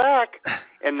holding back,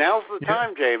 and now's the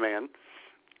time, J-Man.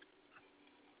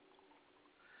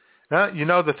 No, you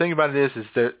know, the thing about it is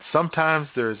that sometimes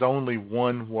there's only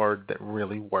one word that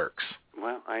really works.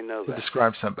 Well, I know that. To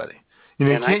describe somebody. You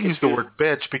know, you can't use the word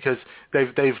bitch because they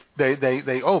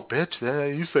oh, bitch,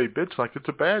 you say bitch like it's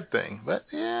a bad thing. But,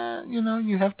 yeah, you know,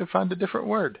 you have to find a different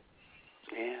word.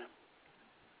 Yeah.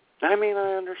 I mean,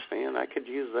 I understand. I could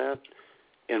use that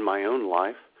in my own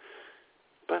life.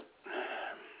 But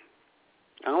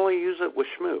I only use it with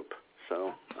schmoop.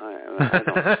 So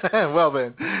I don't. Well,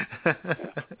 then.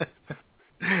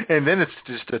 And then it's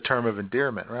just a term of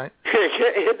endearment, right?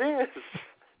 It is.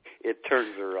 It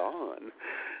turns her on.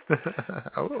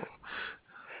 Oh.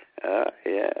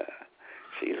 Yeah.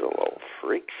 She's a little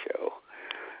freak show.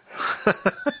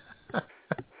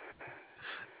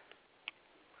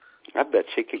 I bet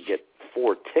she could get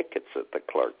 4 tickets at the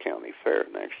Clark County Fair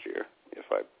next year if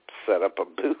I set up a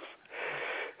booth.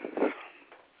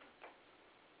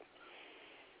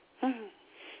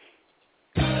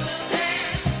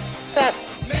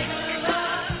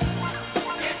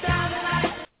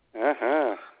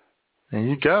 There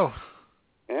you go.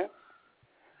 Yeah.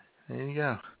 There you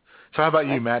go. So how about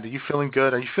you, Matt? Are you feeling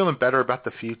good? Are you feeling better about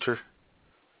the future?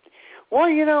 Well,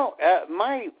 you know,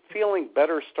 my feeling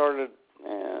better started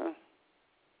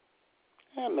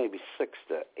maybe 6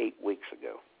 to 8 weeks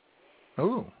ago.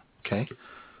 Oh, okay.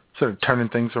 Sort of turning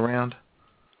things around?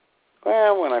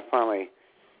 Well, when I finally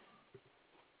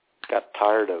got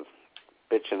tired of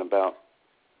bitching about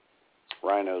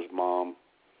Rhino's mom.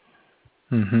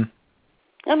 Mm-hmm.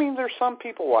 I mean, there's some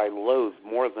people I loathe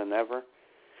more than ever,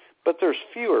 but there's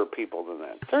fewer people than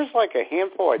that. There's like a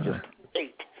handful I just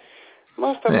hate.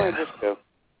 Most of them I just go.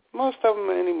 Most of them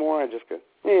anymore I just go,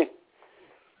 eh.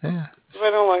 Yeah. If I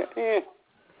don't like, eh.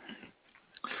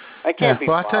 I can't be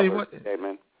bothered. I'll tell you what.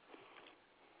 Man.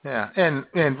 Yeah,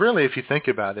 and really, if you think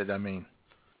about it, I mean,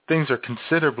 things are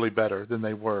considerably better than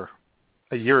they were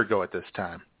a year ago at this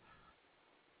time.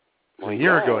 Well, a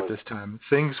year ago at this time,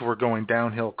 things were going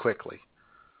downhill quickly.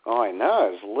 Oh, I know. I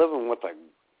was living with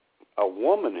a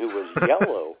woman who was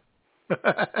yellow.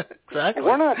 Exactly.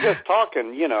 We're not just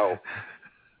talking, you know,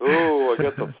 oh, I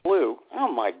got the flu.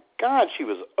 Oh, my God, she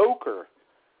was ochre.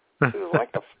 She was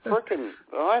like a frickin',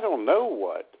 I don't know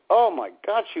what. Oh, my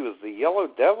God, she was the yellow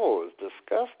devil. It was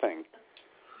disgusting.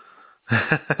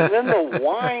 And then the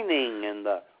whining and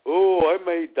the oh, I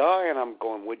may die, and I'm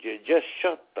going, would you just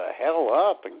shut the hell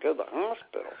up and go to the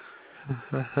hospital?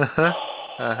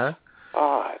 Uh-huh.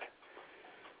 God.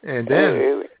 And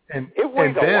then, it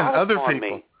weighed a lot other on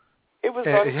people. Me. It was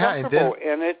uncomfortable,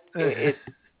 and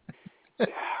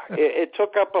it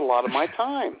took up a lot of my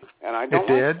time, and I don't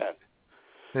like that.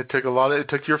 It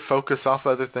took your focus off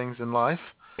other things in life.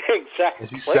 Exactly.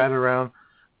 As you sat around,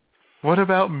 what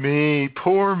about me?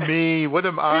 Poor me. What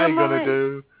am I going to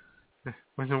do?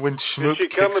 When Schmoop Is she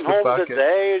kicks coming the home bucket.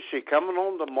 today? Is she coming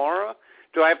home tomorrow?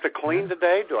 Do I have to clean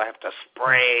today? Do I have to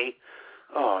spray?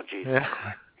 Oh, Jesus.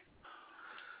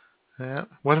 Yeah.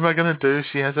 What am I going to do?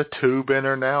 She has a tube in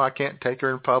her now. I can't take her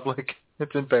in public.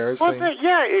 It's embarrassing.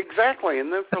 Yeah, exactly.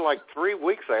 And then for like 3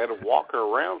 weeks, I had to walk her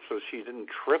around so she didn't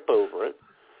trip over it.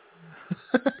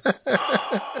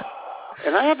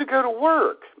 And I had to go to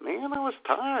work. Man, I was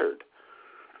tired.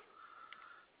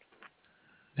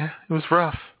 Yeah, it was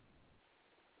rough.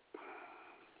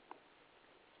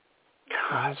 It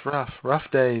was rough. Rough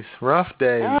days.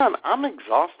 Yeah, I'm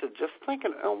exhausted just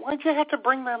thinking, why'd you have to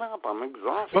bring that up? I'm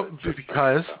exhausted. Well,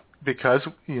 because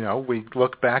we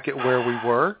look back at where we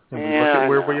were and we look at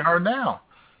where we are now.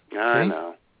 I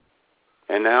know.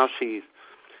 And now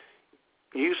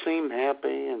you seem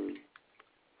happy, and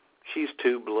she's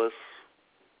tubeless.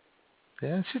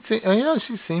 Yeah,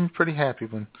 she seemed pretty happy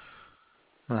when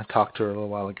I talked to her a little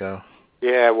while ago.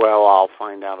 Yeah, well, I'll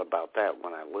find out about that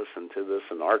when I listen to this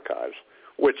in archives,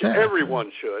 which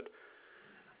everyone should.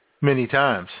 Many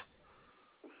times.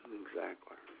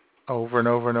 Exactly. Over and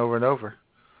over and over and over.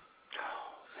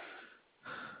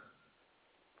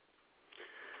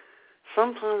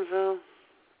 Sometimes, though,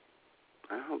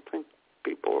 I don't think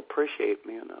people appreciate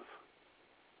me enough.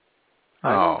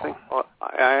 I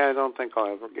don't think I'll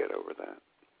ever get over that.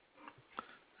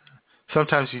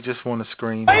 Sometimes you just want to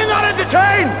scream. Are you not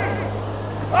entertained?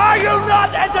 Are you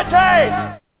not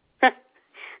entertained?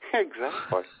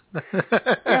 Exactly.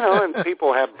 And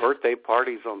people have birthday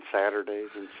parties on Saturdays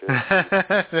and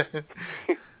shit.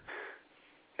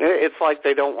 It's like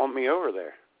they don't want me over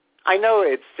there. I know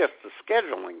it's just a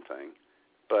scheduling thing,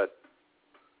 but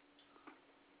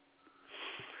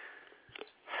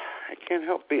I can't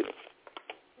help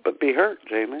but be hurt,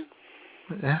 Jayman.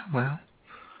 Yeah, well,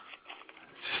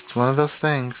 it's just one of those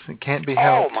things. It can't be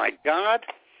helped. Oh, my God.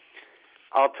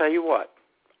 I'll tell you what.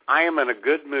 I am in a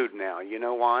good mood now. You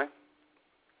know why?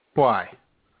 Why?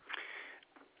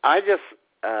 I just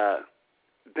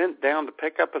bent down to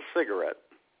pick up a cigarette.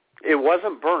 It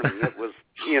wasn't burning. It was,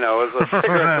 it was a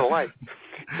cigarette delight.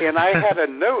 And I had a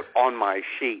note on my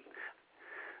sheet,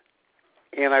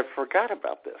 and I forgot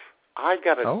about this. I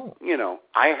got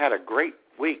I had a great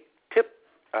week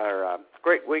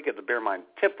great week at the Beer Mine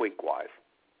tip week wise.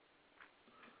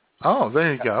 Oh,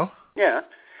 there you go. Yeah.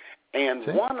 And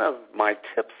one of my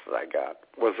tips that I got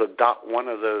was one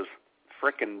of those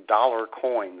frickin' dollar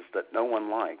coins that no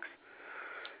one likes.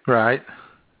 Right.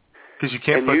 Because you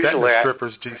can't put that in a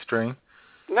stripper's G-string.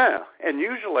 No. And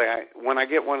usually when I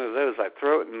get one of those, I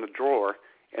throw it in the drawer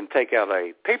and take out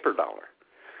a paper dollar.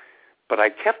 But I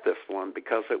kept this one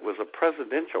because it was a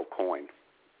presidential coin.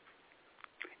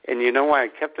 And you know why I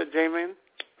kept it, Jayman?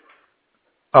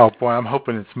 Oh, boy, I'm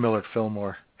hoping it's Millard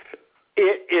Fillmore.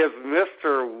 It is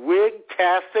Mr.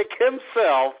 Wig-tastic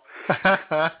himself,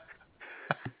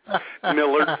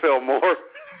 Millard Fillmore.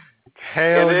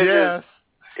 Hell yes.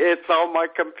 It's on my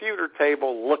computer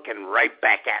table looking right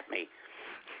back at me.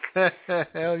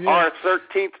 Hell yeah. Our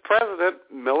 13th president,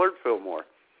 Millard Fillmore,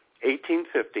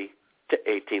 1850 to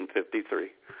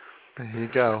 1853. There you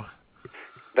go.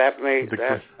 That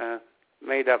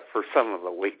made up for some of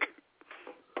the week.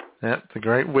 Yep, the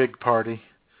great Whig Party,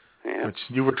 which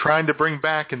you were trying to bring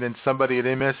back, and then somebody at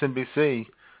MSNBC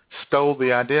stole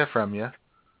the idea from you.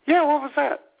 Yeah, what was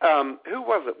that? Who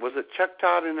was it? Was it Chuck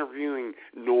Todd interviewing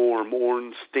Norm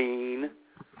Ornstein?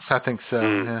 I think so,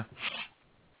 yeah.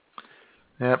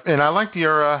 Yep, and I liked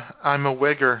your I'm a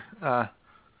Wigger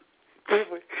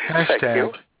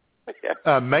hashtag,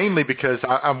 mainly because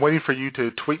I'm waiting for you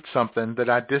to tweet something that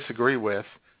I disagree with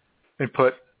and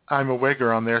put I'm a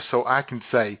Wigger on there so I can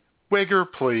say, Wigger,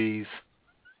 please.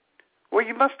 Well,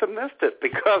 you must have missed it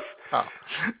because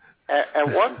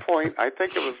at one point, I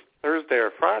think it was Thursday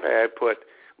or Friday, I put,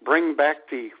 bring back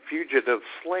the Fugitive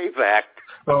Slave Act.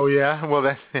 Oh, yeah? Well,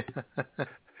 that's...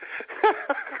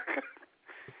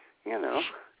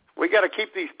 we got to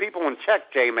keep these people in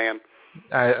check, J-Man.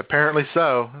 Apparently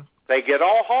so. They get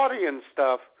all haughty and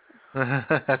stuff.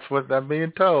 That's what I'm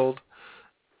being told.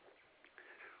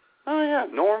 Oh, yeah,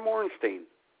 Norm Ornstein.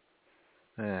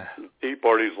 Yeah. Tea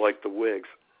parties like the Whigs.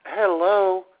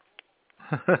 Hello.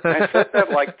 I said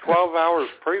that like 12 hours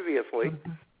previously.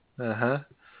 Uh-huh.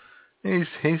 He's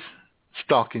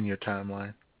stalking your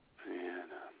timeline.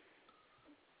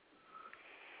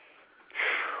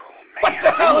 What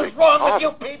the hell is wrong with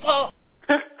you people?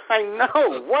 I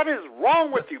know. What is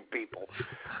wrong with you people?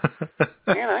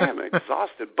 Man, I am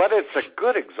exhausted. But it's a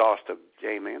good exhausted,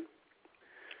 J-Man.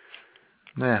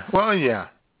 Yeah. Well, yeah.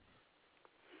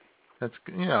 That's,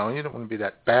 you don't want to be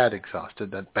that bad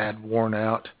exhausted, that bad worn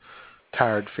out,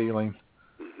 tired feeling.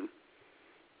 Mm-hmm.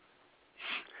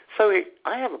 So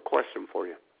I have a question for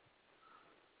you.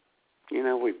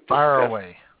 Fire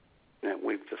away.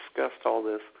 We've discussed all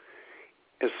this.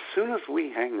 As soon as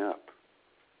we hang up,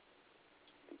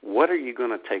 what are you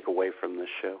going to take away from this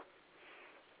show?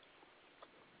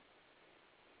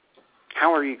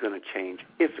 How are you going to change,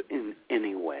 if in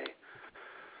any way?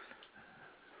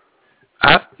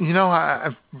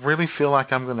 I really feel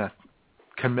like I'm going to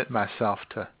commit myself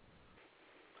to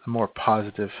a more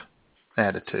positive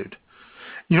attitude.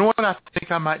 You know what I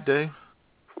think I might do?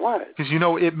 What? Because,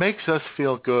 it makes us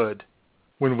feel good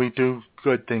when we do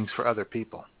good things for other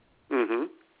people. Mm-hmm.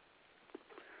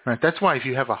 Right. That's why if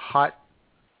you have a hot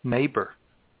neighbor,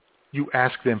 you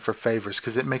ask them for favors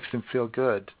because it makes them feel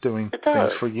good doing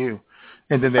things for you.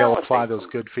 And then they'll apply those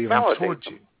good feelings towards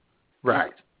you.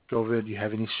 Right. Yeah. Go over, do you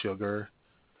have any sugar?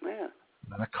 Yeah.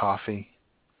 Not a coffee.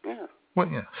 Yeah. Well,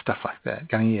 stuff like that.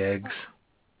 Got any eggs?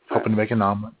 Hoping to make an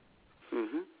omelet.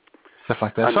 Mm-hmm. Stuff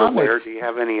like that. Underwear. Do you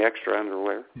have any extra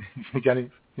underwear? You got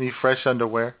any fresh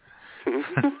underwear?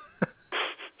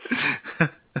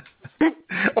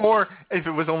 Or if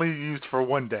it was only used for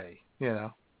one day,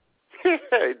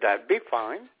 That'd be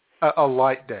fine. A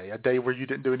light day, a day where you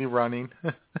didn't do any running.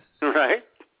 Right.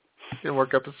 Didn't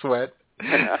work up a sweat.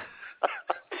 Yeah.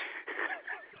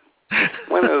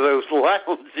 One of those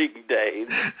lounging days.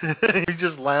 You're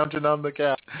just lounging on the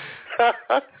couch.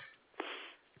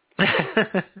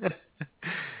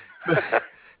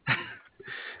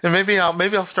 And maybe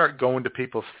I'll start going to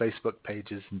people's Facebook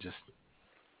pages and just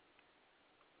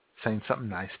saying something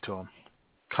nice to them,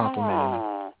 complimenting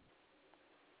them.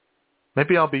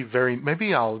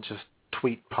 Maybe I'll just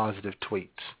tweet positive tweets.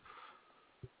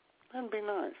 That'd be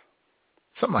nice.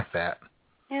 Something like that.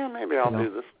 Yeah, maybe I'll do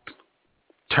this.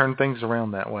 Turn things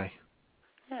around that way.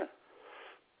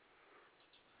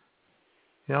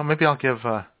 Yeah. Maybe I'll give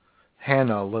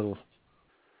Hannah a little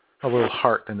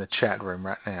heart in the chat room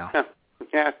right now.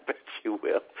 Yeah, I bet you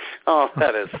will. Oh,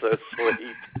 that is so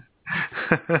sweet.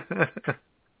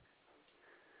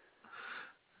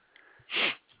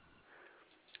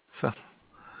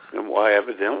 Well,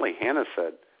 evidently Hannah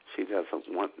said she doesn't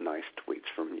want nice tweets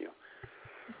from you.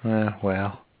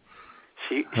 Well,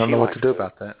 I don't know what to do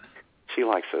about that. She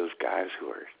likes those guys who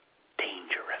are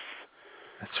dangerous.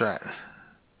 That's right.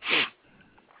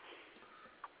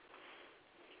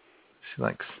 She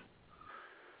likes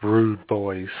rude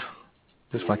boys,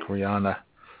 just like Rihanna.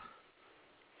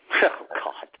 Oh,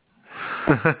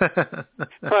 God.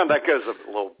 Well, that goes a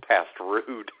little past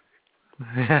rude.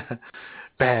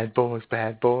 Bad boys,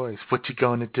 what you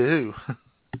gonna do?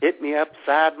 Hit me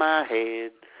upside my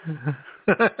head.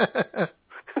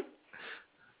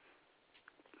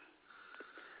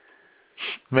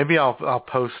 Maybe I'll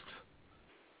post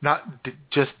not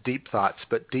just deep thoughts,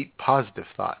 but deep positive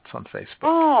thoughts on Facebook.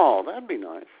 Oh, that'd be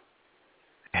nice.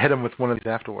 Hit them with one of these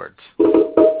afterwards.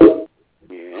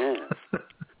 Yes.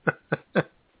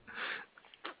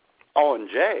 Oh, and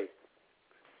Jay.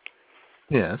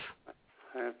 Yes.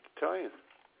 I have to tell you.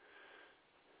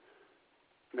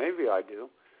 Maybe I do.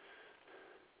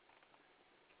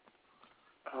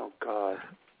 Oh, God.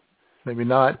 Maybe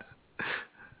not.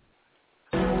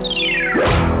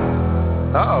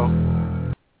 Uh-oh.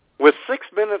 With 6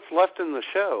 minutes left in the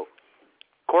show,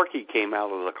 Corky came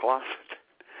out of the closet.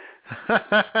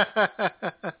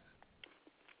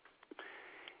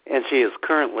 And she is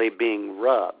currently being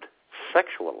rubbed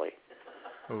sexually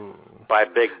by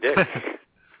Big Dick.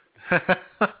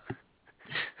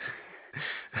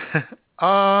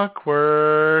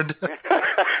 Awkward.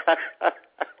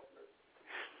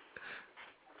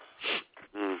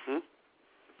 Mm-hmm.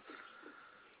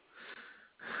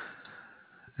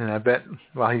 And I bet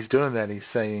while he's doing that, he's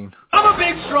saying, I'm a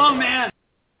big, strong man.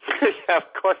 Yeah, of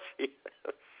course he is.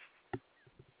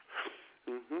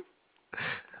 Mm-hmm.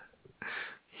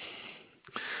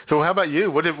 So how about you?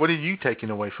 What are you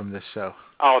taking away from this show?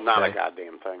 Oh, not a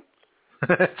goddamn thing.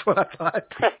 That's what I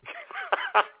thought.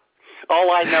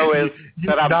 All I know is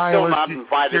that I'm still not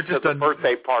invited to the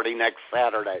birthday party next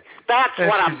Saturday. That's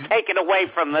what I'm taking away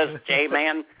from this,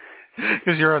 J-Man.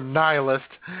 Because you're a nihilist.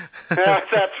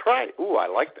 That's right. Ooh, I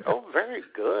like that. Oh, very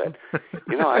good.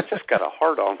 I just got a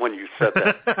heart on when you said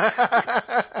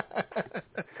that.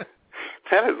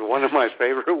 That is one of my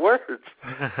favorite words.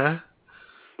 Uh-huh.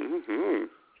 Mm-hmm.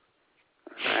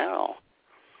 Wow.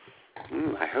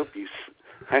 I hope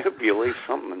you leave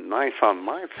something nice on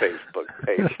my Facebook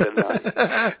page tonight,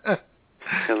 because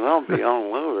I'll be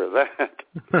all over that.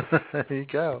 There you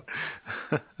go.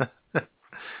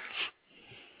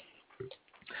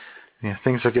 Yeah,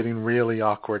 things are getting really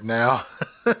awkward now.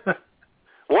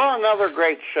 Well, another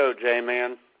great show,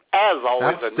 J-Man. As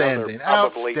always, another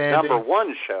probably number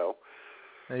one show.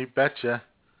 You betcha.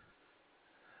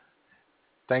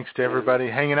 Thanks to everybody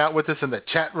hanging out with us in the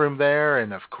chat room there,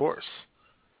 and of course,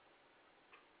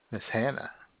 Miss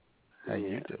Hannah. How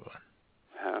you doing?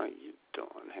 How you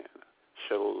doing, Hannah?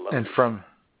 So lovely.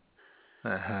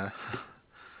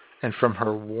 And from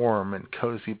her warm and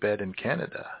cozy bed in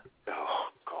Canada. Oh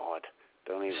God!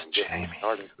 Don't even get me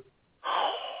started.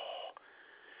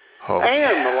 Oh,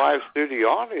 and the live studio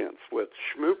audience with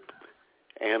Schmoop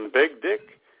and Big Dick.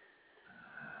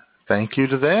 Thank you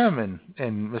to them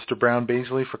and Mr. Brown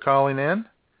Beasley for calling in.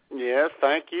 Yes,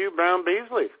 thank you, Brown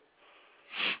Beasley.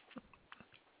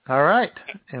 All right,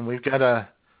 and we've got a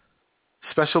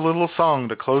special little song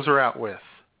to close her out with.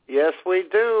 Yes, we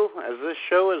do. As this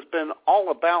show has been all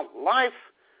about life,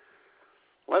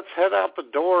 let's head out the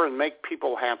door and make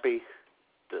people happy.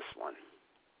 This one.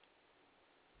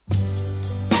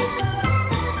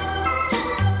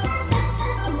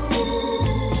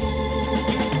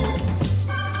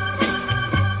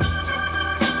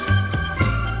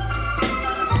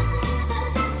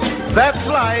 That's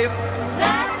life.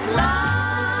 That's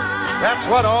life. That's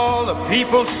what all the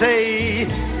people say.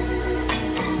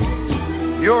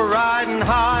 You're riding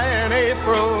high in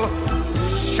April,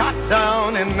 shot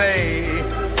down in May.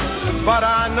 But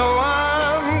I know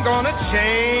I'm gonna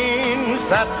change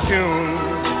that tune.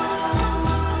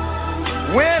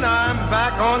 When I'm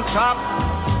back on top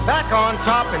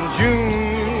in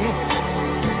June.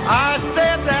 I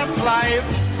said that's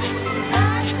life.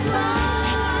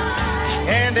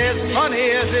 And as funny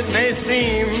as it may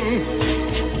seem,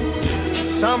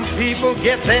 some people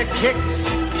get their kicks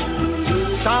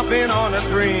stomping on a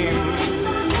dream.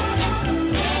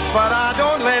 But I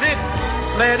don't let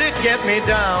it get me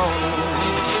down.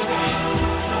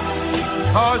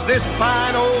 'Cause this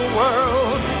fine old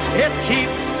world, it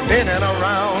keeps spinning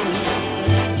around.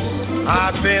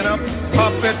 I've been a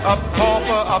puppet, a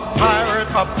pauper, a pirate,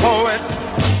 a poet,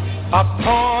 a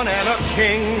pawn and a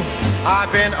king.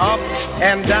 I've been up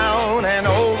and down and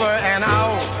over and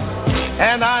out.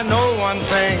 And I know one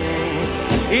thing.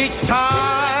 Each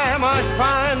time I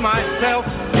find myself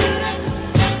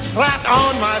flat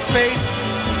on my face,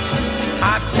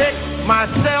 I pick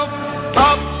myself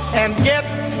up and get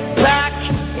back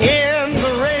in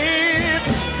the race.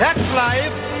 That's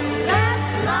life.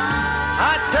 That's life.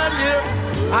 I tell you,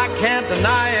 I can't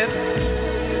deny it.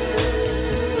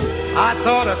 I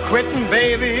thought of quitting,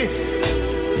 baby,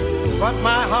 but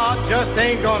my heart just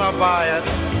ain't gonna buy it.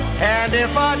 And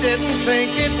if I didn't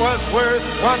think it was worth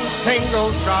one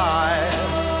single try,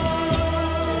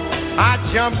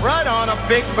 I'd jump right on a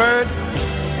big bird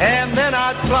and then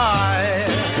I'd fly.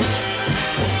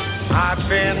 I've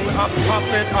been a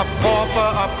puppet, a pauper,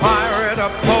 a pirate, a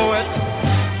poet,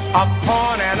 a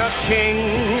pawn and a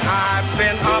king. I've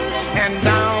been up and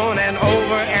down and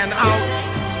over and out.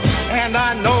 And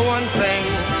I know one thing,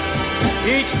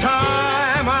 each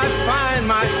time I find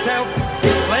myself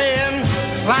laying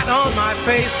flat on my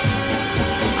face,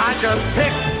 I just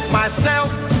pick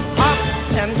myself up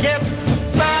and get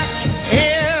back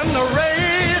in the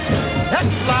race.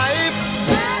 That's life.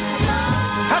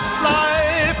 That's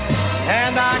life.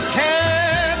 And I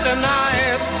can't deny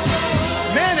it.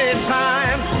 Many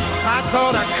times I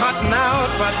thought of cutting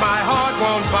out, but my heart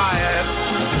won't buy it.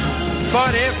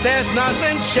 But if there's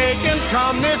nothing shaking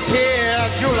come this here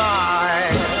July,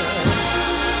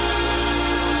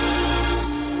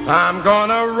 I'm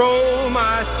gonna roll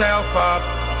myself up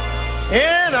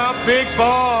in a big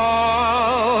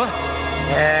ball